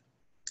 questions.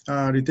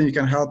 Do you think you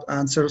can help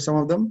answer some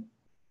of them?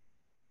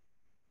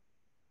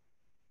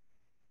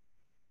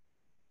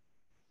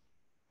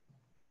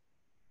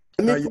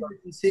 Let me put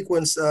it in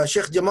sequence.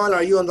 Sheikh Jamal,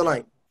 are you on the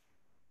line?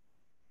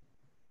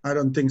 I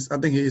don't think so. I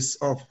think he's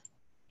off.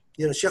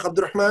 You know, Sheikh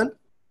Abdurrahman,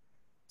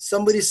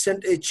 somebody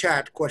sent a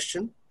chat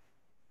question,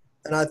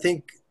 and I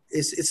think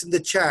it's in the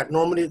chat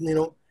normally, you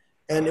know,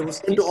 and it was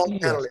sent to all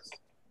panelists.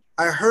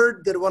 I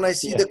heard that when I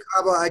see the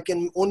Kaaba, I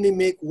can only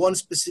make one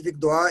specific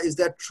dua. Is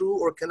that true,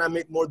 or can I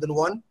make more than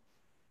one?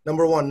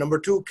 Number one. Number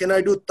two, can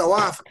I do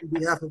tawaf on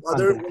behalf of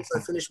others once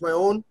I finish my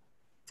own?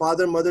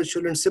 Father, mother,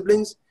 children,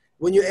 siblings.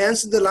 When you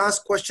answer the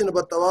last question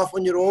about tawaf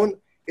on your own,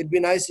 it'd be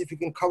nice if you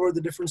can cover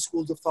the different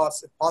schools of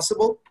thoughts if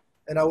possible.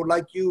 And I would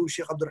like you,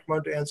 Sheikh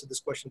Abdurrahman, to answer this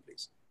question,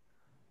 please.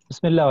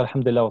 Bismillah,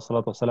 alhamdulillah, wa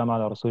salatu wa salam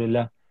ala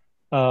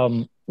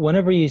rasulillah.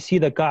 Whenever you see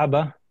the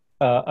Kaaba,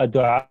 a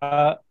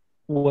dua,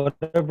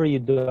 whatever you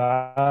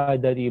dua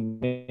that you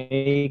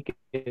make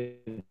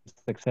is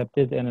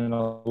accepted, and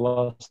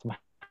Allah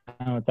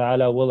subhanahu wa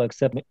ta'ala will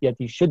accept, yet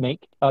you should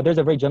make. There's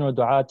a very general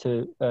dua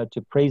to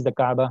praise the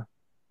Kaaba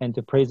and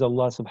to praise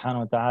Allah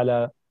subhanahu wa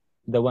ta'ala,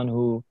 the one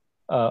who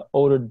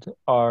ordered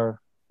our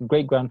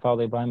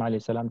great-grandfather Ibrahim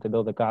alayhi salam to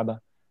build the Kaaba.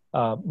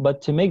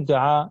 But to make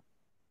dua,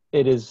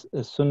 it is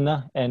a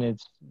sunnah, and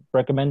it's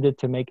recommended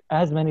to make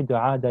as many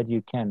dua that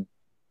you can.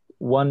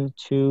 1,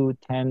 2,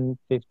 10,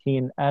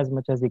 15, as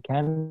much as you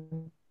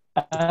can,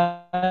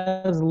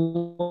 as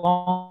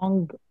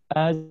long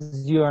as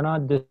you are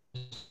not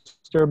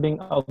disturbing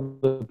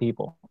other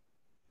people.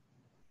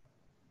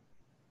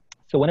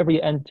 So whenever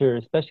you enter,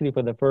 especially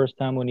for the first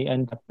time, when you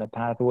enter the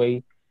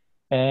pathway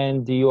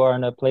and you are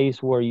in a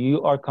place where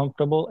you are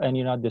comfortable and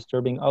you're not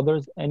disturbing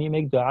others, and you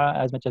make dua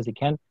as much as you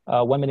can,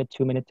 1 minute,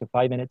 2 minutes to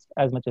 5 minutes,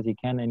 as much as you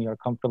can and you're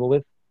comfortable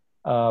with.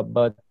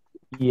 But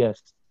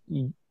yes,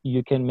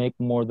 you can make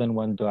more than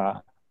one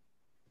dua.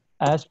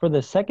 As for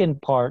the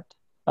second part,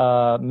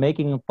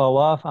 making a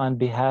tawaf on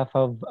behalf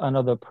of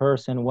another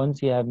person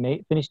once you have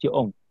finished your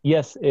own.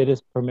 Yes, it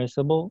is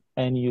permissible,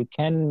 and you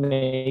can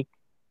make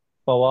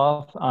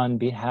tawaf on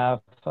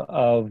behalf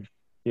of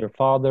your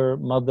father,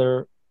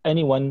 mother,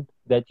 anyone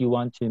that you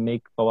want to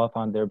make tawaf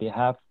on their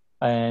behalf.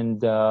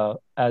 And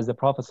as the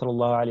Prophet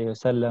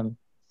ﷺ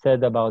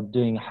said about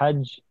doing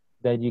hajj,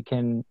 that you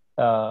can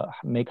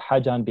make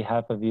hajj on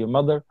behalf of your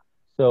mother.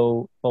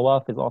 So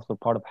tawaf is also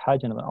part of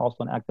hajj and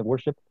also an act of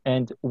worship.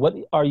 And what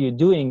are you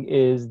doing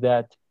is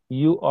that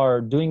you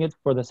are doing it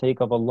for the sake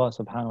of Allah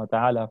subhanahu wa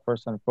ta'ala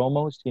first and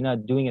foremost. You're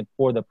not doing it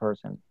for the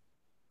person.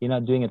 You're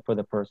not doing it for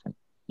the person.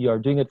 You are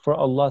doing it for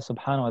Allah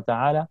subhanahu wa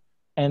ta'ala.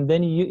 And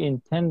then you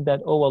intend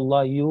that, oh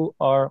Allah, you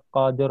are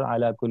qadir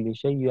ala kulli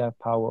shay. You have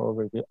power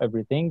over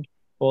everything.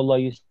 Oh Allah,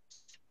 you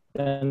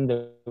send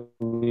the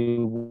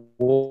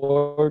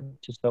reward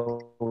to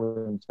so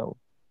and so.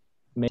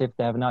 If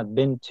they have not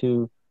been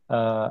to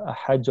a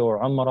hajj or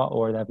umrah,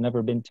 or they have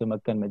never been to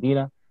Makkah and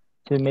Medina,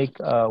 to make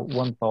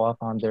one tawaf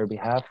on their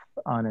behalf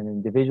on an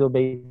individual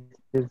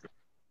basis,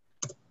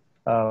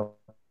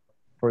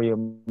 for your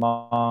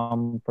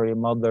mom, for your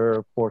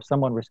mother, for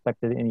someone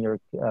respected in your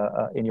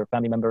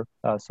family member.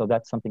 So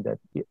that's something that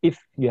if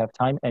you have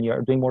time and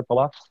you're doing more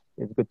tawafs,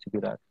 it's good to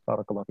do that.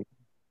 Barakallahu feekum.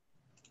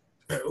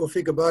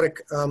 Ufiq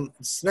Barak.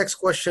 This next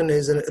question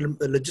is a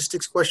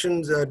logistics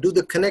question. Do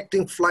the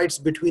connecting flights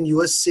between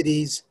US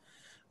cities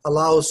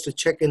allow us to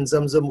check in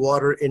Zamzam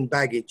water in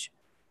baggage?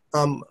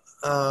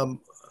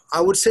 I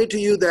would say to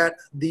you that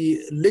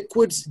the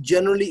liquids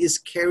generally is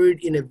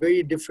carried in a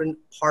very different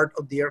part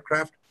of the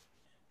aircraft,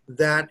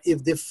 that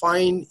if they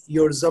find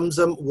your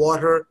Zamzam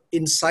water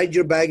inside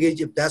your baggage,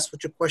 if that's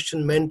what your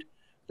question meant,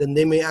 then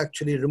they may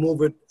actually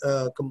remove it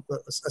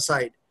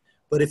aside.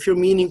 But if you're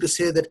meaning to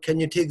say that can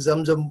you take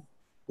Zamzam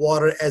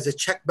water as a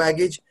checked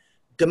baggage,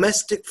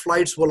 domestic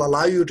flights will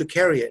allow you to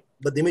carry it,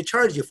 but they may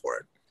charge you for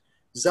it.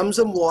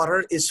 Zamzam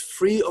water is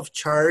free of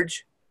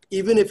charge,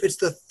 even if it's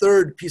the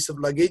third piece of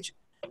luggage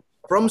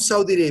from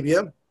Saudi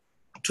Arabia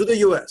to the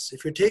US.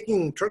 If you're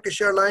taking Turkish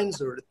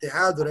Airlines or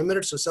Etihad or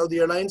Emirates or Saudi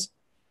Airlines,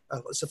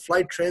 it's a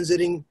flight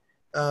transiting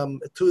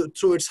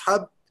through its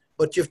hub,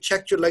 but you've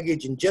checked your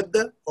luggage in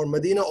Jeddah or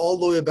Medina all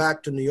the way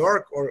back to New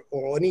York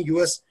or any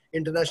US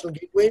international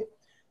gateway,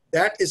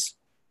 that is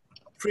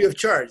free of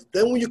charge.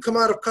 Then when you come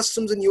out of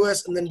customs in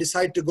US and then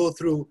decide to go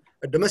through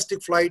a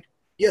domestic flight,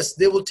 yes,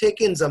 they will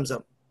take in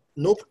Zamzam.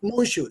 No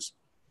issues,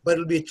 but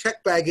it'll be a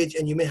checked baggage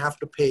and you may have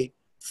to pay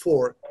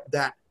for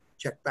that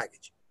checked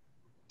baggage.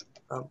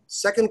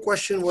 Second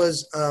question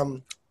was,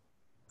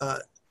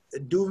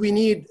 do we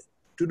need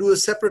to do a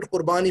separate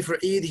Qurbani for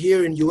Eid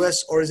here in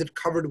US, or is it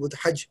covered with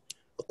Hajj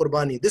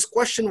Qurbani? This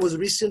question was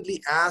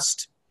recently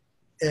asked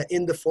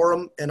in the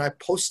forum and I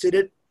posted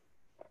it,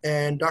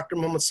 and Dr.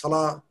 Muhammad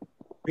Salah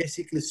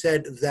basically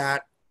said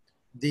that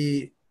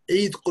the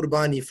Eid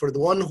Qurbani for the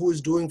one who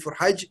is doing for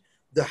Hajj,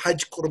 the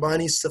Hajj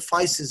Qurbani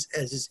suffices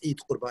as his Eid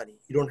Qurbani.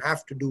 You don't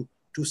have to do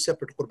two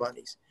separate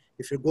Qurbanis.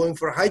 If you're going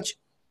for Hajj,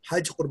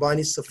 Hajj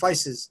Qurbani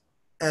suffices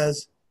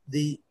as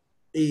the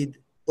Eid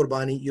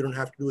Qurbani. You don't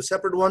have to do a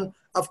separate one.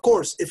 Of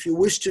course, if you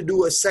wish to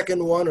do a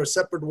second one or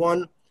separate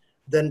one,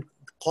 then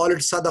call it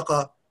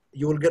Sadaqah.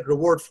 You will get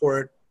reward for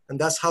it. And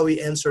that's how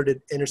he answered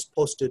it, and it's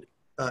posted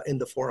in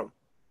the forum.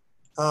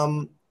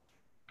 Who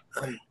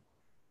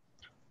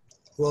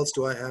else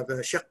do I have?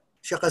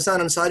 Sheikh Hassan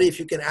Ansari, if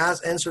you can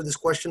answer this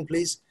question,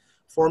 please,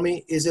 for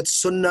me. Is it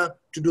sunnah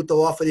to do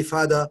Tawaf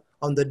al-Ifada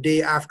on the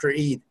day after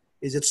Eid?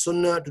 Is it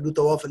sunnah to do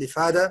Tawaf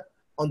al-Ifada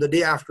on the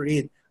day after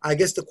Eid? I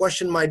guess the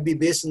question might be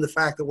based on the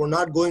fact that we're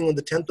not going on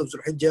the 10th of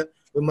Zulhijjah.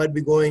 We might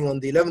be going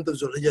on the 11th of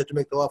Zulhijjah to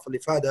make Tawaf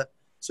al-Ifada.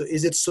 So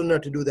is it sunnah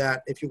to do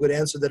that? If you could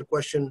answer that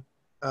question,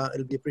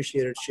 it'll be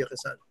appreciated, Sheikh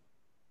Hassan.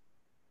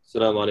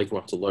 Assalamu alaikum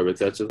wa rahmatullahi wa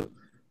barakatuh.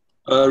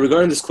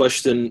 Regarding this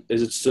question,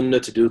 is it sunnah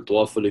to do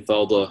Tawaf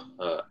al-Ifada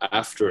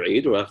after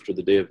Eid or after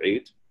the day of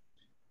Eid?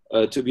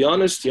 To be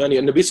honest,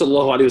 Nabi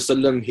sallallahu alayhi wa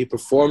sallam, he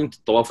performed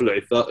Tawaf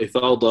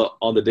al-Ifada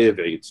on the day of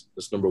Eid.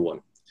 That's number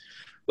one.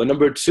 But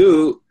number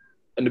two,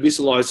 Nabi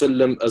sallallahu alayhi wa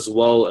sallam as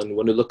well, and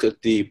when we look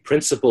at the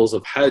principles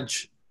of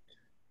Hajj,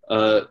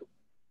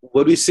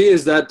 what we see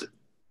is that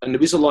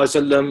Nabi sallallahu alayhi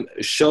wa sallam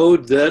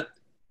showed that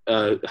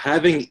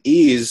having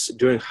ease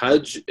during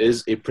Hajj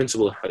is a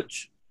principle of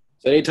Hajj.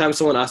 So anytime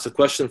someone asks a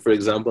question, for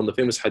example, in the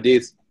famous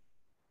hadith,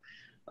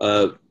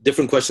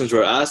 different questions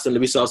were asked, and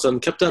Nabi sallallahu alayhi wa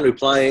sallam kept on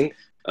replying,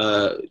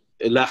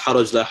 la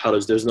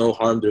haraj, there's no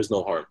harm,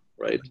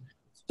 right?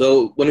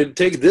 So when we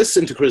take this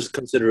into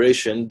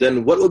consideration,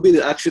 then what would be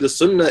actually the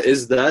sunnah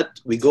is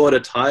that we go at a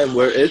time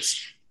where it's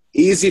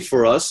easy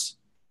for us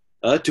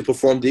to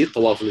perform the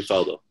Tawaf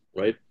al-Ifada,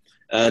 right?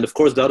 And of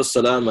course, Dar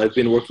es-Salam, I've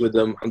been working with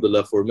them,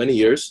 alhamdulillah, for many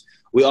years.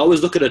 We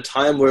always look at a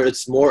time where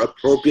it's more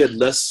appropriate,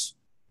 less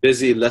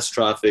busy, less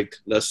traffic,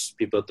 less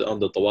people on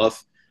the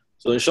Tawaf.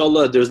 So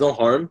inshallah, there's no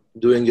harm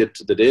doing it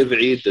the day of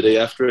Eid, the day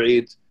after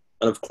Eid.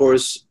 And of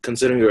course,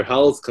 considering your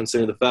health,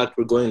 considering the fact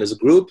we're going as a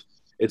group,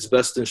 it's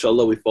best,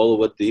 inshallah, we follow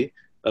what the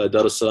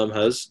Dar es-Salam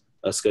has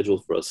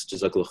scheduled for us.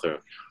 Jazakallah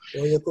khairan.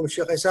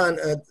 Sheikh Hassan,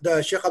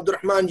 Sheikh Abdul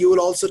Rahman, you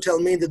will also tell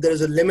me that there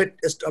is a limit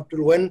as to up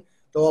to when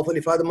Tawaf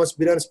al-Ifada must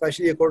be done,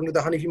 especially according to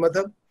the Hanafi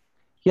madhab?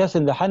 Yes,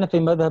 in the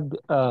Hanafi madhab,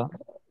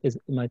 is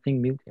my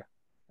thing mute here?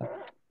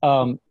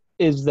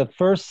 Is the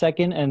first,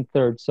 second, and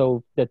third.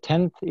 So the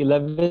 10th,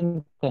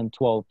 11th, and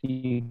 12th,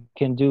 you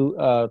can do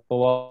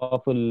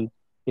Tawaf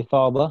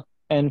al-Ifada.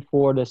 And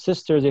for the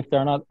sisters, if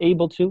they're not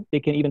able to, they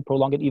can even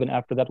prolong it even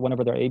after that,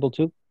 whenever they're able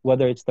to,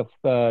 whether it's the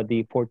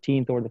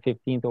 14th or the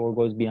 15th or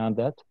goes beyond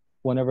that,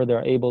 whenever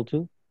they're able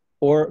to.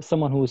 Or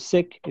someone who's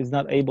sick is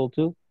not able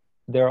to,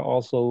 they're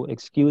also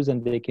excused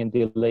and they can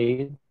delay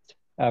it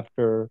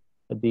after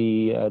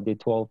the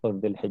 12th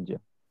of Dhul Hijjah.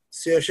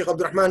 So, Sheikh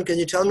Abdul Rahman, can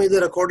you tell me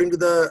that according to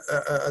the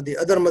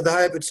other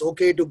madhab, it's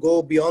okay to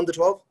go beyond the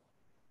 12th?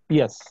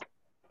 Yes.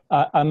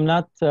 I'm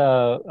not,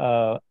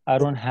 I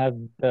don't have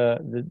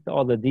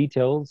all the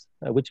details,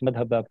 which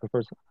madhab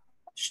prefers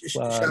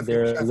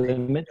their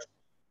limit.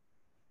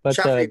 But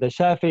the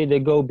Shafi, they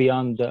go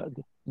beyond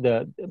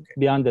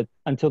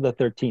until the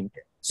 13th.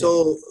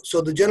 So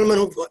the gentleman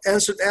who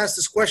asked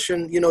this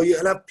question,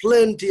 you'll have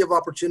plenty of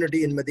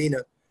opportunity in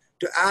Medina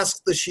to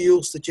ask the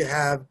shiukhs that you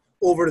have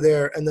over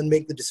there and then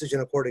make the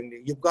decision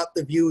accordingly. You've got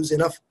the views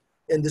enough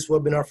in this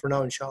webinar for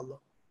now, inshallah.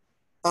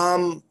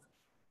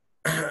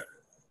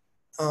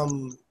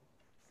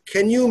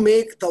 Can you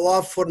make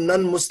tawaf for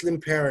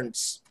non-Muslim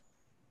parents?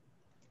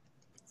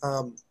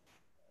 Imam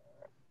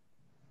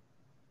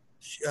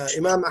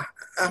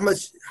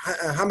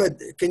Ahmed,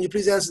 can you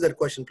please answer that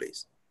question,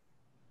 please?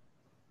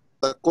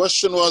 The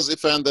question was,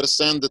 if I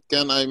understand it,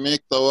 can I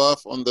make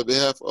tawaf on the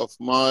behalf of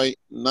my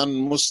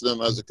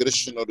non-Muslim as a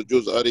Christian or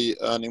Jews or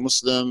any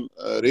Muslim?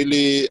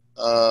 Really,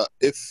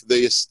 if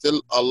they are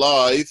still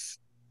alive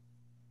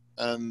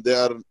and they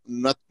are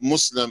not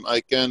Muslim, I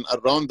can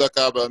around the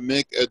Kaaba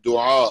make a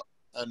dua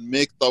and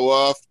make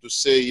tawaf to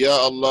say, Ya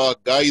Allah,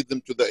 guide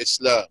them to the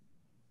Islam.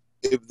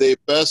 If they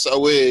pass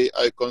away,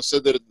 I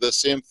consider the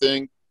same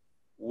thing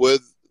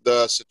with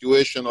the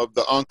situation of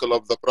the uncle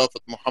of the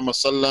Prophet Muhammad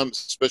Sallam,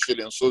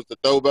 especially in Surah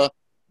At-Tawbah.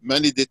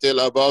 Many detail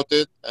about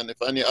it, and if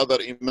any other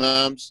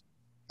imams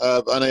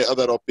have any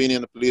other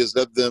opinion, please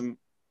let them,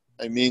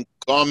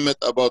 comment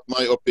about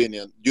my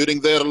opinion. During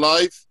their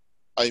life,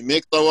 I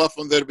make tawaf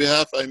on their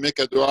behalf, I make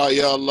a dua,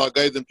 Ya Allah,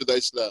 guide them to the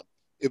Islam.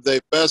 If they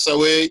pass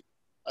away,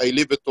 I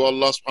leave it to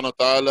Allah subhanahu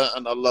wa ta'ala,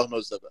 and Allah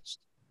knows the best.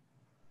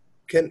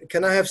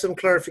 Can I have some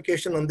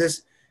clarification on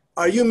this?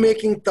 Are you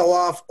making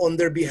tawaf on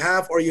their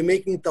behalf, or are you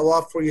making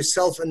tawaf for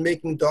yourself and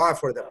making dua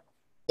for them?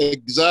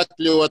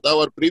 Exactly what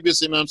our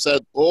previous imam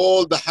said.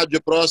 All the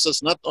Hajj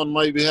process, not on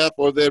my behalf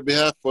or their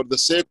behalf, for the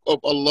sake of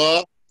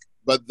Allah,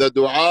 but the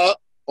dua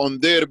on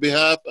their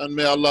behalf, and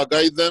may Allah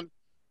guide them.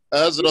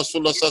 As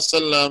Rasulullah sallallahu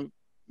alaihi wasallam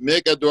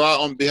make a dua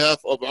on behalf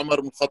of Umar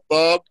ibn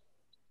Khattab,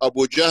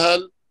 Abu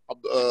Jahl,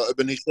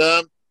 Ibn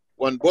Hisham,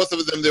 when both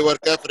of them they were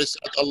kafir, he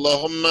said,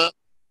 Allahumma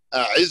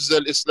a'izz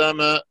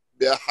al-Islam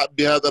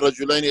بهذا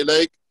الرجلين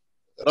إليك,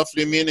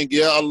 roughly meaning,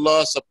 Ya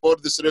Allah,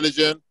 support this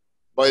religion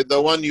by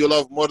the one you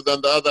love more than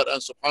the other. And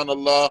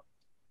subhanallah,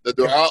 the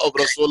dua of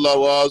Rasulullah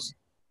was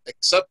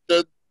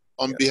accepted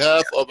on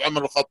behalf of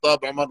Umar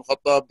al-Khattab. Umar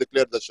al-Khattab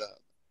declared the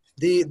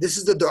shahada. This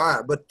is the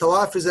dua, but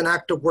tawaf is an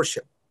act of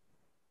worship.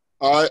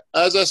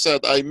 As I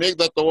said, I make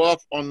the tawaf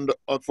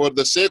for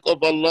the sake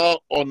of Allah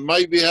on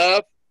my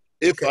behalf.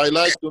 If I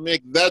like to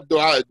make that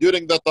dua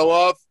during the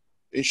tawaf,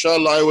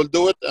 inshallah, I will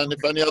do it. And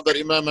if any other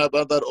imam have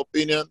other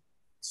opinion,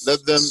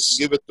 let them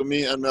give it to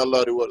me, and may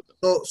Allah reward them.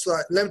 So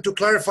let me to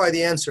clarify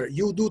the answer.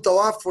 You do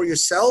tawaf for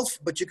yourself,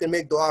 but you can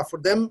make dua for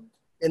them,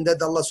 and that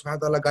Allah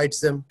subhanahu wa ta'ala guides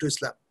them to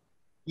Islam.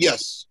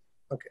 Yes.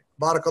 Okay.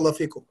 Barakallah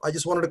fikum. I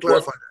just wanted to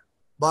clarify that.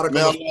 Barakallah.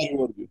 May Allah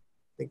reward you.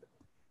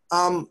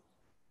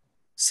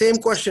 Same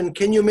question.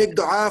 Can you make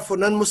dua for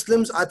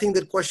non-Muslims? I think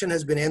that question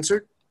has been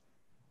answered.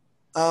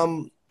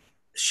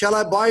 Shall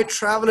I buy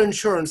travel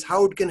insurance?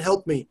 How it can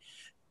help me?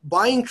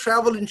 Buying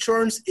travel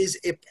insurance is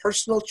a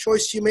personal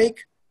choice you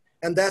make,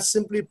 and that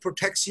simply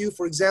protects you.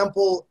 For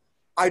example,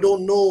 I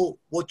don't know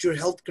what your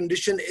health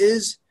condition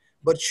is,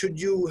 but should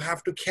you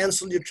have to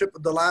cancel your trip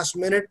at the last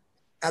minute,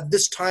 at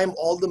this time,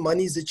 all the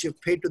monies that you've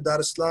paid to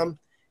Dar Islam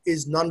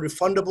is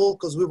non-refundable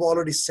because we've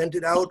already sent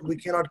it out. We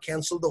cannot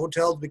cancel the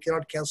hotels. We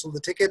cannot cancel the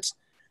tickets.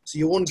 So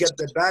you won't get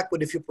that back.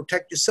 But if you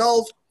protect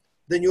yourself,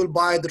 then you'll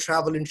buy the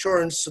travel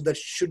insurance so that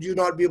should you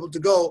not be able to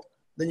go,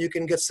 then you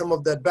can get some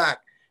of that back.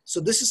 So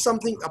this is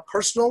something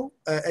personal,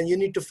 and you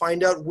need to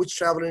find out which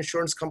travel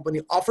insurance company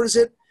offers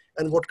it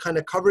and what kind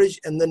of coverage,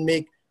 and then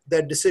make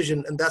that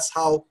decision. And that's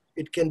how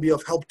it can be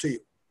of help to you.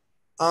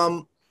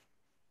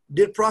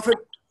 Did Prophet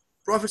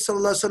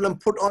Sallallahu Alaihi Wasallam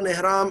put on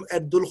ihram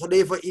at Dhul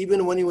Hulayfa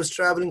even when he was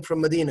traveling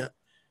from Medina?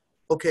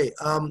 Okay,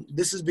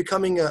 this is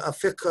becoming a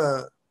fiqh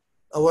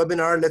a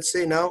webinar, let's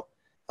say now.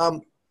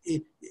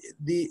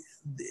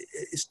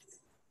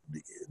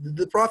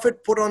 The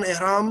Prophet put on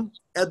ihram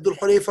at Dhul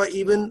Hulayfa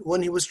even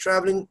when he was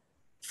traveling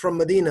from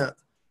Medina.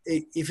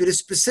 If it is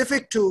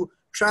specific to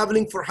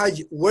traveling for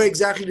Hajj, where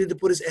exactly did he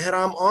put his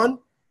ihram on?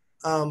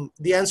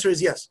 The answer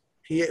is yes.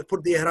 He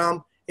put the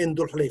ihram in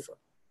Dhul Hulayfa.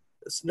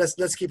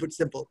 Let's keep it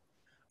simple.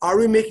 Are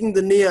we making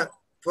the niyyah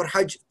for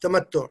Hajj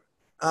Tamattu?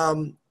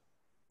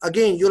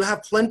 Again, you'll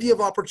have plenty of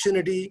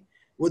opportunity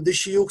with the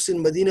shuyukhs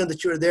in Medina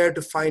that you're there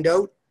to find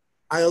out.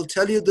 I'll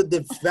tell you that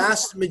the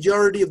vast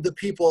majority of the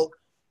people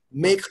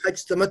make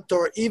Hajj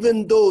Tamattu,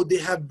 even though they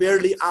have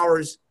barely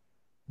hours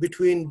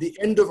between the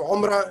end of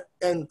Umrah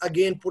and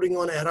again putting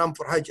on ihram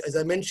for Hajj. As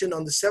I mentioned,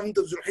 on the 7th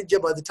of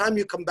Zulhijjah, by the time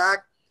you come back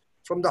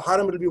from the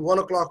Haram, it'll be 1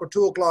 o'clock or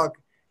 2 o'clock.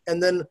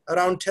 And then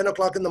around 10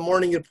 o'clock in the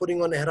morning, you're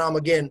putting on ihram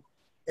again.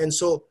 And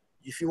so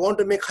if you want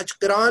to make Hajj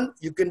Qiran,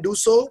 you can do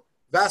so.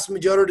 Vast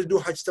majority do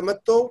Hajj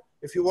Tamattu.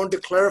 If you want to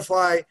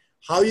clarify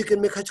how you can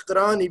make Hajj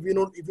Qiran,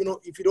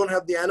 if you don't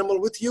have the animal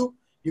with you,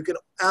 you can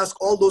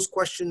ask all those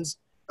questions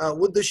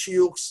with the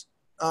shuyukhs.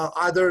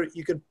 Either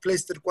you can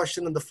place that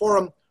question in the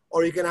forum,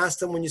 or you can ask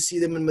them when you see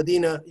them in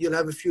Medina. You'll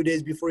have a few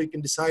days before you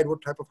can decide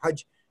what type of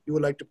Hajj you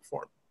would like to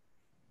perform.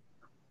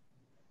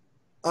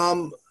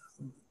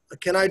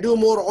 Can I do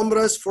more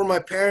Umrahs for my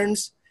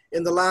parents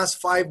in the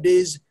last 5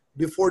 days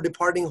before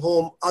departing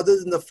home, other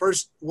than the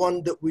first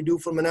one that we do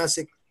for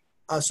Manasik?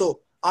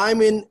 So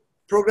I'm in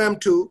program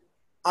 2.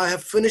 I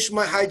have finished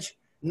my Hajj.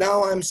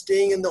 Now I'm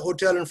staying in the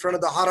hotel in front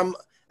of the Haram,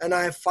 and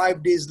I have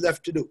 5 days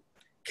left to do.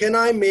 Can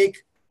I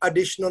make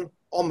additional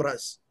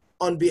Umrahs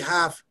on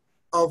behalf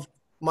of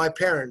my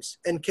parents?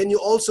 And can you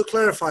also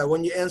clarify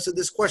when you answer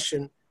this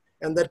question,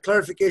 and that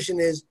clarification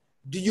is,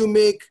 do you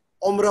make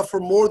Umrah for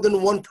more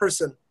than one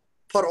person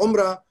per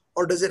Umrah,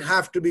 or does it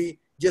have to be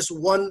just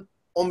one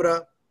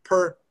Umrah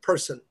per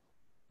person?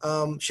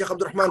 Sheikh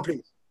Abdul Rahman,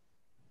 please.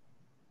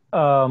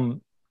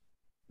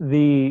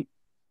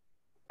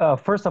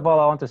 First of all,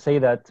 I want to say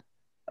that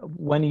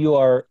when you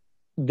are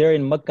there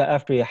in Mecca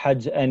after your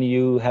Hajj and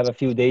you have a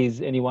few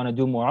days and you want to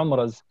do more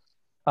Umrahs,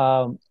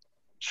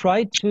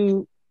 try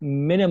to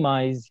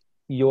minimize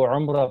your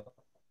Umrah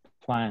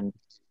plans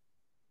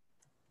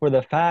for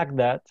the fact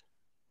that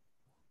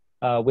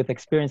with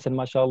experience, and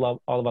mashallah,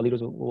 all of our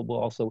leaders will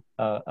also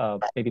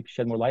maybe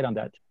shed more light on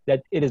that,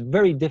 that it is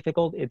very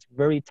difficult, it's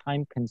very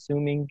time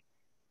consuming.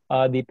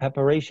 The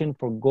preparation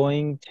for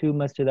going to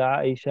Masjid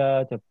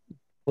Aisha, to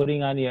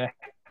putting on your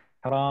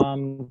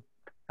ihram,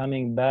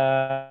 coming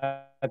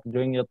back,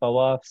 doing your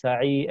tawaf,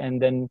 sa'i,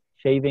 and then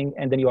shaving,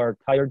 and then you are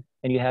tired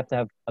and you have to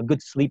have a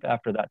good sleep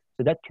after that.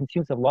 So that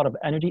consumes a lot of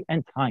energy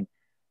and time.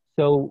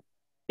 So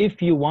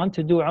if you want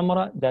to do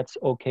Umrah, that's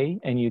okay,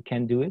 and you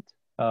can do it.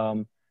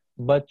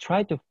 But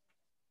try to,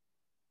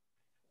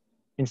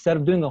 instead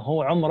of doing a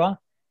whole Umrah,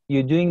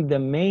 you're doing the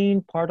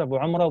main part of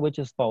Umrah, which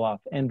is Tawaf.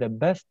 And the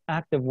best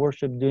act of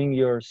worship during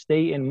your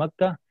stay in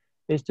Mecca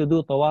is to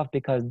do Tawaf,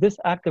 because this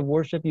act of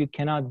worship, you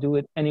cannot do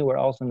it anywhere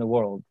else in the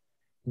world.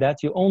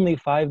 That's your only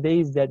 5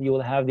 days that you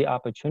will have the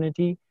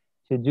opportunity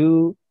to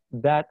do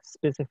that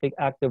specific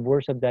act of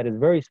worship that is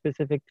very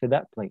specific to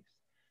that place.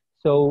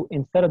 So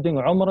instead of doing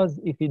Umrahs,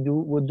 if you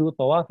would do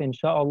Tawaf,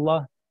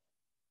 inshallah,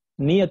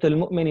 Niyatul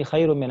mu'mini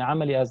khayrun min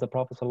amali, as the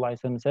Prophet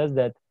ﷺ says,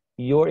 that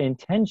your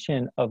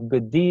intention of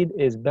good deed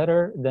is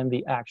better than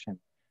the action.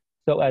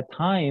 So at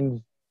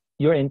times,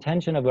 your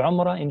intention of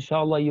Umrah,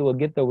 inshallah, you will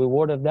get the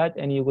reward of that,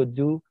 and you would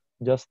do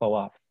just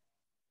Tawaf.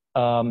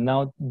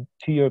 Now,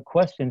 to your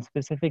question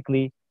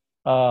specifically,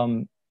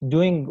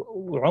 doing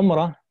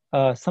Umrah,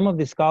 some of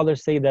the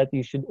scholars say that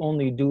you should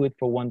only do it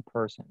for one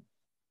person.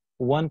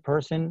 One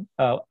person,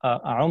 a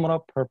Umrah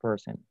per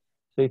person.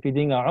 So if you're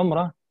doing a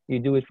Umrah, you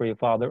do it for your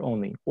father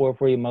only, or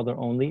for your mother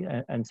only,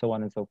 and so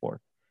on and so forth.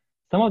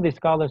 Some of the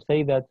scholars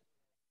say that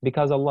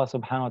because Allah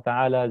subhanahu wa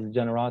ta'ala's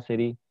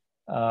generosity,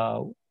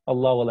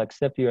 Allah will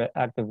accept your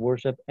act of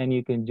worship, and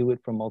you can do it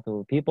for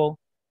multiple people.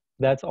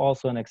 That's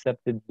also an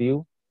accepted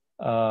view.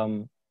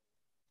 So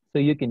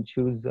you can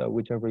choose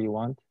whichever you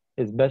want.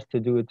 It's best to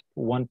do it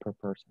one per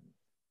person.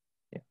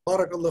 Yeah.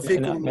 Barakallahu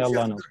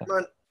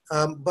feekum.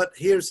 But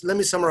let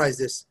me summarize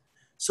this.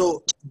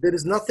 So there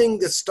is nothing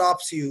that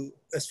stops you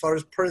as far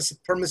as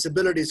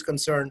permissibility is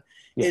concerned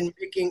in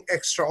making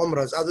extra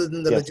Umrahs other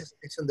than the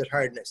logistics and the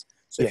tiredness.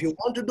 So if you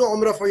want to do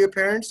Umrah for your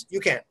parents,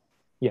 you can.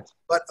 Yes.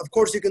 But of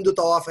course you can do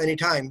Tawaf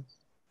anytime,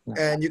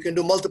 and you can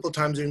do multiple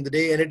times during the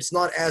day, and it's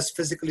not as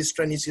physically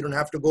strenuous. You don't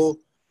have to go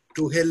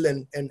to hill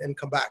and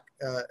come back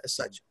as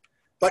such.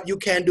 But you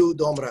can do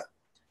the Umrah.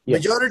 Yes.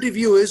 Majority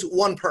view is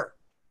one per.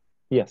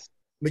 Yes.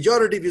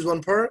 Majority view is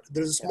one per.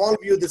 There's a small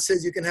view that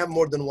says you can have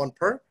more than one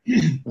per.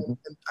 And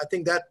I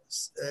think that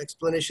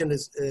explanation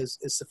is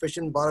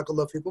sufficient.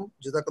 Barakallahu fikum.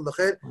 Jazakallah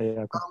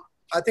khair.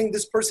 I think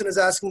this person is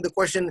asking the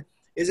question,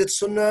 is it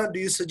sunnah? Do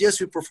you suggest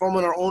we perform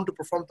on our own to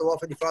perform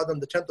Tawaf al-Ifada on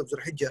the 10th of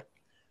Dhul Hijjah?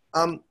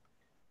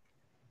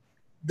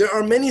 There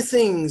are many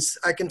things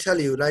I can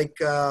tell you, like,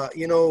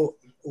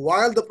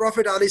 while the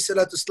Prophet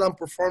ﷺ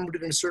performed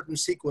it in a certain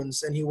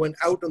sequence and he went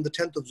out on the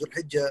 10th of Dhul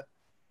Hijjah,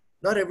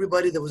 not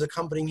everybody that was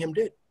accompanying him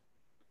did.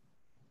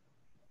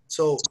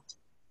 So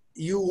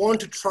you want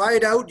to try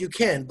it out, you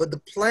can, but the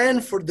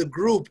plan for the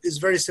group is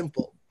very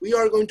simple. We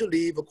are going to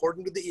leave,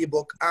 according to the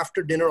ebook,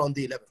 after dinner on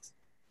the 11th.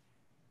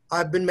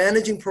 I've been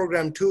managing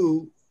program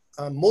 2.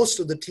 Most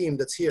of the team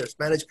that's here has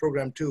managed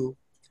program 2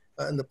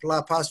 in the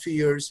past few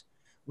years.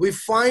 We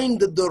find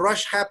that the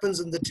rush happens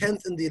on the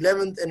 10th and the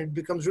 11th, and it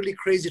becomes really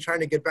crazy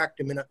trying to get back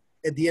to Mina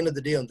at the end of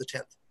the day on the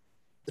 10th.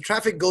 The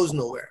traffic goes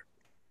nowhere.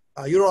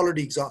 You're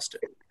already exhausted.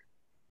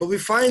 But we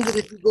find that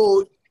if you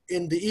go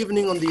in the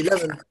evening on the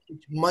 11th,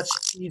 it's much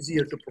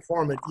easier to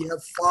perform it. You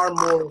have far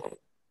more,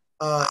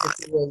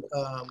 if you will,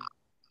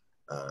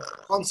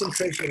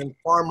 concentration and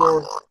far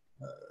more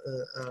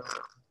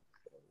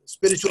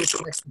spiritual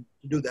connection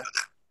to do that.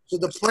 So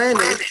the plan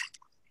is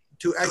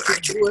to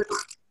actually do it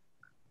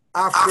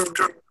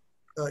after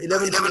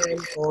 11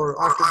 p.m.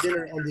 or after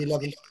dinner on the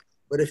 11th.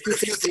 But if you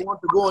think you want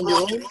to go on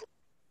your own,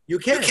 you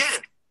can.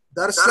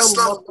 Dar es Salaam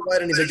will not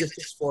provide any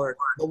logistics for it,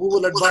 but we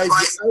will advise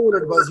you. I will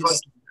advise you not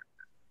to do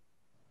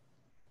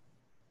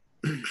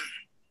that.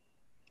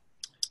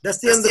 That's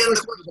the end of the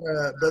question,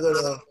 Brother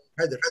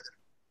Haider.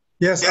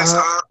 Yes,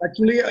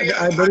 actually,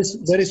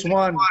 there is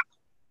one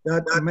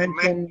that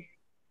mentioned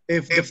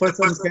if the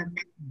person can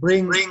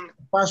bring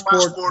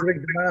passport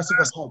during the manasik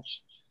of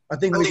Hajj. I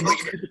think we need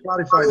to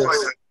clarify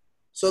that.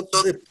 So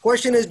the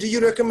question is, do you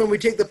recommend we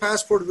take the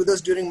passport with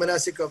us during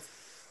manasik of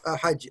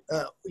Hajj?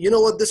 You know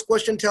what this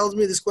question tells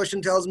me? This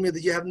question tells me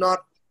that you have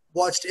not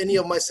watched any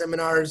of my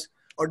seminars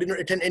or didn't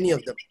attend any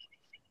of them.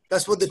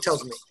 That's what it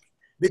tells me.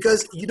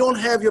 Because you don't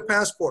have your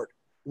passport.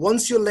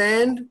 Once you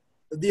land,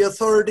 the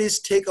authorities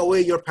take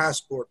away your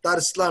passport. Dar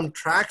es Salaam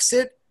tracks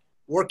it,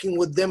 working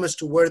with them as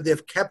to where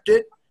they've kept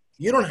it.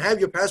 You don't have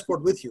your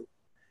passport with you.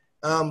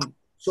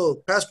 So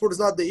passport is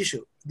not the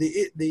issue.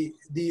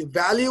 The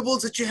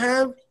valuables that you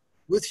have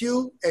with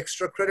you,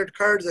 extra credit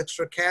cards,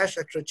 extra cash,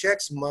 extra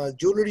checks,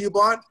 jewelry you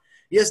bought,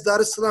 Yes,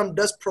 Dar es Salaam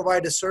does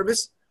provide a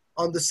service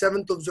on the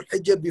 7th of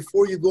Zulhijjah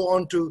before you go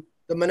on to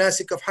the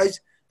manasik of Hajj.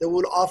 They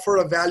will offer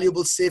a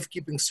valuable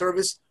safekeeping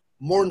service.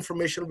 More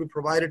information will be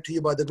provided to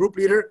you by the group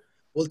leader.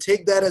 We'll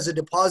take that as a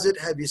deposit,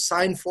 have you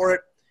sign for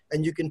it,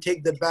 and you can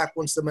take that back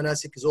once the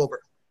manasik is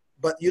over.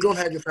 But you don't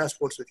have your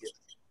passports with you.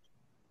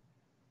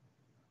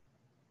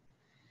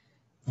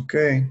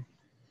 Okay.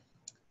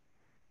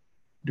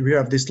 Do we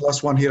have this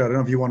last one here? I don't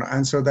know if you want to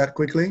answer that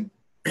quickly.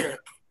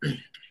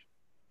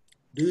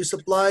 Do you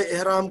supply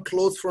ihram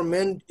clothes for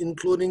men,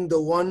 including the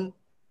one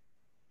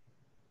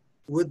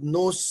with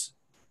nose?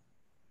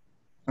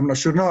 I'm not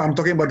sure. No, I'm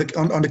talking about the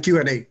on the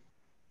Q&A.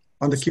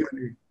 On the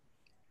Q&A.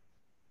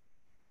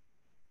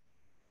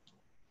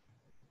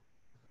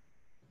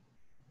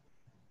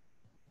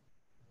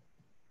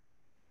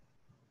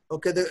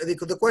 Okay,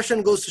 the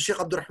question goes to Sheikh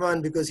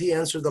Abdurrahman because he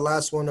answered the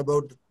last one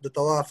about the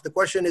tawaf. The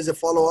question is a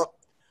follow-up,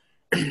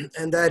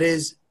 and that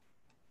is,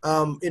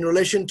 in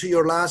relation to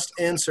your last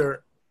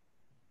answer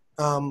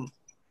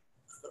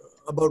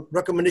about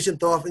recommendation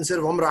tawaf instead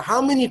of umrah,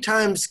 how many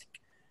times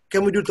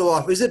can we do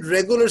tawaf? Is it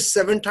regular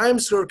 7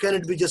 times or can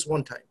it be just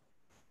 1 time?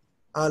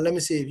 Let me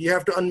see. You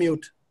have to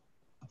unmute.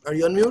 Are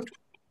you unmute?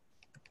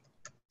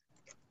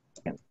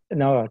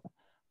 No.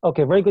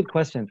 Okay, very good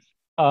question.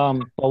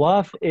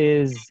 Tawaf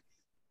is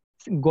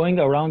going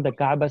around the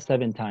Kaaba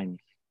 7 times.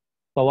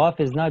 Tawaf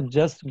is not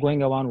just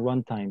going around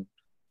 1 time.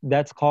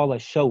 That's called a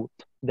shawt.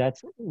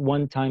 That's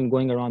 1 time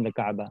going around the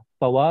Kaaba.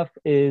 Tawaf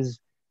is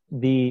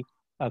the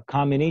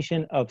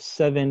combination of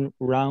 7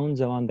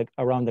 rounds around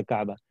the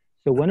Kaaba.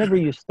 So whenever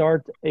you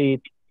start a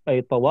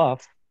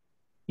tawaf,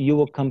 you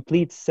will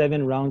complete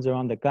 7 rounds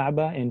around the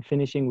Kaaba and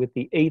finishing with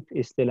the 8th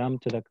istilam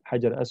to the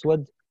Hajar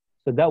Aswad.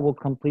 So that will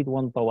complete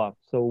 1 tawaf.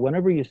 So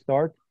whenever you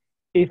start,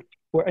 if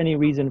for any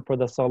reason for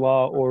the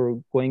salah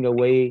or going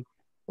away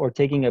or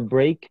taking a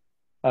break,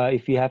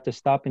 if you have to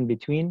stop in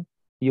between,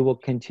 you will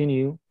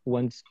continue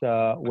once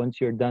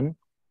you're done,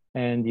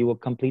 and you will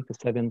complete the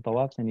 7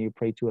 tawafs and you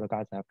pray 2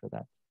 rak'ats after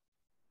that.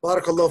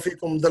 Barakallahu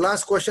feekum. The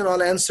last question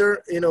I'll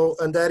answer,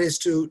 and that is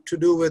to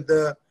do with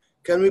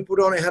can we put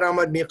on ihram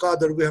at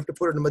miqat or we have to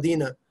put it in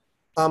Medina?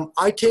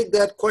 I take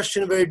that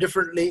question very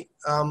differently.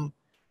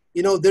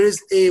 There is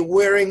a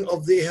wearing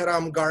of the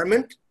ihram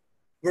garment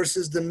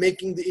versus the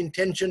making the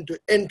intention to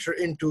enter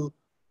into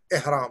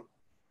ihram.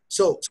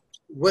 So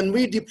when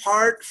we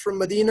depart from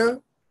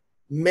Medina,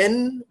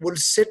 men will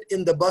sit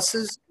in the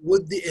buses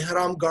with the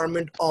ihram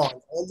garment on.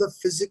 All the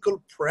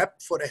physical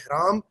prep for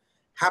ihram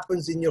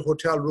happens in your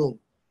hotel room.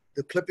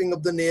 The clipping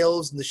of the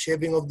nails and the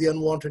shaving of the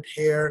unwanted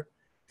hair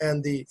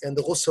and the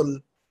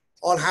ghusl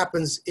all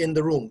happens in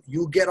the room.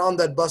 You get on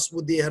that bus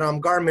with the ihram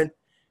garment,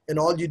 and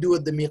all you do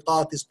at the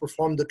miqat is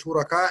perform the 2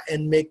 rak'ah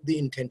and make the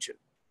intention.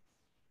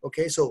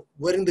 Okay, so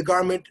wearing the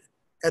garment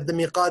at the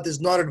miqat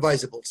is not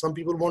advisable. Some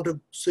people want to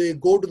say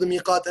go to the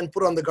miqat and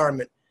put on the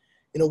garment.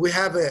 We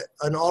have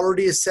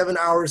already a 7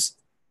 hours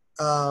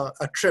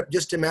a trip.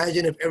 Just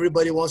imagine if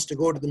everybody wants to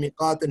go to the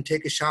miqat and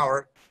take a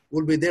shower,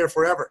 we'll be there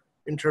forever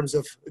in terms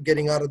of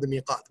getting out of the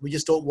miqat. We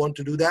just don't want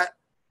to do that.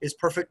 It's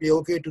perfectly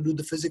okay to do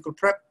the physical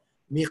prep.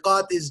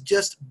 Miqat is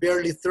just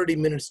barely 30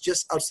 minutes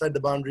just outside the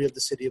boundary of the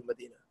city of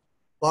Medina.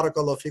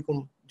 Barakallahu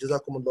feekum,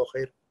 jazakumullahu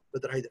khair.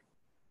 Brother Haider.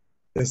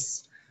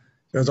 Yes.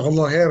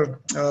 Jazakallah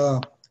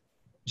khair.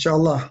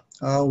 Inshallah,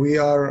 we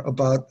are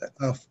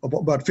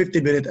about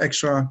 50 minutes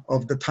extra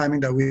of the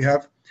timing that we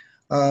have.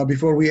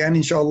 Before we end,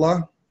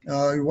 inshallah,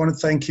 we want to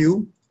thank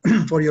you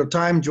for your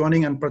time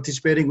joining and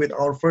participating with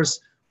our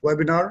first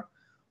webinar.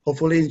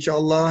 Hopefully,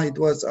 inshallah, it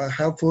was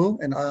helpful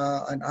and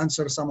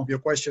answer some of your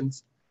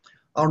questions.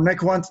 Our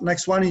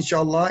next one,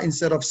 inshallah,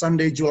 instead of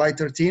Sunday, July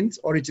 13th,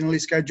 originally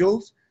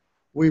scheduled,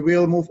 we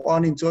will move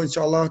on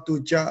inshallah,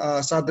 to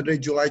Saturday,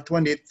 July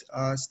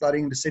 20th,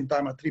 starting the same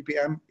time at 3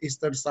 p.m.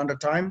 Eastern Standard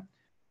Time.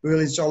 We will,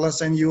 inshallah,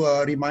 send you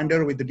a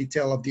reminder with the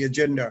detail of the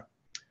agenda.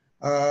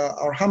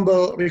 Our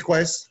humble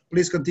request,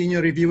 please continue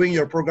reviewing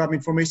your program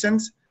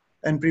informations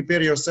and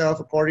prepare yourself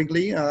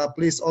accordingly.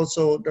 Please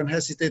also don't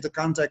hesitate to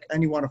contact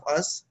any one of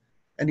us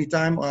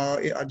anytime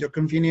at your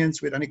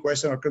convenience with any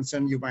question or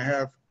concern you might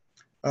have.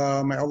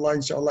 May Allah,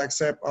 inshallah,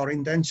 accept our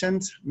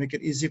intentions, make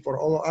it easy for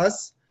all of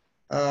us.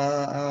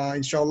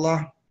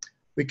 Inshallah,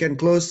 we can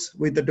close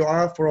with the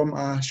dua from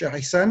Sheikh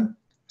Ihsan.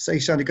 So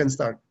Ihsan, you can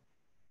start.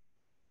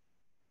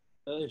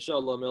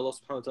 Inshallah, may Allah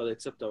subhanahu wa ta'ala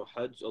accept our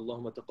Hajj.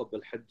 Allahumma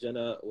taqabbal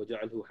hajjana wa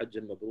ja'alhu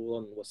hajjan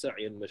mabruran wa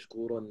sa'yan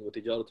mashkuran wa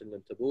tijaratan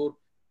lan tabur.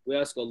 We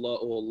ask Allah,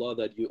 oh Allah,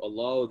 that you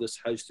allow this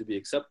Hajj to be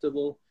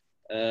acceptable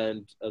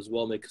and as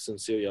well make it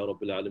sincere, Ya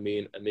Rabbil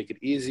Alameen, and make it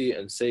easy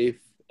and safe,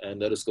 and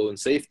let us go in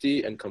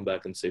safety and come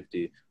back in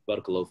safety.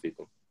 Barakallahu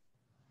feekum.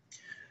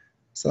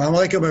 Assalamu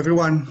alaikum,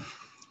 everyone.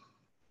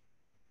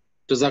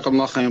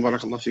 Jazakallah khair,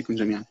 barakallahu feekum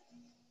jami'an.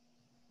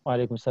 Wa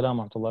alaikum assalam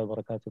wa rahmatullahi wa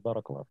barakatuh.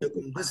 Barakallahu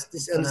feekum.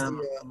 This ends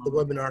the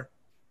webinar.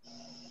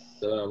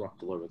 Assalamu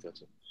alaikum wa rahmatullahi wa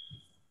barakatuh.